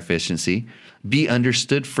at a high efficiency, B,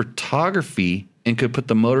 understood photography and could put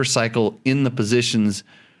the motorcycle in the positions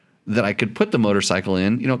that I could put the motorcycle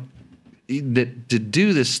in, that to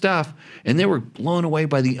do this stuff. And they were blown away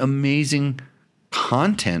by the amazing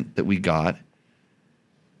content that we got.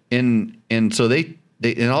 And so they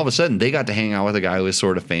all of a sudden they got to hang out with a guy who was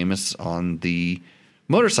sort of famous on the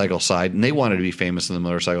motorcycle side, and they wanted to be famous on the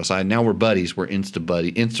motorcycle side. Now we're buddies. We're Insta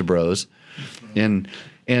bros. And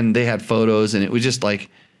they had photos, and it was just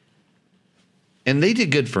like, and they did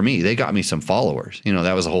good for me. They got me some followers.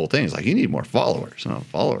 That was the whole thing. It's like, you need more followers.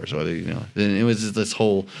 Followers. And it was just this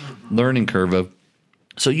whole learning curve of,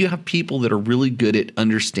 so you have people that are really good at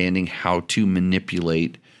understanding how to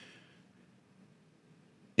manipulate.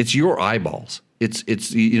 It's your eyeballs. It's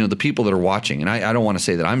the people that are watching. And I don't want to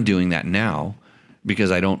say that I'm doing that now,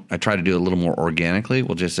 because I try to do it a little more organically.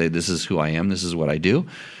 We'll just say, this is who I am. This is what I do.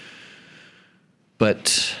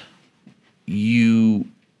 But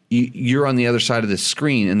you're on the other side of the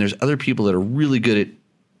screen, and there's other people that are really good at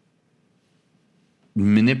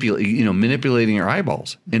manipulating your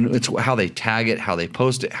eyeballs. And it's how they tag it, how they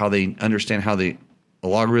post it, how they understand how the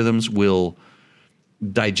algorithms will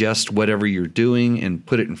digest whatever you're doing and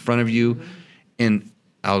put it in front of you. And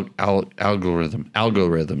algorithms.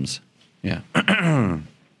 Yeah.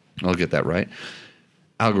 I'll get that right.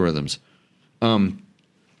 Algorithms.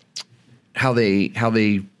 How they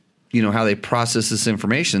process this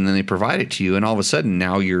information, and then they provide it to you, and all of a sudden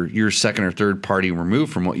now you're second or third party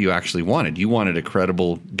removed from what you actually wanted. You wanted a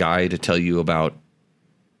credible guy to tell you about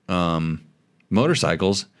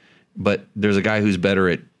motorcycles, but there's a guy who's better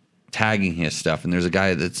at tagging his stuff, and there's a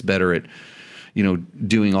guy that's better at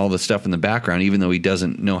doing all the stuff in the background, even though he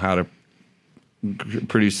doesn't know how to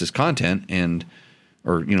produce this content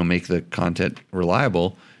or make the content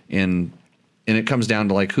reliable. And it comes down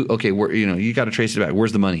to like, where you got to trace it back.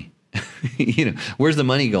 Where's the money? Where's the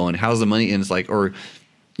money going? How's the money? And it's like, or,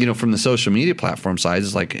 from the social media platform side,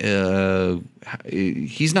 it's like,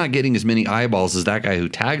 he's not getting as many eyeballs as that guy who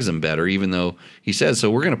tags him better, even though he says, so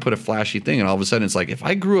we're going to put a flashy thing. And all of a sudden it's like, if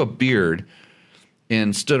I grew a beard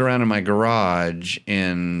and stood around in my garage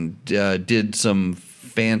and did some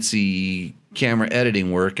fancy camera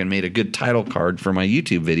editing work and made a good title card for my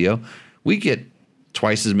YouTube video, we get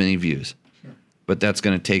twice as many views. But that's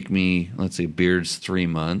going to take me, let's say, beard's 3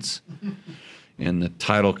 months. And the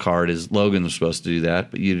title card is, Logan was supposed to do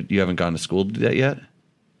that, but you haven't gone to school to do that yet?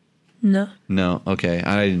 No. No. Okay.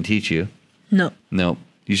 I didn't teach you. No. No.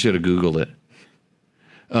 You should have Googled it.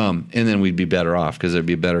 And then we'd be better off because there'd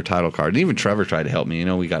be a better title card. And even Trevor tried to help me.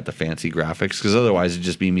 We got the fancy graphics, because otherwise it'd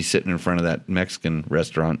just be me sitting in front of that Mexican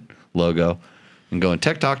restaurant logo and going,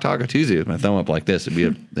 Tech Talk Taco Tuesday with my thumb up like this.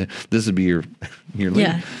 This would be your lead.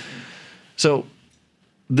 Yeah. So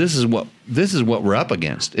this is what we're up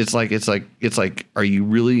against. It's like, are you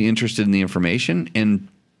really interested in the information? And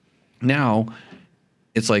now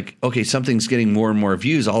it's like, okay, something's getting more and more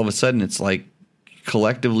views. All of a sudden it's like,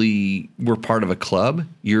 collectively we're part of a club.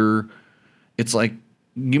 It's like,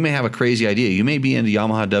 you may have a crazy idea. You may be into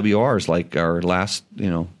Yamaha WRs, like our last,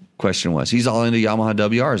 question was. He's all into Yamaha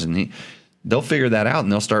WRs, and they'll figure that out,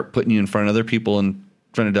 and they'll start putting you in front of other people in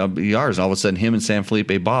front of WRs. And all of a sudden, him and San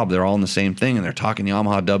Felipe Bob, they're all in the same thing, and they're talking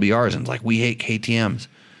Yamaha WRs, and it's like, we hate KTMs.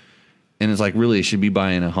 And it's like, really, you should be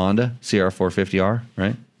buying a Honda CR450R,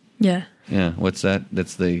 right? Yeah. Yeah. What's that?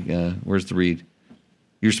 That's the, where's the reed?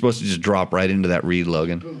 You're supposed to just drop right into that reed,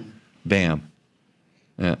 Logan. Boom. Bam.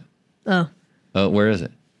 Yeah. Oh, Oh, where is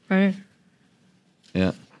it? right.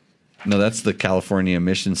 Yeah. No, that's the California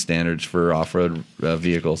emission standards for off-road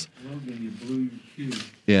vehicles. Logan, you blew your cue.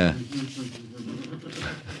 Yeah.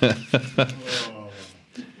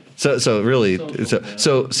 So really,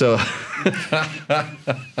 so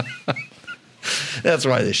that's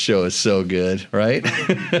why this show is so good, right?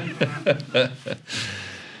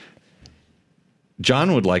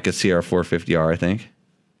 John would like a CR450R, I think.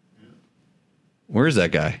 Where is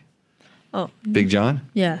that guy? Oh, Big John?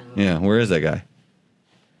 yeah. Yeah, where is that guy?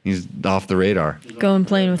 He's off the radar. Going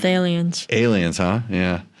playing with aliens. Aliens, huh?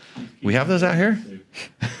 Yeah. We have those out here?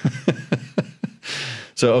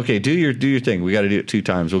 So, okay, do your thing. We got to do it 2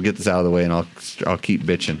 times. We'll get this out of the way, and I'll keep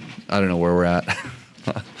bitching. I don't know where we're at.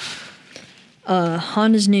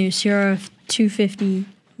 Honda's new CRF 250.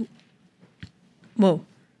 Whoa.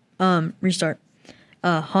 Restart.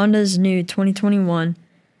 Honda's new 2021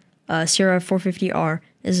 CRF 450R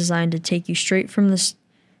is designed to take you straight from the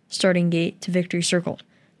starting gate to victory circle.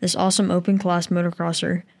 This awesome open-class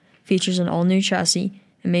motocrosser features an all-new chassis,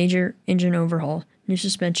 a major engine overhaul, new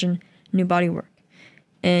suspension, new bodywork.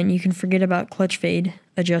 And you can forget about clutch fade,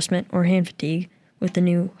 adjustment, or hand fatigue with the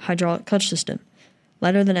new hydraulic clutch system.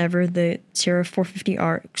 Lighter than ever, the CRF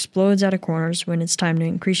 450R explodes out of corners when it's time to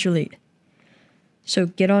increase your lead. So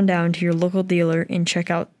get on down to your local dealer and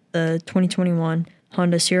check out the 2021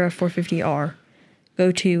 Honda CRF 450R.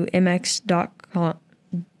 Go to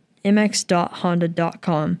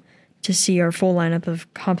mx.honda.com to see our full lineup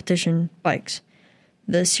of competition bikes.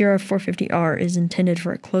 The CRF 450R is intended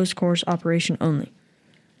for a closed course operation only.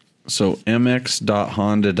 So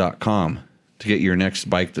mx.honda.com to get your next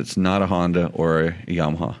bike that's not a Honda or a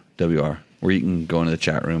Yamaha WR, where you can go into the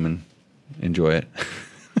chat room and enjoy it.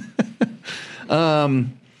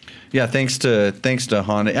 Yeah, thanks to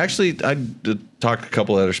Honda. Actually, I talked to a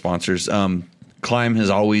couple other sponsors. Climb has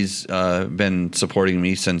always been supporting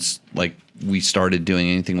me since like we started doing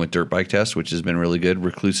anything with dirt bike tests, which has been really good.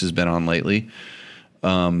 Recluse has been on lately.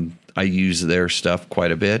 I use their stuff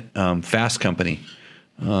quite a bit. Fast Company.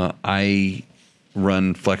 I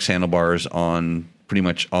run flex handlebars on pretty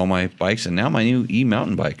much all my bikes, and now my new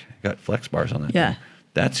e-mountain bike got flex bars on that. Yeah. thing.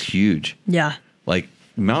 That's huge. Yeah. Like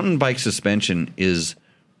mountain bike suspension is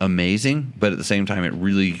amazing, but at the same time, it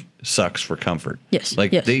really sucks for comfort. Yes,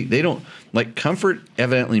 Like yes. they don't like comfort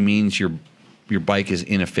evidently means your bike is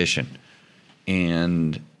inefficient.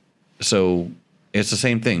 And so it's the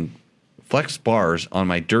same thing. Flex bars on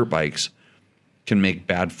my dirt bikes can make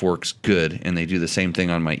bad forks good, and they do the same thing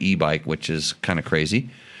on my e-bike, which is kind of crazy.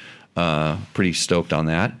 Pretty stoked on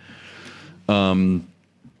that. Going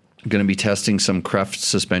to be testing some Cruft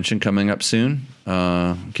suspension coming up soon.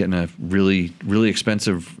 Getting a really, really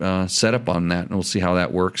expensive setup on that, and we'll see how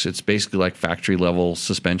that works. It's basically like factory level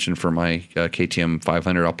suspension for my KTM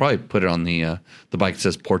 500. I'll probably put it on the bike that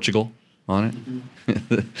says Portugal on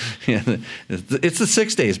it. Yeah, it's the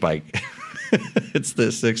 6 days bike. It's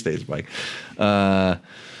the 6 days bike.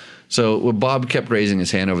 So Bob kept raising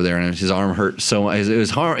his hand over there, and his arm hurt so much.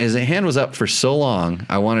 His hand was up for so long.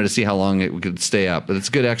 I wanted to see how long it could stay up. But it's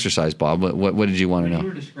good exercise, Bob. What did you want to When know? you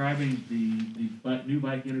were describing the new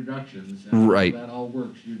bike introductions and Right. how that all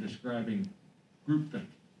works, you're describing groupthink.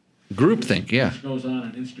 Groupthink, yeah. Which goes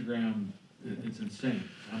on Instagram. It's insane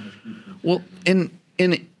how much groupthink. Well, and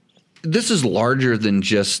this is larger than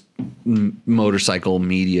just motorcycle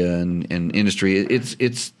media and industry.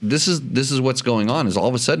 This is what's going on. Is all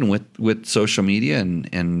of a sudden with social media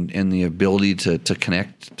and the ability to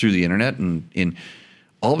connect through the internet and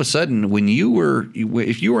all of a sudden if you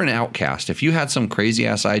were an outcast, if you had some crazy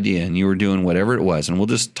ass idea and you were doing whatever it was, and we'll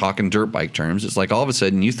just talk in dirt bike terms, it's like all of a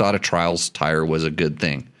sudden you thought a Trials tire was a good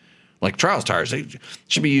thing. Like Trials tires, they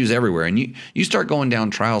should be used everywhere. And you start going down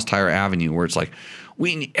Trials Tire Avenue where it's like,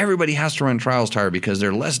 everybody has to run Trials tire because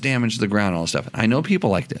they're less damage to the ground and all this stuff. I know people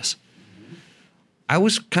like this. I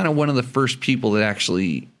was kind of one of the first people that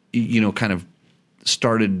actually, kind of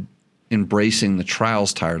started embracing the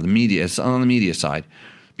Trials tire, the media. It's on the media side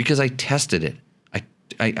because I tested it.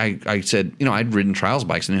 I said, I'd ridden Trials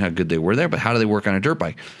bikes and knew how good they were there, but how do they work on a dirt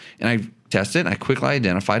bike? And I tested it, and I quickly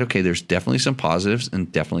identified, okay, there's definitely some positives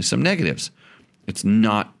and definitely some negatives. It's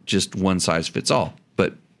not just one size fits all.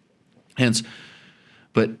 But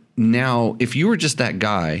now, if you were just that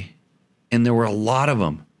guy, and there were a lot of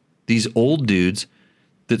them, these old dudes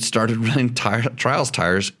that started running Trials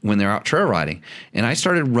tires when they're out trail riding, and I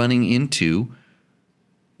started running into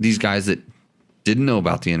these guys that didn't know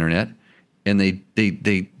about the internet, and they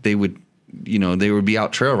would they would be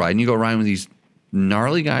out trail riding. You go riding with these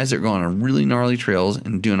gnarly guys that are going on really gnarly trails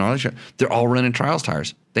and doing gnarly trails. They're all running trials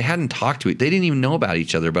tires. They hadn't talked to it. They didn't even know about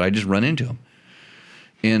each other, but I just run into them.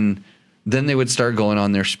 And then they would start going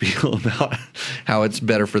on their spiel about how it's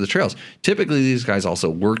better for the trails. Typically, these guys also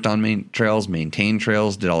worked on trails, maintained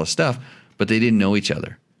trails, did all this stuff, but they didn't know each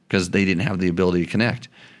other because they didn't have the ability to connect.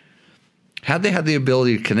 Had they had the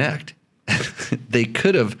ability to connect, they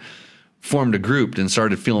could have formed a group and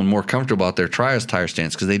started feeling more comfortable about their trials tire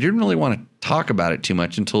stance because they didn't really want to talk about it too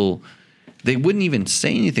much until they wouldn't even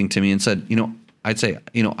say anything to me and said, I'd say,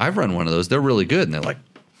 I've run one of those. They're really good. And they're like,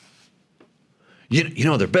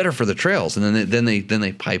 they're better for the trails. And then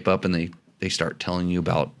they pipe up and they start telling you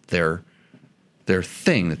about their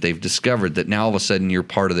thing that they've discovered, that now all of a sudden you're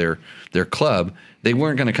part of their club. They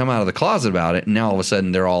weren't going to come out of the closet about it. And now all of a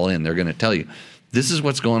sudden they're all in. They're going to tell you this is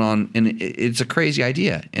what's going on. And it's a crazy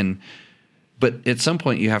idea. But at some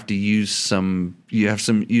point you have to use some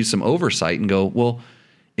oversight and go, well,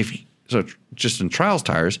 just in trials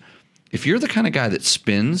tires, if you're the kind of guy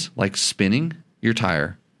that like spinning your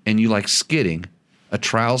tire and you like skidding, a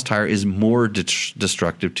trials tire is more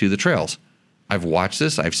destructive to the trails. I've watched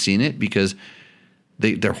this. I've seen it because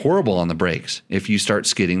they're horrible on the brakes. If you start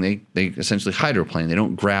skidding, they essentially hydroplane. They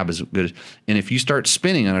don't grab as good. And if you start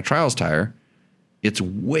spinning on a trials tire, it's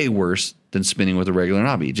way worse than spinning with a regular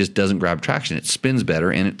knobby. It just doesn't grab traction. It spins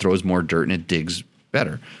better and it throws more dirt and it digs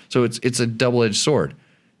better. So it's a double-edged sword.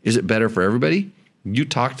 Is it better for everybody? You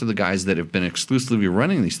talk to the guys that have been exclusively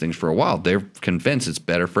running these things for a while. They're convinced it's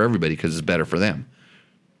better for everybody because it's better for them.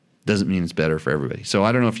 Doesn't mean it's better for everybody. So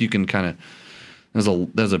I don't know if you can kind of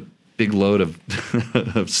there's a big load of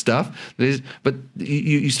of stuff. But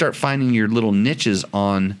you start finding your little niches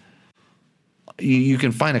on. You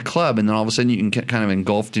can find a club, and then all of a sudden you can get kind of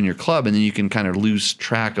engulfed in your club, and then you can kind of lose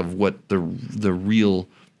track of what the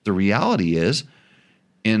reality is,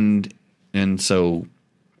 and so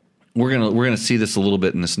we're gonna see this a little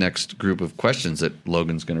bit in this next group of questions that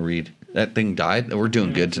Logan's gonna read. That thing died. We're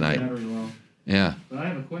doing good tonight. Well. Yeah. But I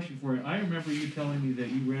have a question for you. I remember you telling me that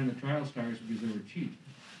you ran the trials tires because they were cheap,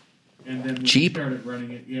 and then when cheap? you started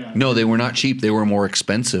running it, yeah. No, they were not cheap. They were more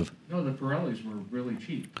expensive. No, the Pirellis were really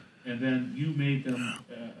cheap. And then you made them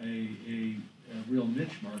a real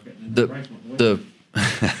niche market, and the price went way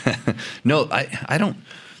No, I don't.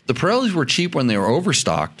 The Pirellis were cheap when they were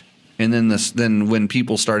overstocked, and then when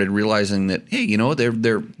people started realizing that, hey,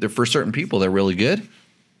 they're for certain people they're really good,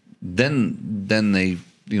 then they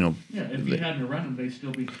Yeah, if you hadn't run them, they'd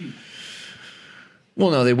still be cheap. Well,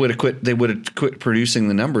 no, they would have quit. They would have quit producing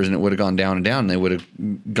the numbers, and it would have gone down and down. And they would have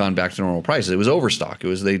gone back to normal prices. It was overstock.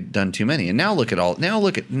 They'd done too many. And now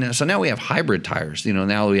so now we have hybrid tires.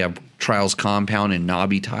 Now we have Trials compound and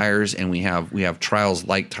knobby tires, and we have Trials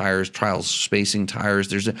light tires, Trials spacing tires.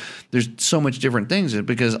 There's so much different things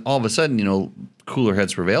because all of a sudden, cooler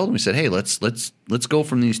heads prevailed, and we said, hey, let's go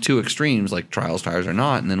from these two extremes, like Trials tires or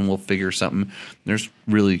not, and then we'll figure something. There's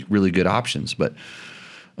really, really good options, but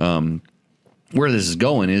where this is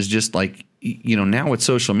going is just like, now with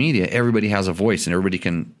social media, everybody has a voice and everybody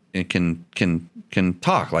can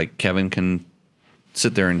talk. Like Kevin can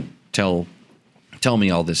sit there and tell me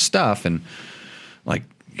all this stuff, and like,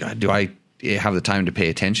 God, do I have the time to pay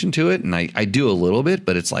attention to it? And I do a little bit,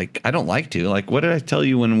 but it's like I don't like to. Like, what did I tell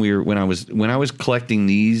you when I was collecting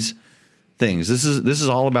these things? This is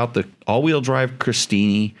all about the all-wheel drive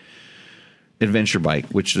Christini adventure bike,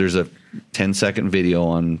 which there's a 10-second video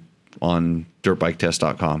on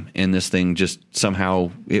dirtbiketest.com, and this thing just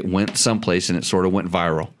somehow it went someplace and it sort of went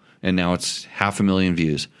viral, and now it's 500,000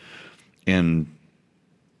 views and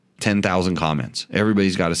 10,000 comments.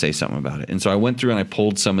 Everybody's got to say something about it. And so I went through and I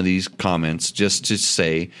pulled some of these comments just to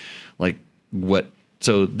say, like, what.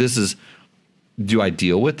 So this is, do I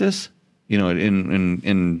deal with this?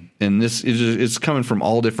 And this it's coming from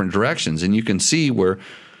all different directions, and you can see where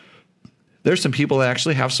there's some people that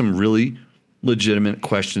actually have some really legitimate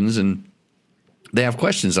questions, and they have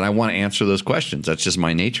questions, and I want to answer those questions. That's just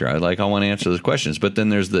my nature. I want to answer those questions. But then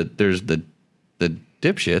there's the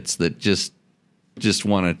dipshits that just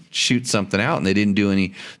want to shoot something out, and they didn't do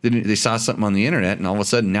any. They saw something on the internet, and all of a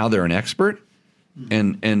sudden now they're an expert,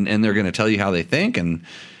 and they're going to tell you how they think, and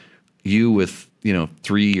you with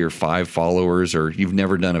 3 or 5 followers, or you've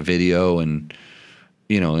never done a video, and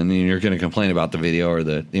and then you're going to complain about the video or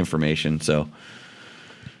the information. So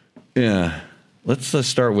yeah. Let's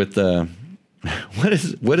start with what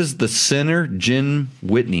does the sinner Jim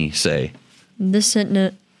Whitney say? This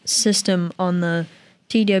system on the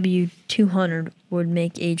TW200 would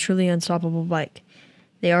make a truly unstoppable bike.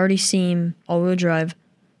 They already seem all-wheel drive.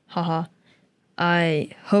 Haha. I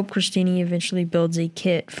hope Christini eventually builds a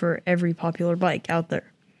kit for every popular bike out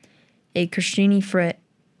there. A Christini-fied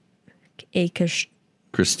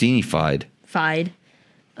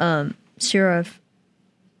CRF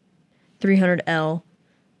 300L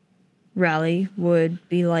rally would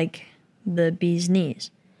be like the bee's knees,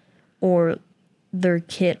 or their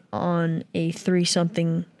kit on a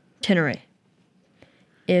 3-something Tenere.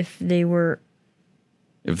 If they ever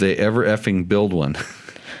effing build one.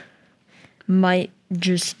 Might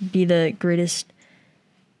just be the greatest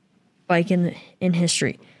bike in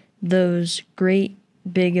history. Those great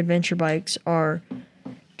big adventure bikes are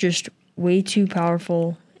just way too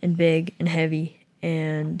powerful and big and heavy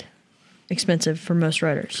and expensive for most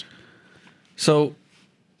riders. So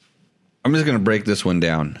I'm just going to break this one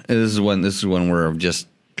down. This is one where I'm just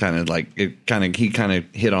kind of like he kind of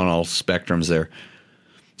hit on all spectrums there.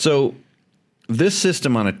 So this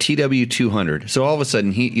system on a TW200. So all of a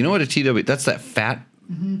sudden you know what a TW, that's that fat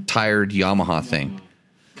tired Yamaha thing.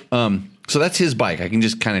 So that's his bike. I can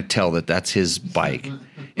just kind of tell that that's his bike.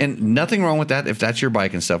 And nothing wrong with that if that's your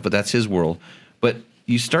bike and stuff, but that's his world. But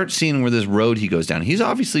you start seeing where this road he goes down. He's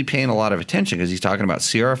obviously paying a lot of attention because he's talking about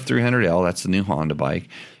CRF 300L. That's the new Honda bike.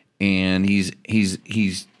 And he's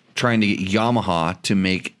trying to get Yamaha to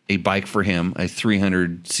make a bike for him, a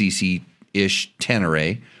 300cc-ish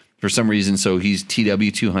Tenere. For some reason, so he's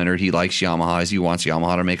TW200. He likes Yamaha. He wants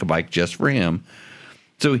Yamaha to make a bike just for him.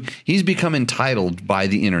 So he's become entitled by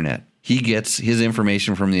the internet. He gets his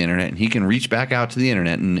information from the internet, and he can reach back out to the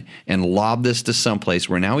internet and lob this to someplace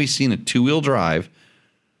where now he's seen a 2-wheel drive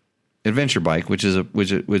adventure bike, which is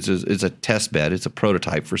a test bed. It's a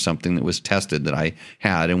prototype for something that was tested that I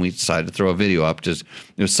had, and we decided to throw a video up. Just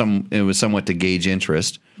it was somewhat to gauge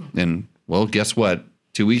interest. And well, guess what?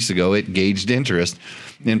 2 weeks ago, it gauged interest,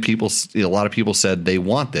 and a lot of people said they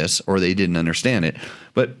want this or they didn't understand it.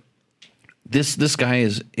 But this guy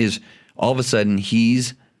is all of a sudden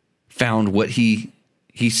he's found what he's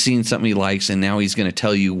seen something he likes, and now he's going to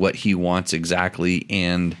tell you what he wants exactly.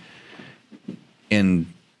 And then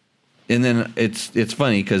it's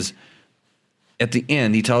funny because at the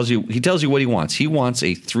end he tells you what he wants. He wants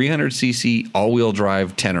a 300cc all-wheel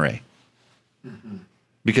drive Tenere.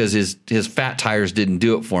 Because his fat tires didn't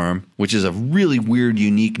do it for him, which is a really weird,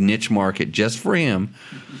 unique niche market just for him.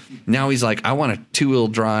 Now he's like, I want a 2-wheel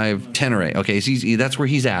drive Tenere. Okay, so that's where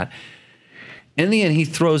he's at. In the end, he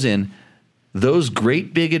throws in, those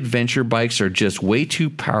great big adventure bikes are just way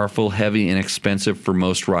too powerful, heavy, and expensive for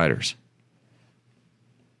most riders.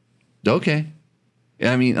 Okay.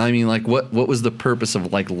 I mean, like, what was the purpose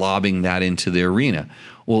of like lobbing that into the arena?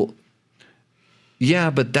 Well,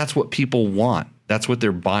 yeah, but that's what people want. That's what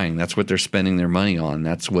they're buying. That's what they're spending their money on.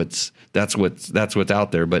 That's what's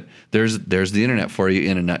out there. But there's the internet for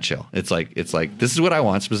you in a nutshell. It's like this is what I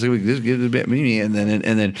want specifically. This gives a bit me, and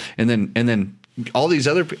then all these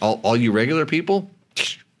other all you regular people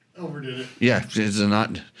Overdid it. Yeah, it's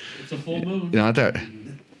a full moon. Not that.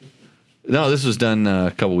 No, this was done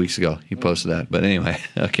a couple weeks ago. He posted that. But anyway,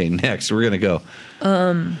 okay. Next, we're gonna go.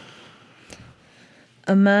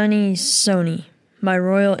 Amani Sony. My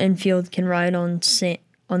Royal Enfield can ride on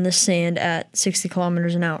the sand at 60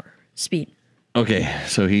 kilometers an hour speed. Okay,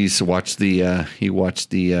 so he watched the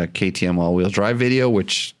KTM all-wheel drive video,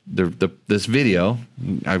 which this video,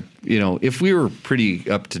 if we were pretty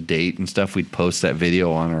up to date and stuff, we'd post that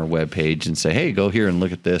video on our webpage and say, hey, go here and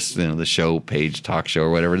look at this, the show page, talk show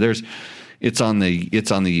or whatever. It's on the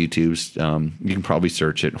YouTubes. You can probably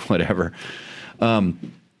search it, whatever.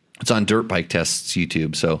 It's on Dirt Bike Tests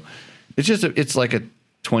YouTube, so. It's like a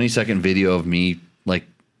 20-second video of me like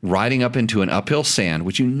riding up into an uphill sand,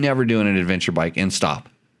 which you never do in an adventure bike, and stop.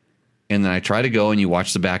 And then I try to go, and you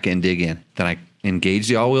watch the back end dig in. Then I engage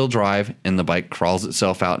the all-wheel drive, and the bike crawls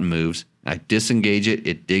itself out and moves. I disengage it,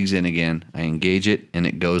 it digs in again. I engage it, and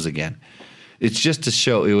it goes again. It's just to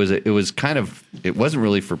show it wasn't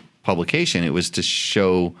really for publication. It was to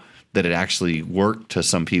show that it actually worked to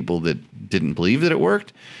some people that didn't believe that it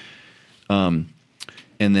worked.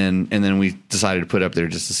 And then we decided to put it up there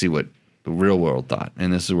just to see what the real world thought.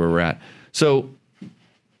 And this is where we're at. So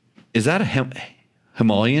is that a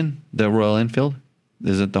Himalayan, the Royal Enfield?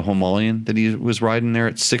 Is it the Himalayan that he was riding there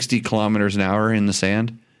at 60 kilometers an hour in the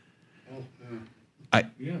sand?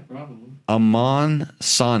 Yeah, probably. Aman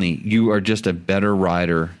Sani, you are just a better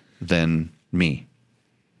rider than me.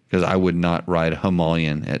 Because I would not ride a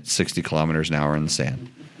Himalayan at 60 kilometers an hour in the sand.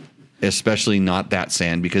 Especially not that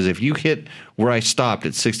sand, because if you hit where I stopped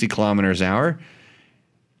at 60 kilometers an hour,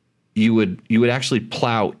 you would actually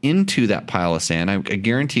plow into that pile of sand. I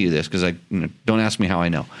guarantee you this, because don't ask me how I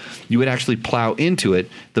know. You would actually plow into it.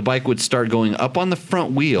 The bike would start going up on the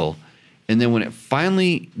front wheel, And then when it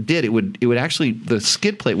finally did, it would actually, the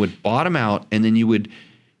skid plate would bottom out, and then you would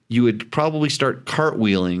probably start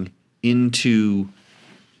cartwheeling into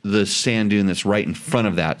the sand dune that's right in front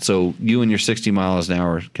of that. So you and your 60 miles an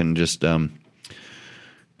hour can just go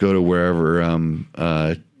to wherever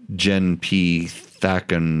Jen P.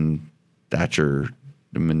 Thatcher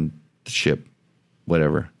ship,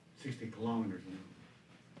 whatever. 60 kilometers.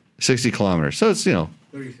 60 kilometers. So it's,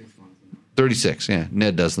 36 miles. 36, yeah.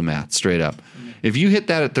 Ned does the math straight up. If you hit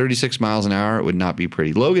that at 36 miles an hour, it would not be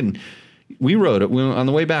pretty. Logan, we rode it. On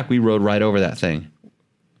the way back, we rode right over that thing.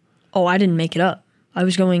 Oh, I didn't make it up. I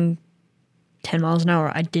was going 10 miles an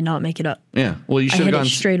hour. I did not make it up. Yeah. Well, you should have hit it gone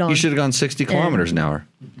straight on. You should have gone 60 kilometers an hour.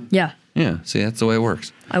 Yeah. Yeah. See, that's the way it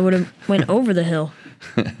works. I would have went over the hill.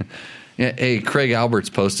 Yeah. Hey, Craig Alberts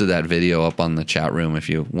posted that video up on the chat room if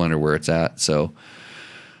you wonder where it's at. So,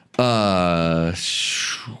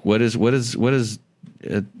 what is Jurin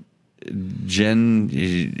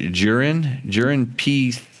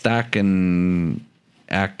P. Thacken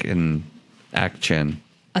Akchen.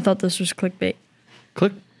 I thought this was clickbait.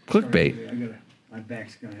 Clickbait. My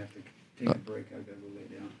back's going to have to take a break. I've got to go lay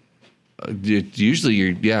down.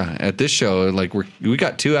 Usually at this show, like we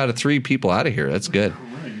got 2 out of 3 people out of here. That's good.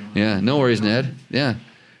 Yeah, no worries, Ned. Yeah,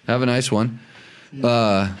 have a nice one.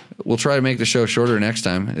 We'll try to make the show shorter next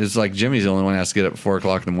time. It's like Jimmy's the only one who has to get up at 4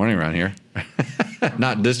 o'clock in the morning around here.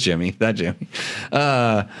 Not this Jimmy, that Jimmy.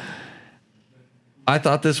 I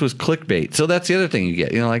thought this was clickbait. So that's the other thing you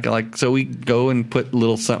get. Like so we go and put a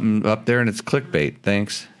little something up there and it's clickbait.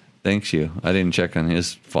 Thanks you. I didn't check on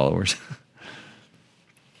his followers.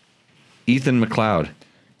 Ethan McLeod.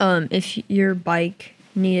 If your bike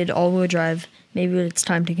needed all-wheel drive, maybe it's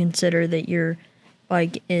time to consider that your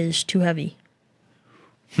bike is too heavy.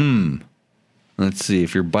 Let's see.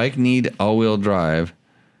 If your bike need all-wheel drive,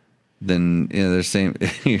 then they're same.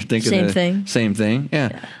 You're thinking Same thing. Same thing.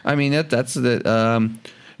 Yeah. I mean that's that.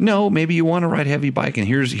 No, maybe you want to ride heavy bike, and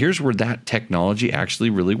here's where that technology actually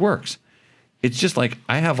really works. It's just like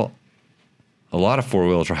I have a lot of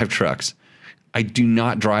 4-wheel drive trucks. I do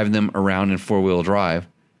not drive them around in 4-wheel drive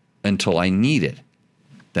until I need it.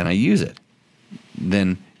 Then I use it.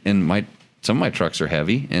 Then some of my trucks are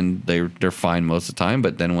heavy and they're fine most of the time,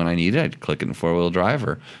 but then when I need it, I click it in 4-wheel drive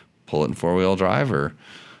or pull it in 4-wheel drive or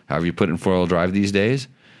however you put it in 4-wheel drive these days,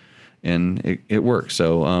 and it works.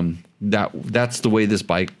 So that's the way this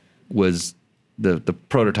bike was. The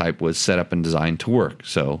prototype was set up and designed to work.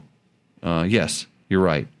 So yes, you're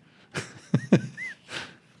right.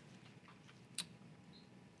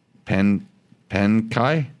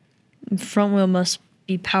 Kai? Front wheel must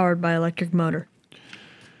be powered by electric motor.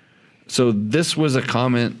 So this was a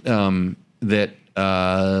comment that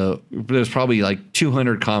there's probably like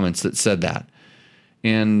 200 comments that said that.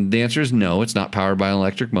 And the answer is no, it's not powered by an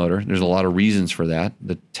electric motor. There's a lot of reasons for that.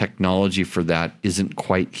 The technology for that isn't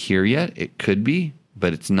quite here yet. It could be,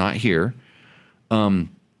 but it's not here. So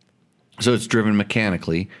it's driven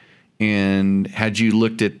mechanically. And had you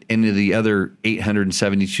looked at any of the other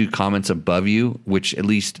 872 comments above you, which at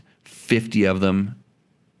least 50 of them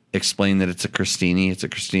explain that it's a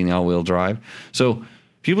Christini all-wheel drive. So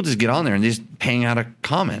people just get on there and they just hang out a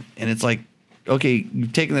comment. And it's like, okay,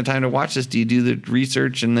 you've taken the time to watch this. Do you do the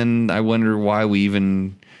research? And then I wonder why we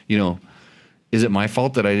even, is it my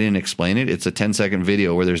fault that I didn't explain it? It's a 10-second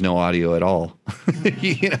video where there's no audio at all.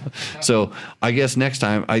 So I guess next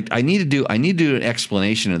time I need to do an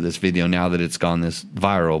explanation of this video now that it's gone this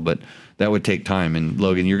viral, but that would take time. And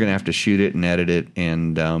Logan, you're going to have to shoot it and edit it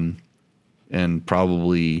and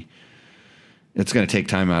probably it's going to take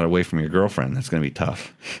time out away from your girlfriend. That's going to be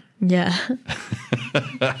tough. Yeah.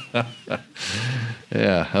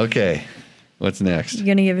 Yeah. Okay. What's next? You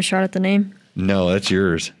gonna give a shot at the name? No, that's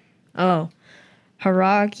yours. Oh,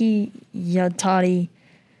 Haraki Yatari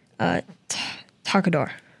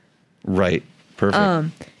Takadar. Right.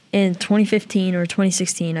 Perfect. In 2015 or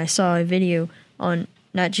 2016, I saw a video on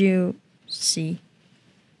Nat Geo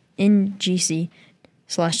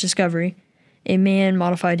NGC/Discovery. A man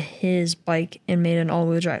modified his bike and made an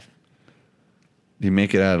all-wheel drive. You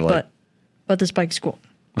make it out of but this bike's cool.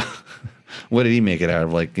 What did he make it out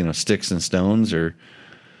of? Sticks and stones or?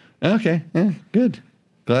 Okay. Yeah. Good.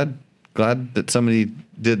 Glad that somebody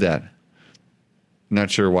did that.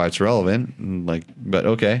 Not sure why it's relevant. But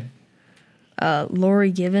okay.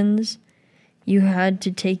 Lori Givens, you had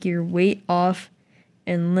to take your weight off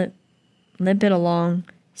and limp it along.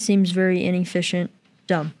 Seems very inefficient.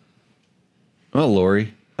 Dumb. Well,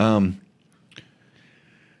 Lori.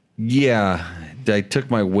 Yeah, I took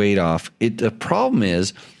my weight off. The problem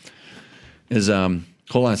is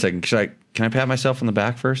hold on a second. Can I pat myself on the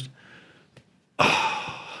back first?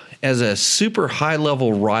 as a super high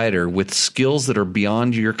level rider with skills that are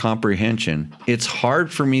beyond your comprehension, it's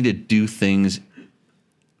hard for me to do things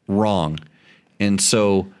wrong. And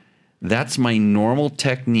so that's my normal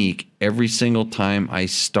technique every single time I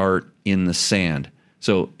start in the sand.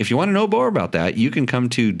 So if you want to know more about that, you can come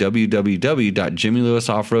to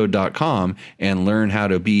www.jimmylewisoffroad.com and learn how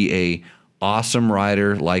to be a awesome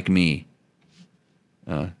rider like me.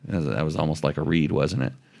 That was almost like a read, wasn't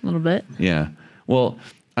it? A little bit. Yeah. Well,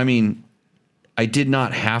 I mean, I did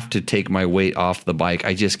not have to take my weight off the bike.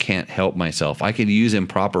 I just can't help myself. I could use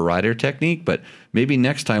improper rider technique, but maybe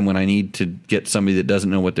next time when I need to get somebody that doesn't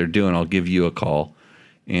know what they're doing, I'll give you a call,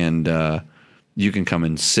 and you can come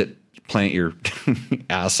and plant your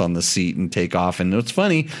ass on the seat and take off. And what's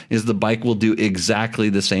funny is the bike will do exactly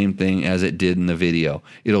the same thing as it did in the video.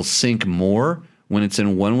 It'll sink more when it's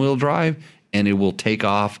in one-wheel drive, and it will take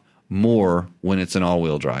off more when it's an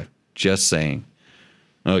all-wheel drive. Just saying.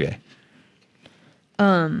 Okay.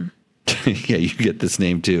 Yeah, you get this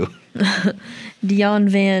name too. Dion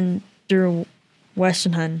van der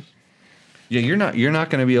Westenhen. Yeah, you're not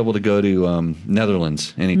going to be able to go to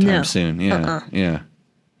Netherlands anytime soon. Yeah, yeah.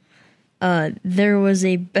 There was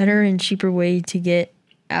a better and cheaper way to get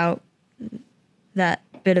out that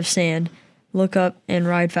bit of sand. Look up and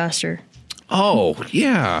ride faster. Oh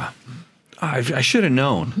yeah, I should have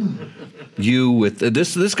known. You with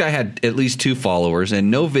this guy had at least 2 followers and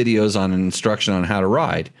no videos on an instruction on how to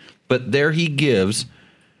ride, but there he gives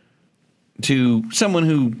to someone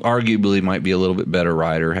who arguably might be a little bit better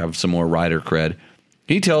rider, have some more rider cred.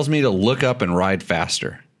 He tells me to look up and ride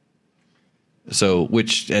faster. So,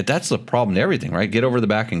 that's the problem to everything, right? Get over the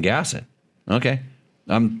back and gas it. Okay,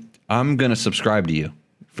 I'm gonna subscribe to you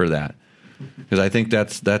for that because I think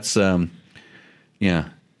that's yeah.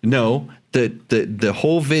 No, the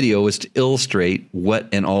whole video is to illustrate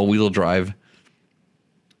what an all-wheel drive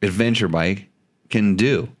adventure bike can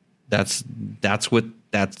do. That's what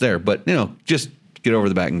that's there. But just get over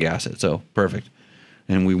the back and gas it. So perfect.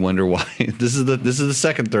 And we wonder why this is the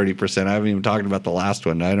second 30%. I haven't even talked about the last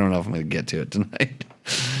one. I don't know if I'm going to get to it tonight.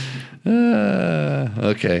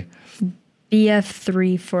 Okay.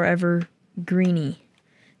 BF3 Forever Greenie.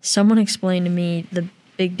 Someone explained to me the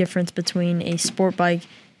big difference between a sport bike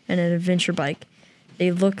and an adventure bike.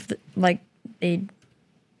 They look like they're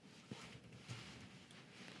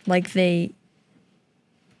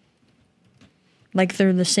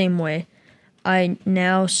the same way. I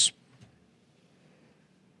now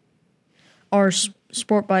are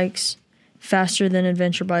sport bikes faster than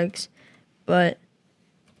adventure bikes, but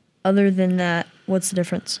other than that, what's the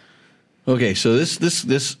difference? Okay, so this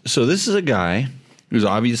is a guy who's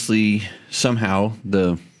obviously somehow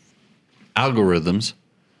the algorithms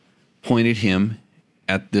pointed him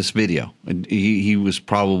at this video. He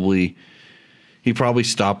probably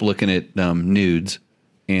stopped looking at nudes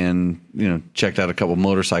and checked out a couple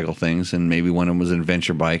motorcycle things, and maybe one of them was an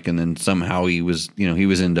adventure bike, and then somehow he was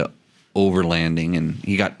into overlanding, and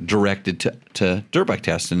he got directed to dirt bike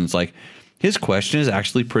tests, and it's like his question is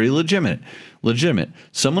actually pretty legitimate.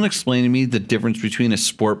 Someone explained to me the difference between a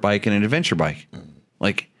sport bike and an adventure bike.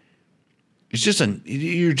 Like,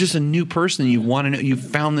 you're just a new person. You want to know. You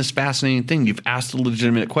found this fascinating thing. You've asked a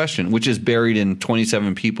legitimate question, which is buried in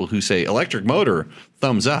 27 people who say electric motor,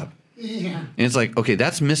 thumbs up. Yeah. And it's like, okay,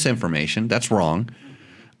 that's misinformation. That's wrong.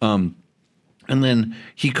 And then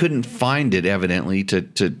he couldn't find it, evidently, to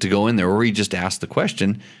go in there, or he just asked the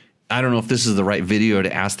question. I don't know if this is the right video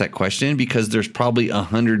to ask that question, because there's probably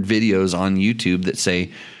 100 videos on YouTube that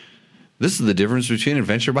say, this is the difference between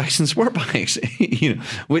adventure bikes and sport bikes.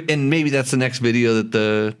 And maybe that's the next video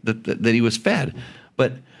that he was fed.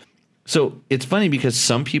 But so it's funny because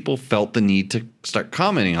some people felt the need to start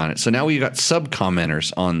commenting on it. So now we got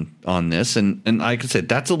sub-commenters on this. And like I said,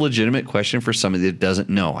 that's a legitimate question for somebody that doesn't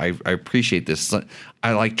know. I appreciate this.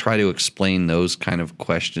 I try to explain those kind of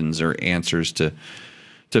questions or answers to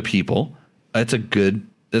people. That's a good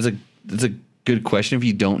question. If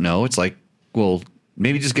you don't know, it's like, well,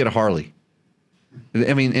 maybe just get a Harley.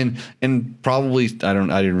 I mean, and probably I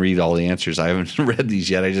didn't read all the answers. I haven't read these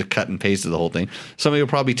yet. I just cut and pasted the whole thing. Somebody will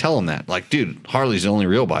probably tell them that, like, dude, Harley's the only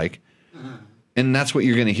real bike. And that's what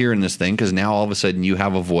you're going to hear in this thing, because now all of a sudden you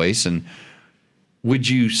have a voice. And would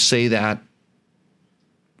you say that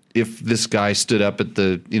if this guy stood up at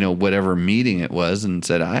the whatever meeting it was and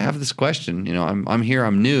said, I have this question, I'm here,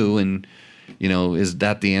 I'm new, and is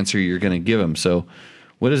that the answer you're going to give him? So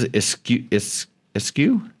what is it?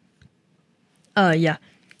 Askew? Yeah.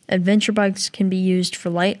 Adventure bikes can be used for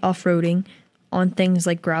light off-roading on things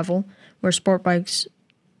like gravel, where sport bikes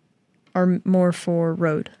are more for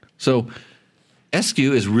road. So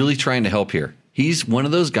Askew is really trying to help here. He's one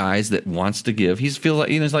of those guys that wants to give. He feels like,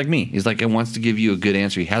 he's like me. He's like, he wants to give you a good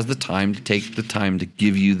answer. He has the time to take the time to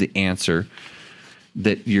give you the answer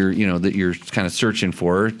that you're kind of searching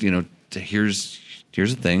for. Here's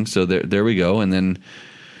the thing. So there we go. And then,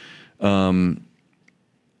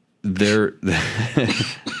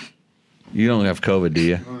 you don't have COVID, do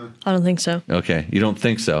you? I don't think so. Okay. You don't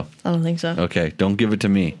think so? I don't think so. Okay. Don't give it to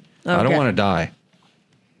me. I don't Okay. want to die.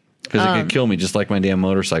 Because it could kill me just like my damn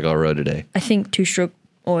motorcycle I rode today. I think two-stroke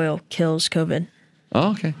oil kills COVID.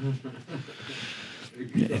 Oh, okay.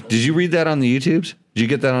 Did you read that on the YouTubes? Did you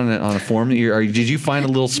get that on a forum? Did you find a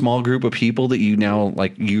little small group of people that you now,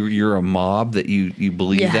 like, you're a mob that you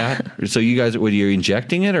believe Yeah. that? So you guys, what, are you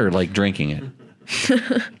injecting it or like drinking it?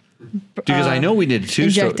 Because I know we did a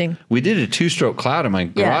two-stroke. Injecting. We did a two-stroke cloud in my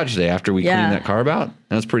garage today after we cleaned that carb out.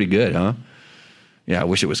 That was pretty good, huh? Yeah, I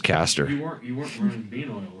wish it was castor. You weren't running bean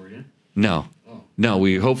oil, were you? No. Oh. No,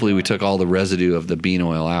 we took all the residue of the bean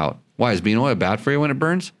oil out. Why, is bean oil bad for you when it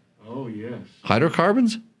burns? Oh yes.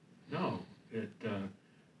 Hydrocarbons? No, it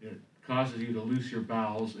causes you to loose your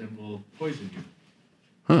bowels and will poison you.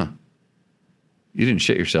 Huh. You didn't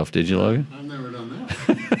shit yourself, did you, Logan? I've never done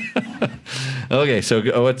that. Okay, so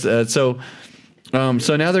so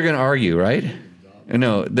now they're going to argue, right?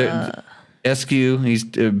 No, SQ. He's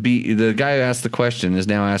the guy who asked the question is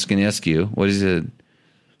now asking SQ. What is it?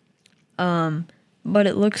 But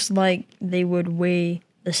it looks like they would weigh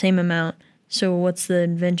the same amount. So what's the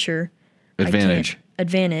Advantage.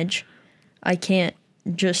 Advantage. I can't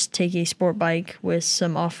just take a sport bike with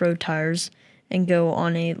some off-road tires and go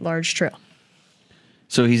on a large trail.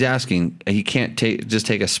 So he's asking. He can't just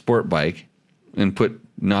take a sport bike and put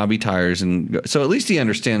knobby tires and go. So at least he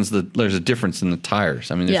understands that there's a difference in the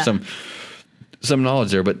tires. I mean, there's some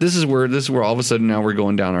knowledge there. But this is where all of a sudden now we're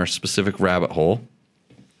going down our specific rabbit hole,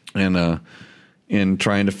 and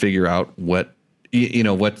trying to figure out what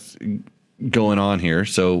what's going on here.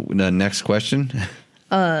 So the next question.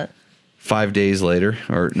 5 days later,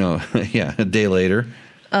 or no, yeah, a day later.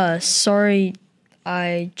 Sorry,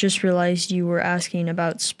 I just realized you were asking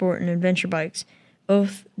about sport and adventure bikes.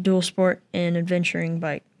 Both dual sport and adventure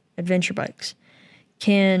bikes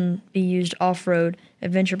can be used off-road.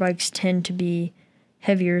 Adventure bikes tend to be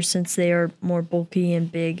heavier since they are more bulky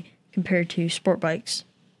and big compared to sport bikes.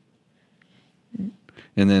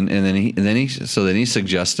 And then he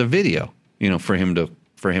suggests a video, for him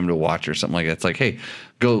to watch or something like that. It's like, hey,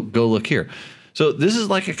 go look here. So this is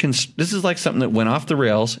like something that went off the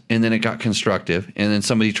rails and then it got constructive and then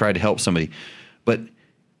somebody tried to help somebody, but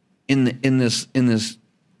in this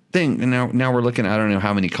thing, and now we're looking. I don't know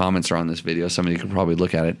how many comments are on this video. Somebody could probably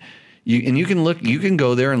look at it. You can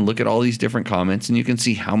go there and look at all these different comments, and you can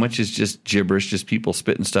see how much is just gibberish, just people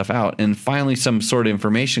spitting stuff out. And finally, some sort of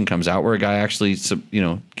information comes out where a guy actually,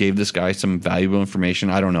 gave this guy some valuable information.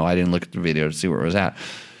 I don't know. I didn't look at the video to see where it was at.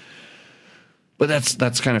 But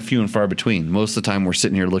that's kind of few and far between. Most of the time, we're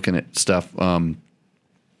sitting here looking at stuff.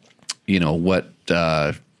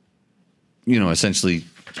 Essentially,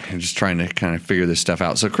 just trying to kind of figure this stuff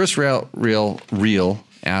out. So Chris Real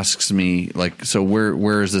asks me, like, so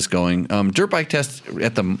where is this going? Dirt bike test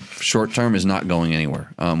at the short term is not going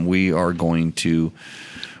anywhere. We are going to,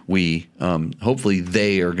 hopefully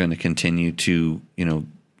they are going to continue to,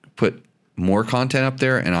 put more content up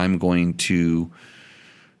there, and I'm going to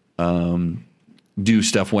do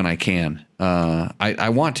stuff when I can. I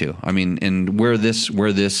want to. I mean, and where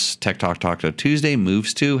this Tech Talk Taco Tuesday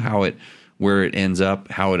moves to, where it ends up,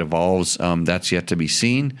 how it evolves, that's yet to be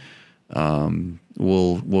seen.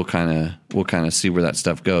 We'll kind of see where that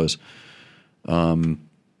stuff goes. I'm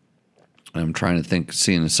trying to think,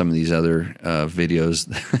 seeing some of these other videos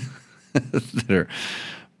that are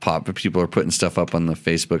people are putting stuff up on the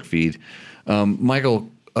Facebook feed. Michael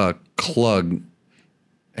Klug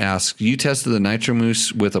asks, you tested the Nitro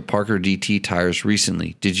Moose with a Parker DT tires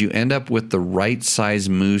recently. Did you end up with the right size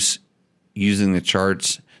moose using the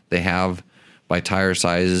charts they have by tire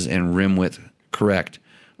sizes and rim width correct?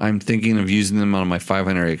 I'm thinking of using them on my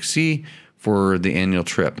 500XC for the annual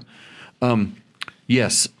trip.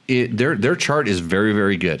 Yes, their chart is very,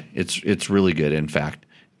 very good. It's really good, in fact.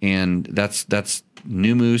 And that's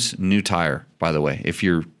new moose, new tire, by the way, if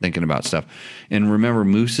you're thinking about stuff. And remember,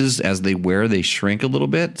 mooses, as they wear, they shrink a little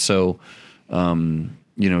bit. So,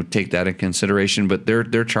 take that in consideration. But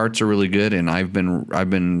their charts are really good, and I've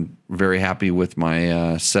been very happy with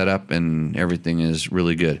my setup, and everything is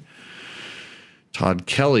really good. Todd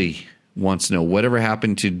Kelly wants to know, whatever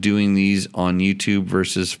happened to doing these on YouTube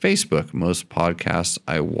versus Facebook? Most podcasts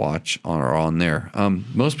I watch are on there.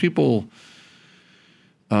 Most people,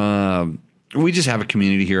 we just have a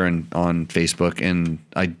community here on Facebook, and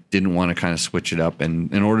I didn't want to kind of switch it up.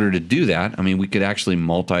 And in order to do that, I mean, we could actually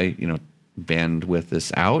bandwidth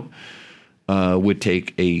this out. Would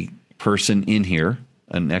take a person in here,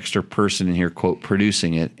 an extra person in here, quote,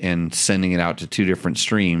 producing it and sending it out to 2 different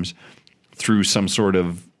streams through some sort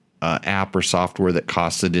of app or software that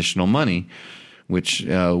costs additional money, which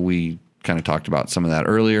we kind of talked about some of that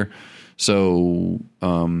earlier. So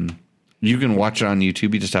you can watch it on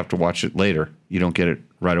YouTube. You just have to watch it later. You don't get it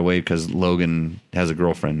right away because Logan has a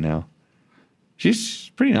girlfriend now. She's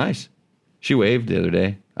pretty nice. She waved the other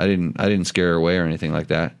day. I didn't scare her away or anything like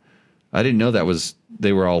that. I didn't know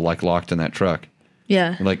they were all like locked in that truck.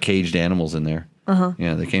 Yeah. Like caged animals in there. Uh-huh.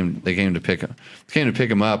 Yeah, they came to pick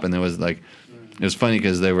them up, and there was like, it was funny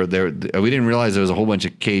because they were there. We didn't realize there was a whole bunch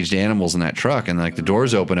of caged animals in that truck, and like the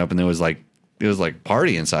doors open up, and it was like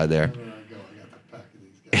party inside there. I got the pack of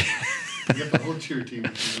these guys. You got the whole cheer team.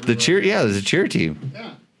 There's a cheer team.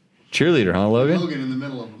 Yeah. Cheerleader, huh, Logan? Logan in the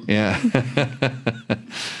middle of them. Yeah.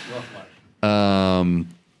 Rough life.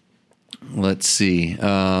 Let's see.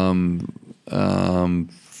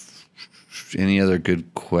 Any other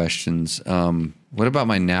good questions? What about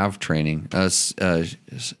my nav training?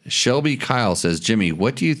 Shelby Kyle says, Jimmy,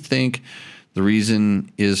 what do you think the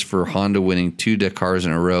reason is for Honda winning 2 Dakars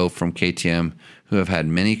in a row from KTM, who have had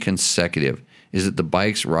many consecutive? Is it the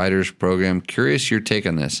bikes, riders, program? Curious your take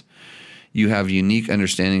on this. You have unique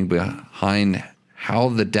understanding behind how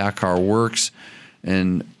the Dakar works,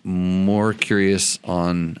 and more curious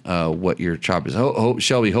on what your job is.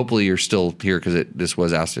 Shelby, hopefully you're still here because this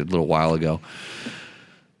was asked a little while ago.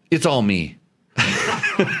 It's all me.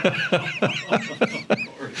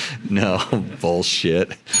 No,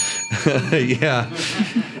 bullshit. Yeah.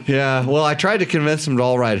 Well, I tried to convince them to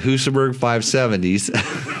all ride Husaberg 570s.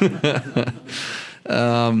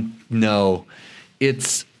 No,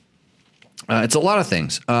 it's a lot of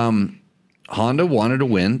things. Honda wanted to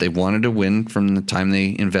win. They wanted to win from the time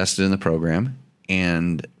they invested in the program,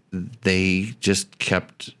 and they just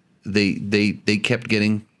kept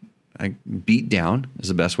getting beat down is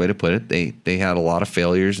the best way to put it. They had a lot of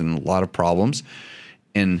failures and a lot of problems,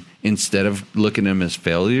 and instead of looking at them as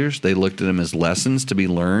failures, they looked at them as lessons to be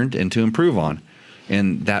learned and to improve on.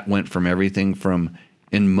 And that went from everything from,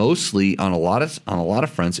 and mostly on a lot of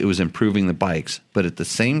fronts, it was improving the bikes, but at the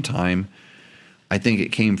same time, I think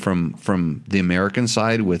it came from the American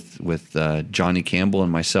side with Johnny Campbell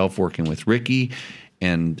and myself working with Ricky,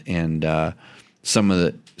 and some of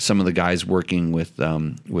the guys working with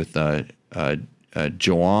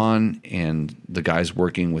Joanne, and the guys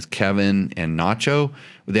working with Kevin and Nacho.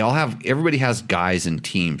 Everybody has guys and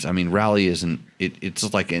teams. I mean, rally isn't.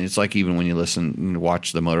 It's like even when you listen and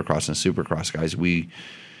watch the motocross and supercross guys,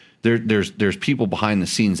 there's people behind the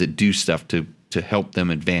scenes that do stuff to help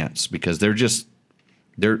them advance because they're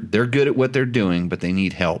good at what they're doing, but they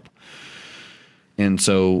need help. And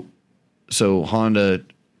so Honda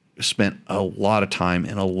spent a lot of time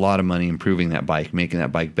and a lot of money improving that bike, making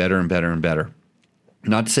that bike better and better and better.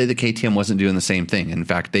 Not to say that KTM wasn't doing the same thing. In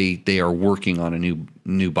fact, they are working on a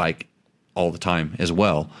new bike all the time as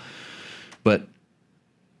well. But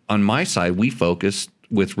on my side, we focused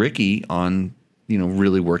with Ricky on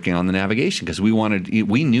really working on the navigation because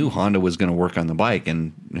we knew Honda was going to work on the bike,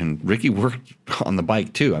 and Ricky worked on the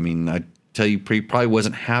bike too. I mean, I tell you, he probably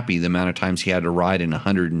wasn't happy the amount of times he had to ride in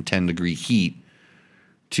 110-degree heat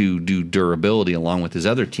to do durability along with his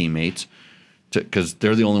other teammates, because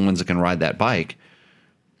they're the only ones that can ride that bike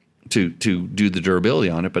to do the durability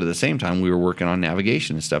on it. But at the same time, we were working on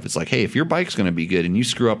navigation and stuff. It's like, hey, if your bike's going to be good and you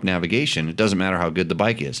screw up navigation, it doesn't matter how good the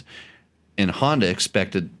bike is. And Honda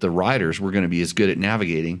expected the riders were going to be as good at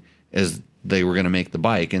navigating as they were going to make the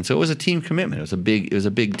bike. And so it was a team commitment. It was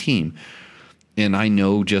a big team. And I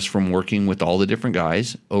know just from working with all the different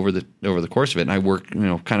guys over the course of it, and I work,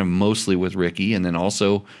 kind of mostly with Ricky, and then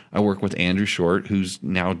also I work with Andrew Short, who's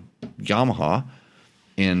now Yamaha,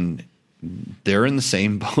 and they're in the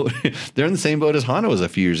same boat. They're in the same boat as Honda was a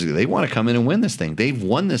few years ago. They want to come in and win this thing. They've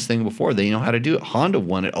won this thing before. They know how to do it. Honda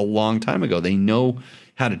won it a long time ago. They know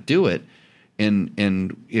how to do it.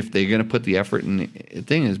 And if they're going to put the effort in, the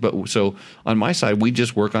thing is, but so on my side, we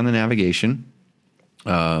just work on the navigation.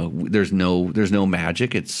 There's no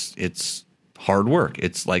magic. It's hard work.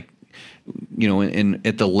 It's like, and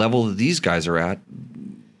at the level that these guys are at,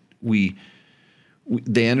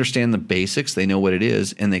 they understand the basics. They know what it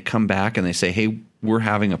is, and they come back and they say, hey, we're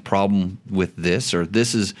having a problem with this, or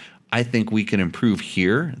this is, I think we can improve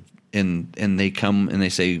here. And they come and they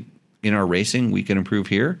say, in our racing, we can improve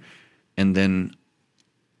here. And then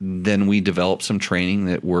we develop some training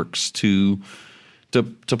that works to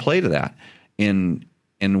play to that. And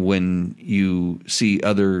And when you see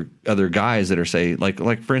other guys that are say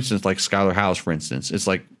like for instance, like Skylar House, for instance, it's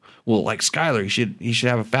like, well, like Skylar, he should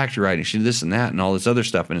have a factory ride, he should this and that and all this other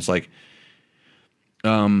stuff. And it's like,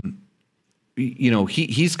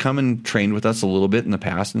 he's come and trained with us a little bit in the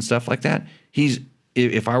past and stuff like that.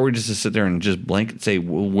 If I were just to sit there and just blanket say,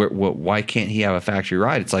 well, why can't he have a factory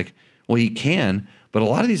ride? It's like, well, he can, but a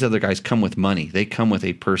lot of these other guys come with money. They come with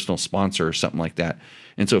a personal sponsor or something like that.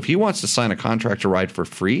 And so if he wants to sign a contract to ride for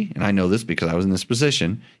free, and I know this because I was in this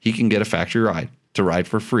position, he can get a factory ride to ride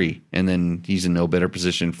for free. And then he's in no better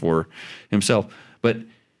position for himself. But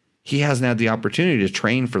he hasn't had the opportunity to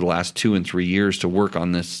train for the last 2 and 3 years to work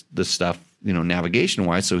on this stuff, navigation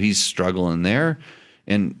wise. So he's struggling there.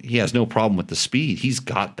 And he has no problem with the speed. He's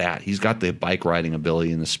got that. He's got the bike riding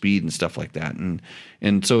ability and the speed and stuff like that.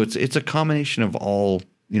 And so it's a combination of all,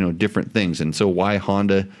 different things. And so why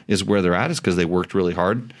Honda is where they're at is because they worked really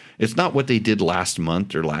hard. It's not what they did last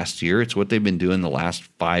month or last year. It's what they've been doing the last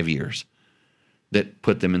 5 years that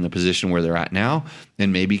put them in the position where they're at now.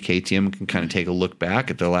 And maybe KTM can kind of take a look back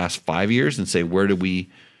at the last 5 years and say, where do we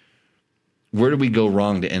go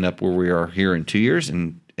wrong to end up where we are here in 2 years?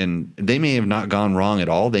 And they may have not gone wrong at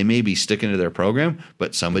all. They may be sticking to their program,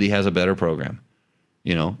 but somebody has a better program,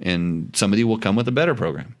 and somebody will come with a better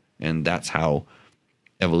program. And that's how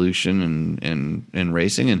evolution and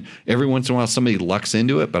racing. And every once in a while, somebody lucks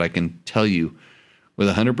into it. But I can tell you with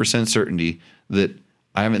 100% certainty that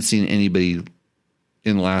I haven't seen anybody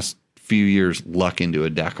in the last few years luck into a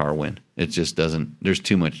Dakar win. It just doesn't. There's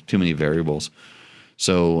too many variables.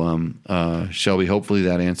 So, Shelby, hopefully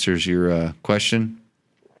that answers your question.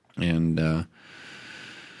 And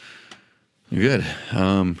you're good.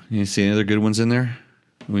 You see any other good ones in there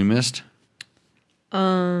we missed?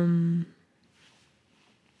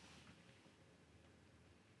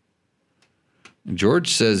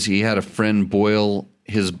 George says he had a friend boil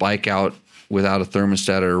his bike out without a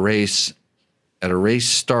thermostat at a race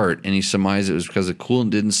start, and he surmised it was because the coolant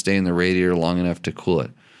didn't stay in the radiator long enough to cool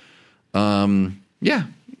it.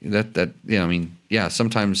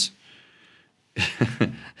 Sometimes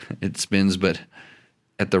it spins, but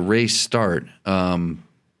at the race start,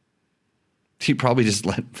 he probably just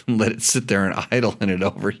let it sit there and idle, and it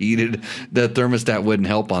overheated. The thermostat wouldn't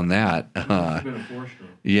help on that.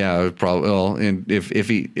 Yeah, probably. Well, and if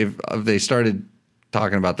they started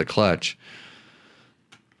talking about the clutch,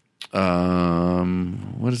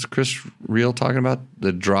 what is Chris Reel talking about?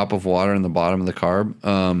 The drop of water in the bottom of the carb.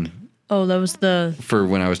 That was for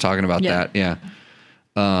when I was talking about that. Yeah.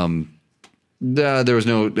 There was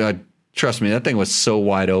no. Trust me, that thing was so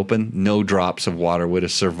wide open. No drops of water would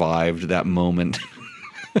have survived that moment.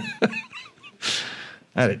 I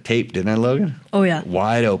had it taped, didn't I, Logan? Oh yeah,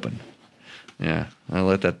 wide open. Yeah, I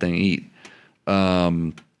let that thing eat.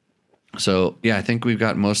 So yeah, I think we've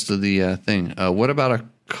got most of the thing. What about a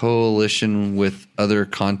coalition with other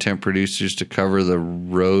content producers to cover the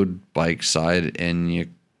road bike side, and you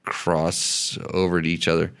cross over to each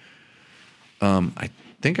other? I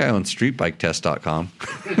think I own streetbiketest.com.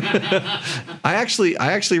 I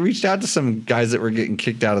actually reached out to some guys that were getting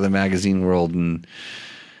kicked out of the magazine world, and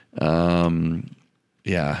I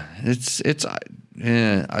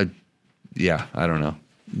don't know.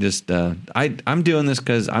 Just I'm doing this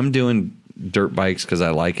because I'm doing dirt bikes because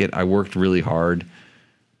I like it. I worked really hard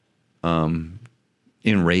in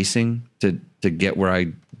racing to get where I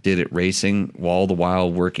did at racing, all the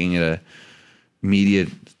while working at a media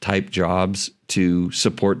type jobs to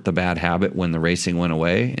support the bad habit when the racing went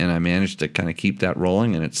away. And I managed to kind of keep that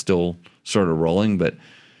rolling, and it's still sort of rolling, but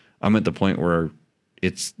I'm at the point where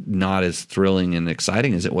it's not as thrilling and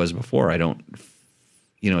exciting as it was before. I don't,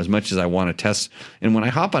 as much as I want to test. And when I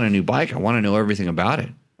hop on a new bike, I want to know everything about it.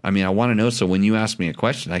 I mean, I want to know, so when you ask me a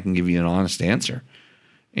question, I can give you an honest answer.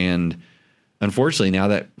 And unfortunately, now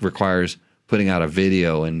that requires putting out a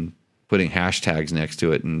video and putting hashtags next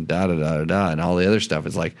to it and and all the other stuff.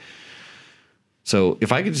 It's like, so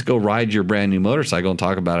if I could just go ride your brand new motorcycle and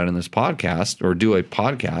talk about it in this podcast, or do a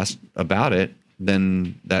podcast about it,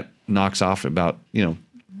 then that knocks off about,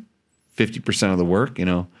 50% of the work.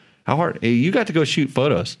 How hard? Hey, you got to go shoot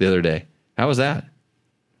photos the other day. How was that?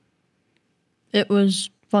 It was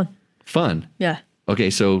fun. Fun? Yeah. Okay,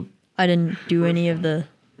 so I didn't do any of the...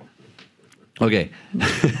 Okay,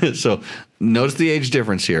 so notice the age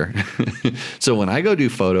difference here. So when I go do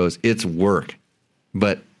photos, it's work,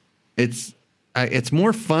 but it's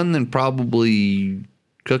more fun than probably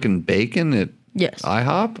cooking bacon at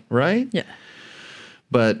IHOP, right? Yeah.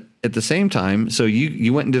 But at the same time, so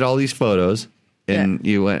you went and did all these photos, and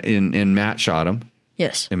you went in, and Matt shot them.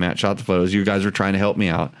 Yes. And Matt shot the photos. You guys were trying to help me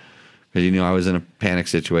out because you knew I was in a panic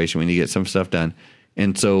situation. We need to get some stuff done.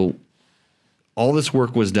 And so all this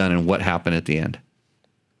work was done, and what happened at the end?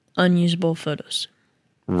 Unusable photos.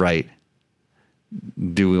 Right.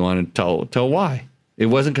 Do we want to tell why? It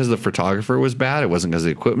wasn't because the photographer was bad. It wasn't because the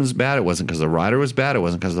equipment was bad. It wasn't because the rider was bad. It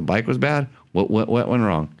wasn't because the bike was bad. What went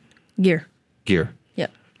wrong? Gear. Gear. Yeah.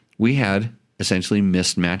 We had essentially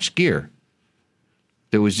mismatched gear.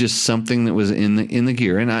 There was just something that was in the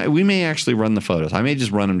gear, and we may actually run the photos. I may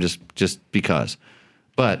just run them just because.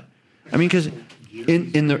 But I mean, because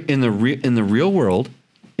in the real world,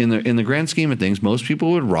 in the grand scheme of things, most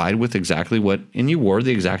people would ride with exactly what, and you wore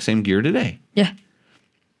the exact same gear today. Yeah.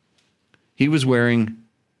 He was wearing,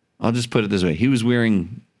 I'll just put it this way, he was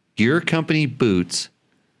wearing gear company boots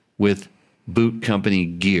with boot company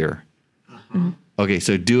gear. Mm-hmm. Okay,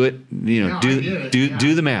 so do it,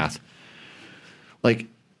 do the math. Like,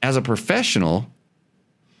 as a professional,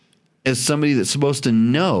 as somebody that's supposed to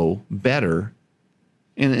know better,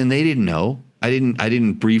 and they didn't know. I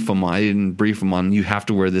didn't brief them on you have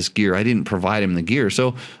to wear this gear. I didn't provide him the gear.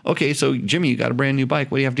 So, okay, so Jimmy, you got a brand new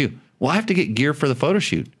bike. What do you have to do? Well, I have to get gear for the photo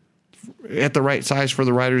shoot at the right size for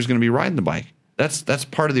the rider who's going to be riding the bike. That's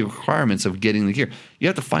part of the requirements of getting the gear. You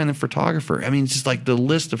have to find the photographer. I mean, it's just like the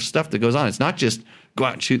list of stuff that goes on. It's not just go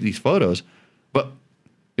out and shoot these photos, but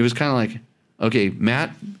it was kind of like, okay,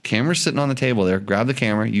 Matt, camera's sitting on the table there. Grab the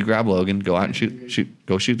camera. You grab Logan. Go out and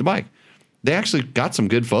go shoot the bike. They actually got some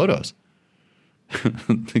good photos.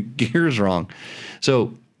 The gear's wrong.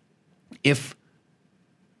 So if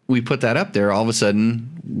we put that up there, all of a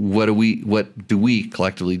sudden, what do we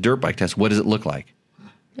collectively dirt bike test? What does it look like?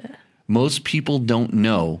 Yeah. Most people don't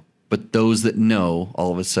know, but those that know,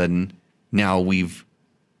 all of a sudden, now we've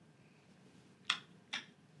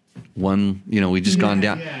we just gone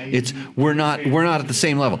down. We're not at the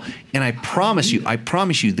same level. And I promise you,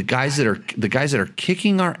 the guys that are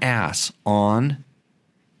kicking our ass on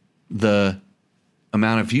the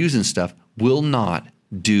amount of views and stuff would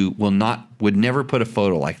never put a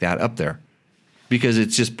photo like that up there because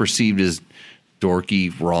it's just perceived as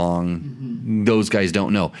dorky, wrong. Mm-hmm. Those guys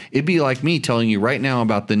don't know. It'd be like me telling you right now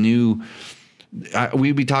about the new,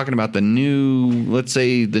 we'd be talking about the new, let's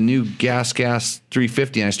say the new gas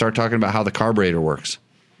 350, and I start talking about how the carburetor works.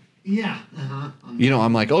 Yeah.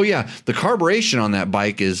 I'm like, oh yeah, the carburation on that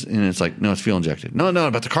bike is, and it's like, no, it's fuel injected. No,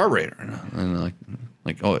 about the carburetor. And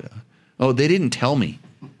oh, they didn't tell me.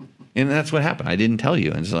 And that's what happened. I didn't tell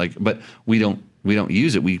you. And it's like, but we don't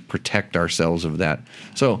use it. We protect ourselves of that.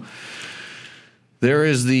 So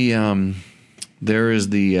there's the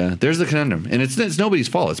conundrum, and it's nobody's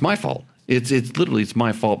fault. It's my fault. It's literally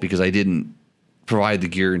my fault because I didn't provide the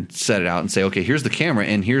gear and set it out and say, okay, here's the camera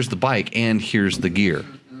and here's the bike and here's the gear.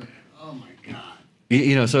 Oh my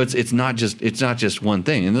God. So it's not just one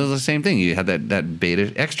thing. And it was the same thing. You had that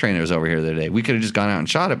Beta X trainer was over here the other day. We could have just gone out and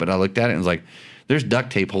shot it, but I looked at it and was like, there's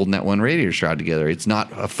duct tape holding that one radiator shroud together. It's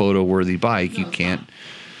not a photo worthy bike. You can't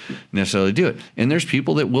necessarily do it. And there's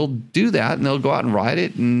people that will do that and they'll go out and ride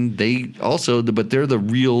it, and they also, but they're the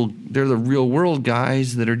real world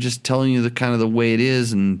guys that are just telling you the kind of the way it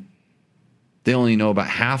is, and they only know about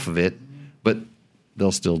half of it, but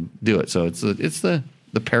they'll still do it. So it's the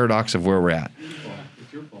paradox of where we're at.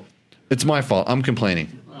 It's your fault. It's my fault. I'm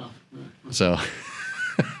complaining. So I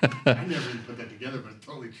never even put that together, but it's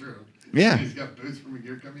totally true. Yeah. He's got boots from a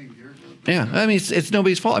gear company and gear. Yeah, I mean it's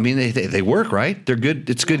nobody's fault. I mean they work, right? They're good.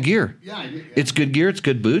 It's good gear. Yeah, I do. Yeah. It's good gear. It's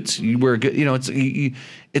good boots. You wear good.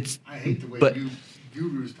 It's. I hate the way you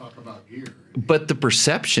gurus talk about gear. But the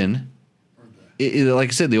perception, like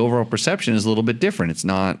I said, the overall perception is a little bit different. It's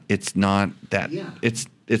not that. Yeah.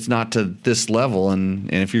 It's not to this level,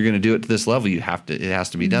 and if you're going to do it to this level, it has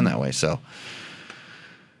to be done that way. So.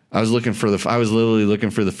 I was literally looking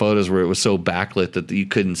for the photos where it was so backlit that you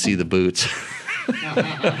couldn't see the boots.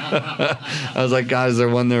 I was like, God, is there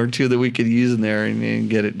one or two that we could use in there and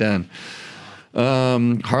get it done?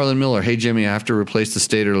 Harlan Miller, hey Jimmy, I have to replace the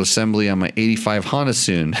stator assembly on my 85 Honda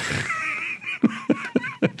soon.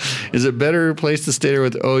 Is it better to replace the stator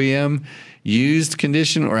with OEM used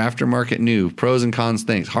condition or aftermarket new? Pros and cons,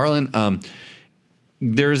 thanks. Harlan,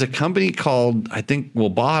 there's a company called,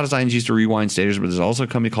 Baja Designs used to rewind stators, but there's also a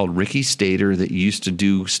company called Ricky Stator that used to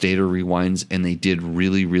do stator rewinds, and they did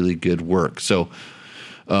really, really good work. So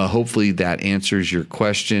hopefully that answers your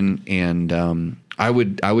question, and I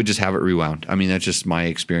would just have it rewound. I mean, that's just my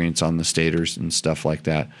experience on the stators and stuff like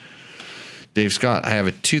that. Dave Scott, I have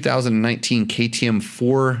a 2019 KTM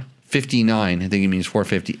 459, I think he means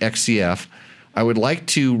 450 XCF. I would like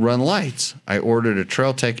to run lights. I ordered a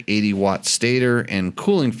Trailtech 80-watt stator and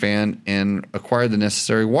cooling fan and acquired the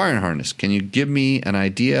necessary wiring harness. Can you give me an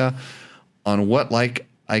idea on what light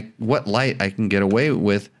what light I can get away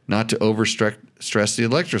with not to stress the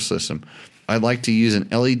electrical system. I'd like to use an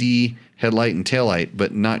LED headlight and taillight,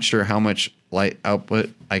 but not sure how much light output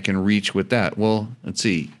I can reach with that. Well, let's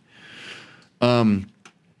see. It's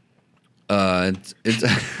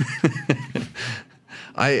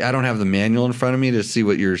I don't have the manual in front of me to see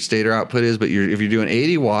what your stator output is, but if you're doing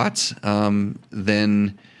 80 watts,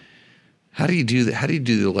 then how do you do that? How do you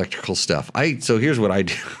do the electrical stuff? So here's what I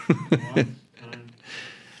do.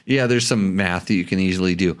 Yeah, there's some math that you can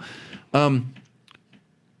easily do.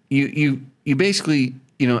 You basically,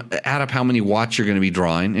 add up how many watts you're going to be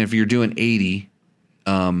drawing. And if you're doing 80,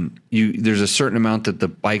 there's a certain amount that the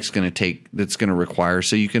bike's going to take that's going to require.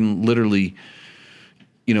 So you can literally,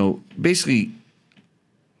 basically,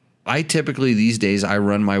 I typically these days I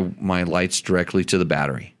run my lights directly to the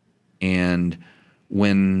battery, and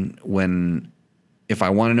if I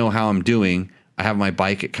want to know how I'm doing, I have my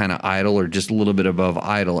bike at kind of idle or just a little bit above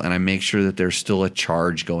idle, and I make sure that there's still a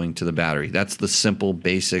charge going to the battery. That's the simple,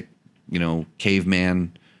 basic,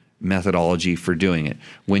 caveman methodology for doing it.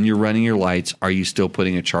 When you're running your lights, are you still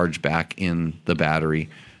putting a charge back in the battery?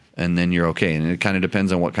 And then you're okay. And it kind of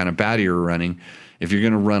depends on what kind of battery you're running. If you're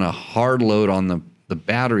going to run a hard load on the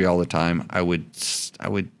battery all the time, I would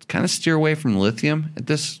kind of steer away from lithium at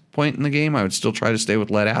this point in the game. I would still try to stay with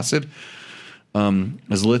lead acid.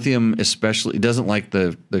 As lithium especially doesn't like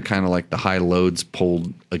the kind of like the high loads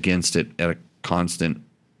pulled against it at a constant,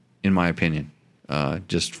 in my opinion,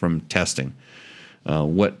 just from testing.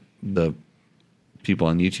 What the people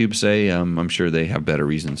on YouTube say, I'm sure they have better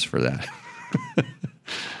reasons for that.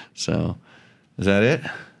 So, is that it?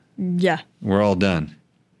 Yeah. We're all done.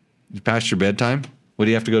 You passed your bedtime? What,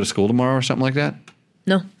 do you have to go to school tomorrow or something like that?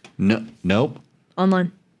 No. Nope.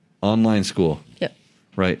 Online school. Yep.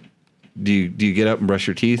 Right. Do you get up and brush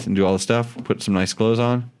your teeth and do all the stuff? Put some nice clothes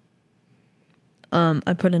on?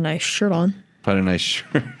 I put a nice shirt on. Put a nice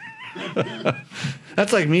shirt.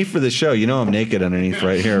 That's like me for the show. I'm naked underneath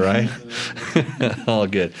right here, right? All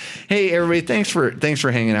good. Hey, everybody! Thanks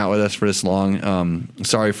for hanging out with us for this long.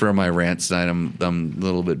 Sorry for my rants tonight. I'm a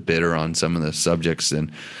little bit bitter on some of the subjects,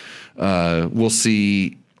 and we'll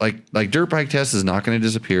see. Like Dirt Bike Test is not going to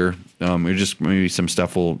disappear. Just maybe some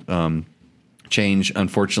stuff will change.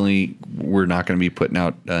 Unfortunately, we're not going to be putting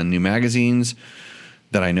out new magazines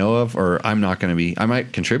that I know of, or I'm not going to be. I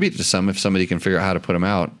might contribute to some if somebody can figure out how to put them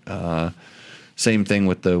out. Same thing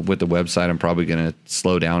with the website. I'm probably going to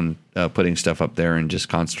slow down putting stuff up there and just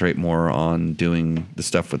concentrate more on doing the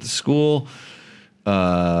stuff with the school.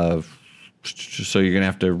 So you're going to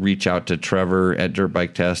have to reach out to Trevor at Dirt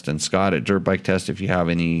Bike Test and Scott at Dirt Bike Test if you have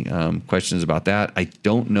any questions about that. I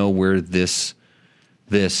don't know where this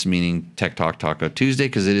meaning Tech Talk Taco Tuesday,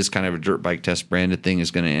 because it is kind of a Dirt Bike Test branded thing,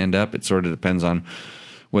 is going to end up. It sort of depends on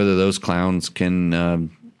whether those clowns can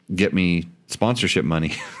get me sponsorship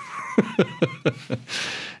money.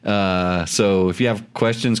 So if you have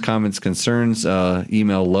questions, comments, concerns,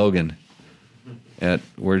 email Logan at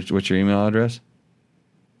what's your email address?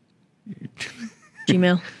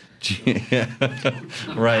 Gmail. Yeah.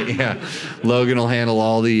 Right. Yeah. Logan will handle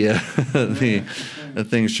all the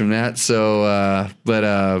things from that. So,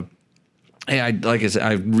 hey, like I said,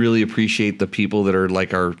 I really appreciate the people that are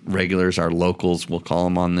like our regulars, our locals, we'll call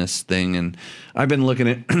them, on this thing. And I've been looking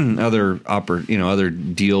at other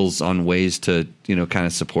deals on ways to, kind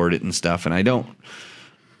of support it and stuff. And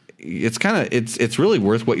it's really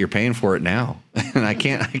worth what you're paying for it now. And I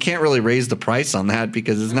can't really raise the price on that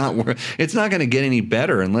because it's not going to get any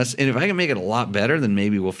better and if I can make it a lot better, then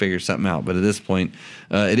maybe we'll figure something out. But at this point,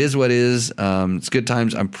 it is what it is. It's good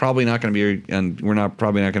times. I'm probably not going to be, and we're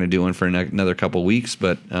probably not going to do one for another couple of weeks.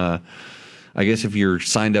 But I guess if you're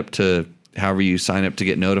signed up to, however you sign up to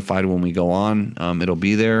get notified when we go on, it'll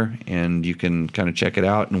be there and you can kind of check it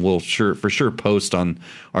out. And we'll for sure post on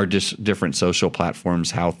our different social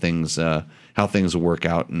platforms how things will work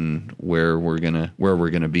out and where we're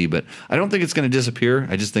gonna be. But I don't think it's gonna disappear.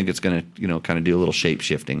 I just think it's gonna kind of do a little shape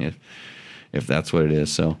shifting if that's what it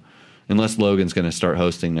is. So unless Logan's gonna start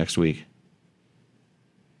hosting next week.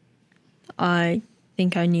 I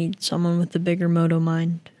think I need someone with a bigger moto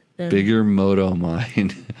mind. Bigger moto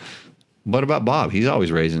mind. What about Bob? He's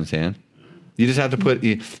always raising his hand. You just have to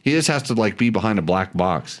he just has to be behind a black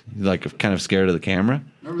box. He's kind of scared of the camera.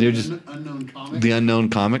 Remember the unknown comic? The unknown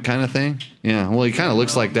comic kind of thing? Yeah. Well, he kind of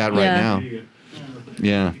looks like that right now.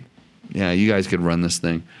 Yeah. Yeah, you guys could run this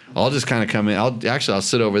thing. I'll just kind of come in. I'll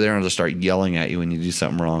sit over there and just start yelling at you when you do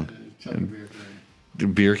something wrong.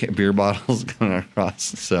 Beer bottles going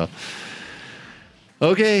across. So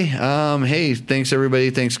okay. Hey, thanks everybody.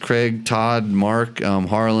 Thanks Craig, Todd, Mark,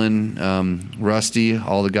 Harlan, Rusty,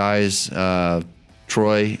 all the guys.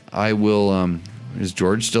 Troy, I will. Is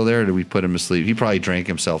George still there, or did we put him to sleep? He probably drank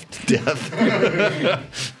himself to death,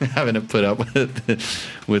 having to put up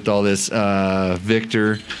with all this.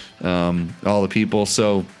 Victor, all the people.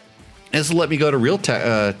 So this will let me go to real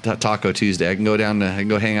Taco Tuesday. I can go down I can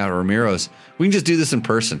go hang out at Ramiro's. We can just do this in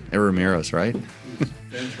person at Ramiro's, right? Bench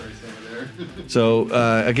race over there. So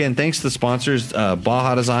again, thanks to the sponsors,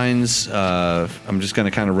 Baja Designs. I'm just going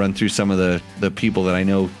to kind of run through some of the people that I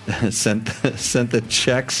know sent the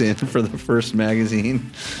checks in for the first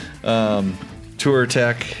magazine. Tour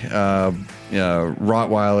Tech,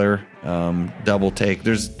 Rottweiler, Double Take.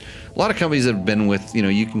 There's a lot of companies that have been with,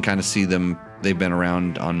 you can kind of see them. They've been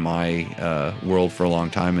around on my world for a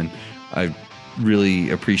long time, and I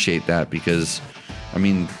really appreciate that because, I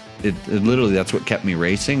mean, it literally, that's what kept me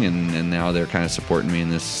racing, and now they're kind of supporting me in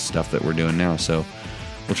this stuff that we're doing now. So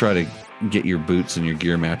we'll try to get your boots and your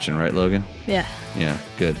gear matching, right, Logan? Yeah. Yeah,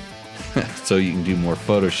 good. So you can do more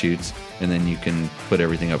photo shoots, and then you can put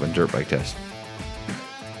everything up on Dirt Bike Test.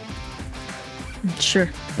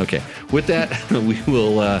 Sure. Okay. With that, we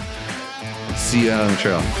will see you out on the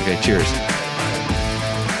trail. Okay, cheers.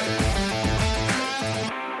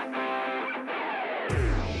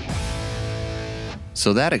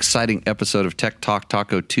 So that exciting episode of Tech Talk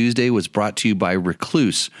Taco Tuesday was brought to you by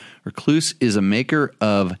Recluse. Recluse is a maker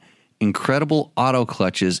of incredible auto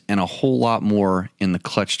clutches and a whole lot more in the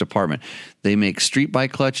clutch department. They make street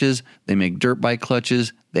bike clutches. They make dirt bike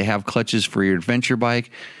clutches. They have clutches for your adventure bike.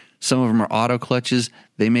 Some of them are auto clutches.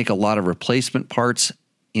 They make a lot of replacement parts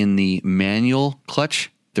in the manual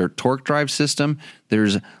clutch, their torque drive system.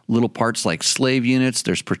 There's little parts like slave units.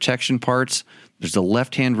 There's protection parts. There's a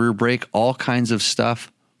left-hand rear brake, all kinds of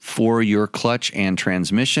stuff for your clutch and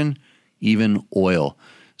transmission, even oil.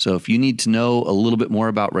 So if you need to know a little bit more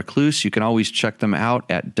about Recluse, you can always check them out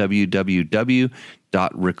at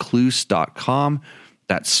www.recluse.com.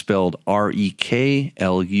 That's spelled REKLUSE,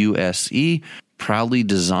 proudly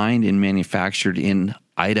designed and manufactured in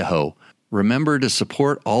Idaho. Remember to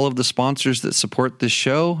support all of the sponsors that support this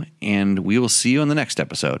show, and we will see you in the next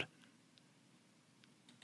episode.